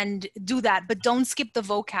do that. But don't skip the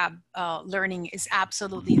vocab learning is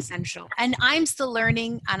absolutely essential. And I'm still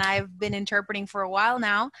learning, and I've been interpreting for a while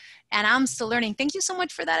now, and I'm still learning. Thank you so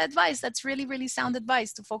much for that advice. That's really, really sound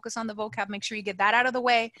advice to focus on the vocab. Make sure you get that out of the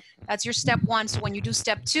way. That's your step 1. So when you do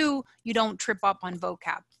step 2, you don't trip up on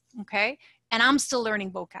vocab. Okay. And I'm still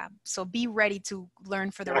learning vocab. So be ready to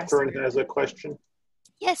learn for the rest of Catherine your has a question.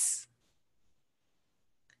 Yes.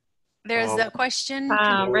 There's a question.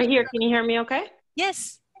 Right here. Can you hear me okay?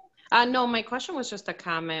 Yes. No, my question was just a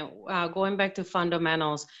comment. Going back to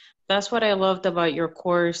fundamentals, that's what I loved about your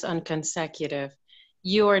course on consecutive.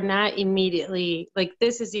 You are not immediately, like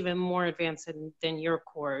this is even more advanced than your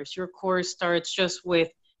course. Your course starts just with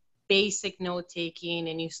basic note taking,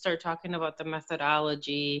 and you start talking about the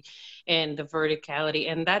methodology and the verticality,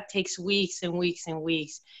 and that takes weeks and weeks and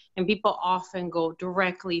weeks. And people often go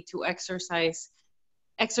directly to exercises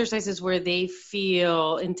where they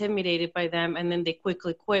feel intimidated by them, and then they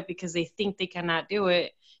quickly quit because they think they cannot do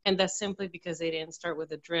it, and that's simply because they didn't start with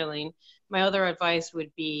the drilling. My other advice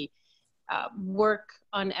would be work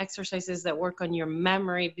on exercises that work on your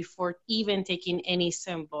memory before even taking any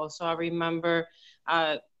symbol. So I remember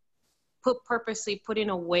purposely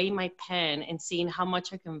putting away my pen and seeing how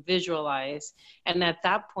much I can visualize. And at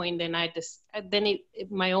that point, then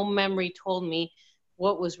my own memory told me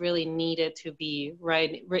what was really needed to be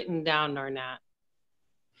written down or not.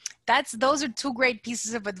 Those are 2 great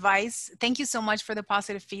pieces of advice. Thank you so much for the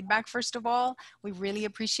positive feedback. First of all, we really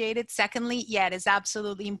appreciate it. Secondly, yeah, it is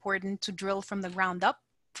absolutely important to drill from the ground up.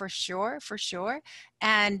 For sure.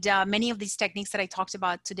 And many of these techniques that I talked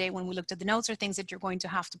about today when we looked at the notes are things that you're going to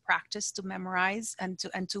have to practice to memorize and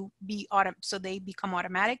to be so they become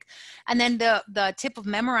automatic. And then the tip of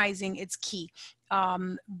memorizing, it's key.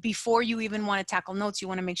 Before you even want to tackle notes, you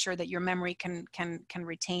want to make sure that your memory can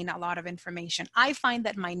retain a lot of information. I find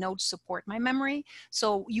that my notes support my memory,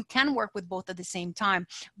 so you can work with both at the same time.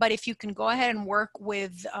 But if you can go ahead and work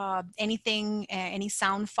with anything, any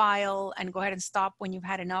sound file, and go ahead and stop when you've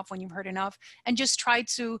had enough, when you've heard enough, and just try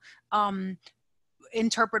to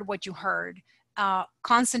interpret what you heard.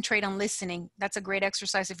 Concentrate on listening. That's a great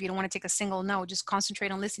exercise. If you don't want to take a single note, just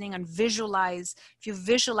concentrate on listening and visualize. If you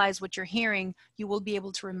visualize what you're hearing, you will be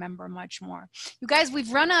able to remember much more. You guys,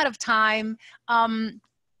 we've run out of time.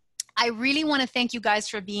 I really want to thank you guys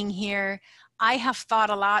for being here. I have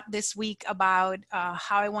thought a lot this week about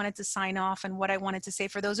how I wanted to sign off and what I wanted to say.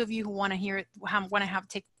 For those of you who want to hear it,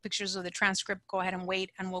 take pictures of the transcript, go ahead and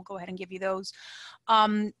wait, and we'll go ahead and give you those.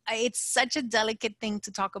 It's such a delicate thing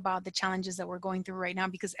to talk about the challenges that we're going through right now,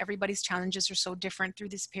 because everybody's challenges are so different through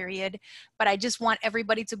this period. But I just want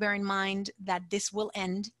everybody to bear in mind that this will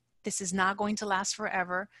end. This is not going to last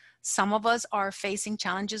forever. Some of us are facing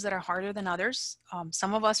challenges that are harder than others.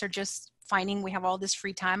 Some of us are just finding we have all this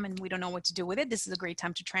free time and we don't know what to do with it. This is a great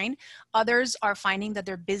time to train. Others are finding that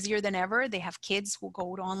they're busier than ever. They have kids who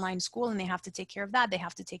go to online school and they have to take care of that. They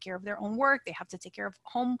have to take care of their own work. They have to take care of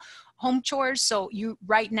home chores. So you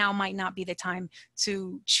right now might not be the time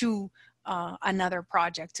to chew another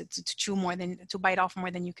project, to bite off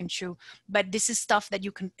more than you can chew. But this is stuff that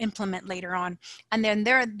you can implement later on. And then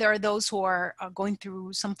there are those who are going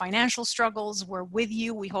through some financial struggles. We're with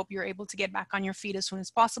you. We hope you're able to get back on your feet as soon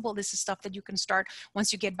as possible. This is stuff that you can start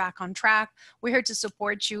once you get back on track. We're here to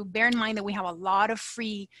support you. Bear in mind that we have a lot of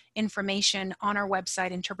free information on our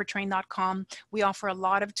website, interpretrain.com. We offer a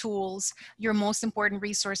lot of tools. Your most important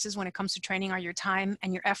resources when it comes to training are your time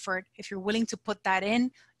and your effort. If you're willing to put that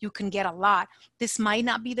in, you can get a lot. This might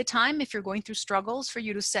not be the time if you're going through struggles for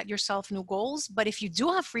you to set yourself new goals. But if you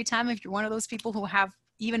do have free time, if you're one of those people who have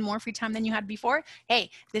even more free time than you had before, hey,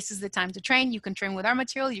 this is the time to train. You can train with our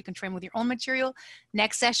material. You can train with your own material.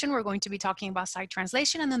 Next session, we're going to be talking about sight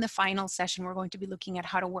translation. And then the final session, we're going to be looking at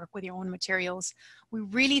how to work with your own materials. We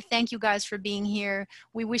really thank you guys for being here.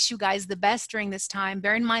 We wish you guys the best during this time.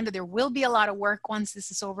 Bear in mind that there will be a lot of work once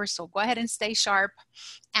this is over. So go ahead and stay sharp.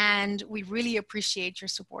 And we really appreciate your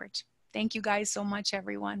support. Thank you guys so much,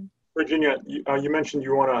 everyone. Virginia, you mentioned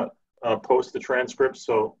you want to post the transcript.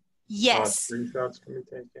 So yes. Screenshots can be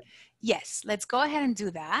taken. Yes, let's go ahead and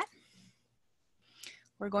do that.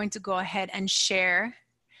 We're going to go ahead and share.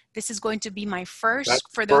 This is going to be my first. That's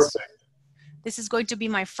for those. Perfect. This is going to be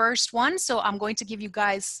my first one. So I'm going to give you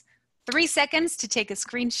guys 3 seconds to take a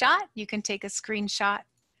screenshot. You can take a screenshot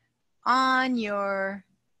on your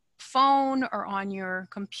phone or on your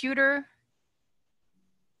computer.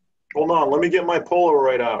 Hold on, let me get my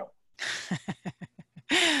Polaroid out.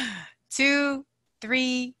 2,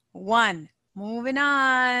 3, 1. Moving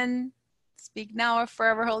on. Speak now or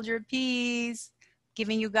forever hold your peace.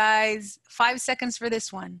 Giving you guys 5 seconds for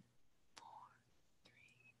this one. 4, 3,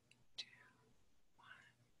 2, 1.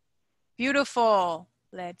 Beautiful.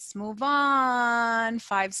 Let's move on.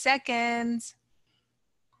 5 seconds.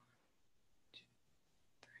 1, 2,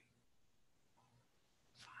 3,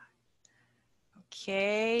 4, 5.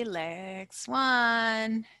 Okay, next one.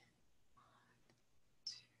 1,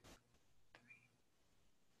 2, 3,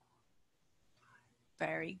 4, 5.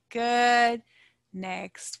 Very good.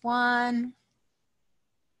 Next one.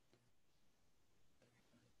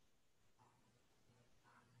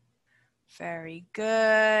 Very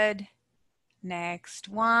good. Next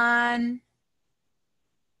one.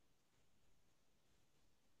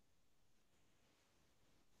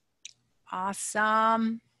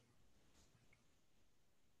 Awesome.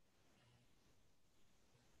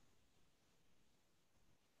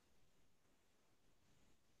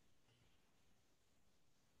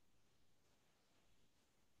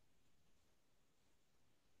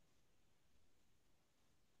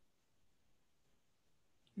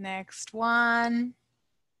 Next one.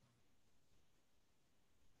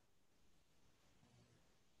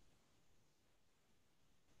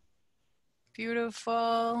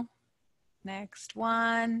 Beautiful. Next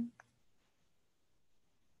one.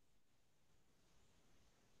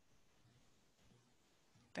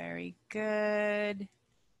 Very good.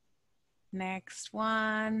 Next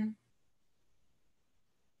one.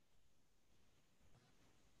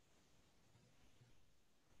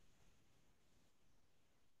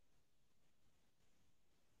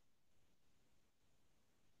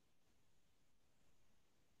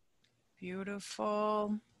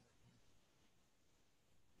 Beautiful.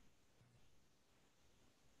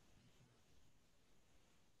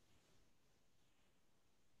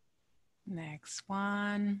 Next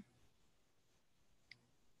one.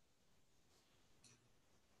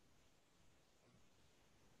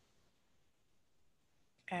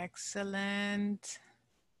 Excellent.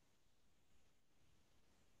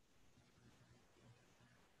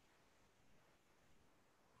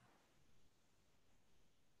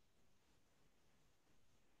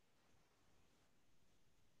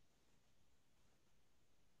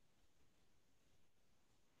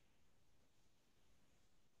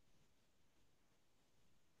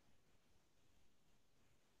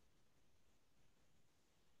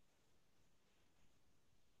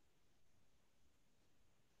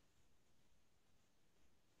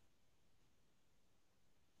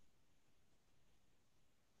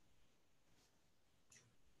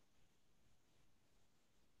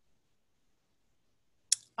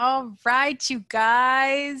 All right, you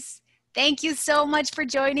guys. Thank you so much for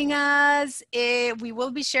joining us. We will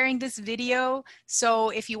be sharing this video. So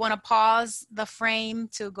if you want to pause the frame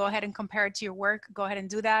to go ahead and compare it to your work, go ahead and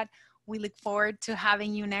do that. We look forward to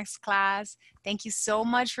having you next class. Thank you so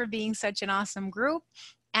much for being such an awesome group.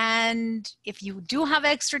 And if you do have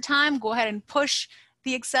extra time, go ahead and push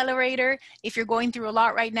the accelerator. If you're going through a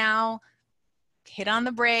lot right now, hit on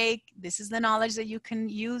the brake. This is the knowledge that you can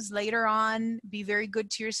use later on. Be very good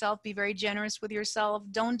to yourself. Be very generous with yourself.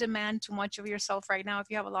 Don't demand too much of yourself right now. If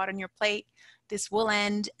you have a lot on your plate, this will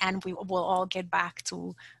end and we will all get back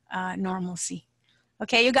to normalcy.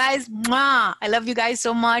 Okay, you guys, mwah! I love you guys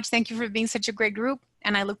so much. Thank you for being such a great group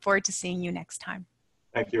and I look forward to seeing you next time.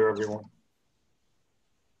 Thank you, everyone.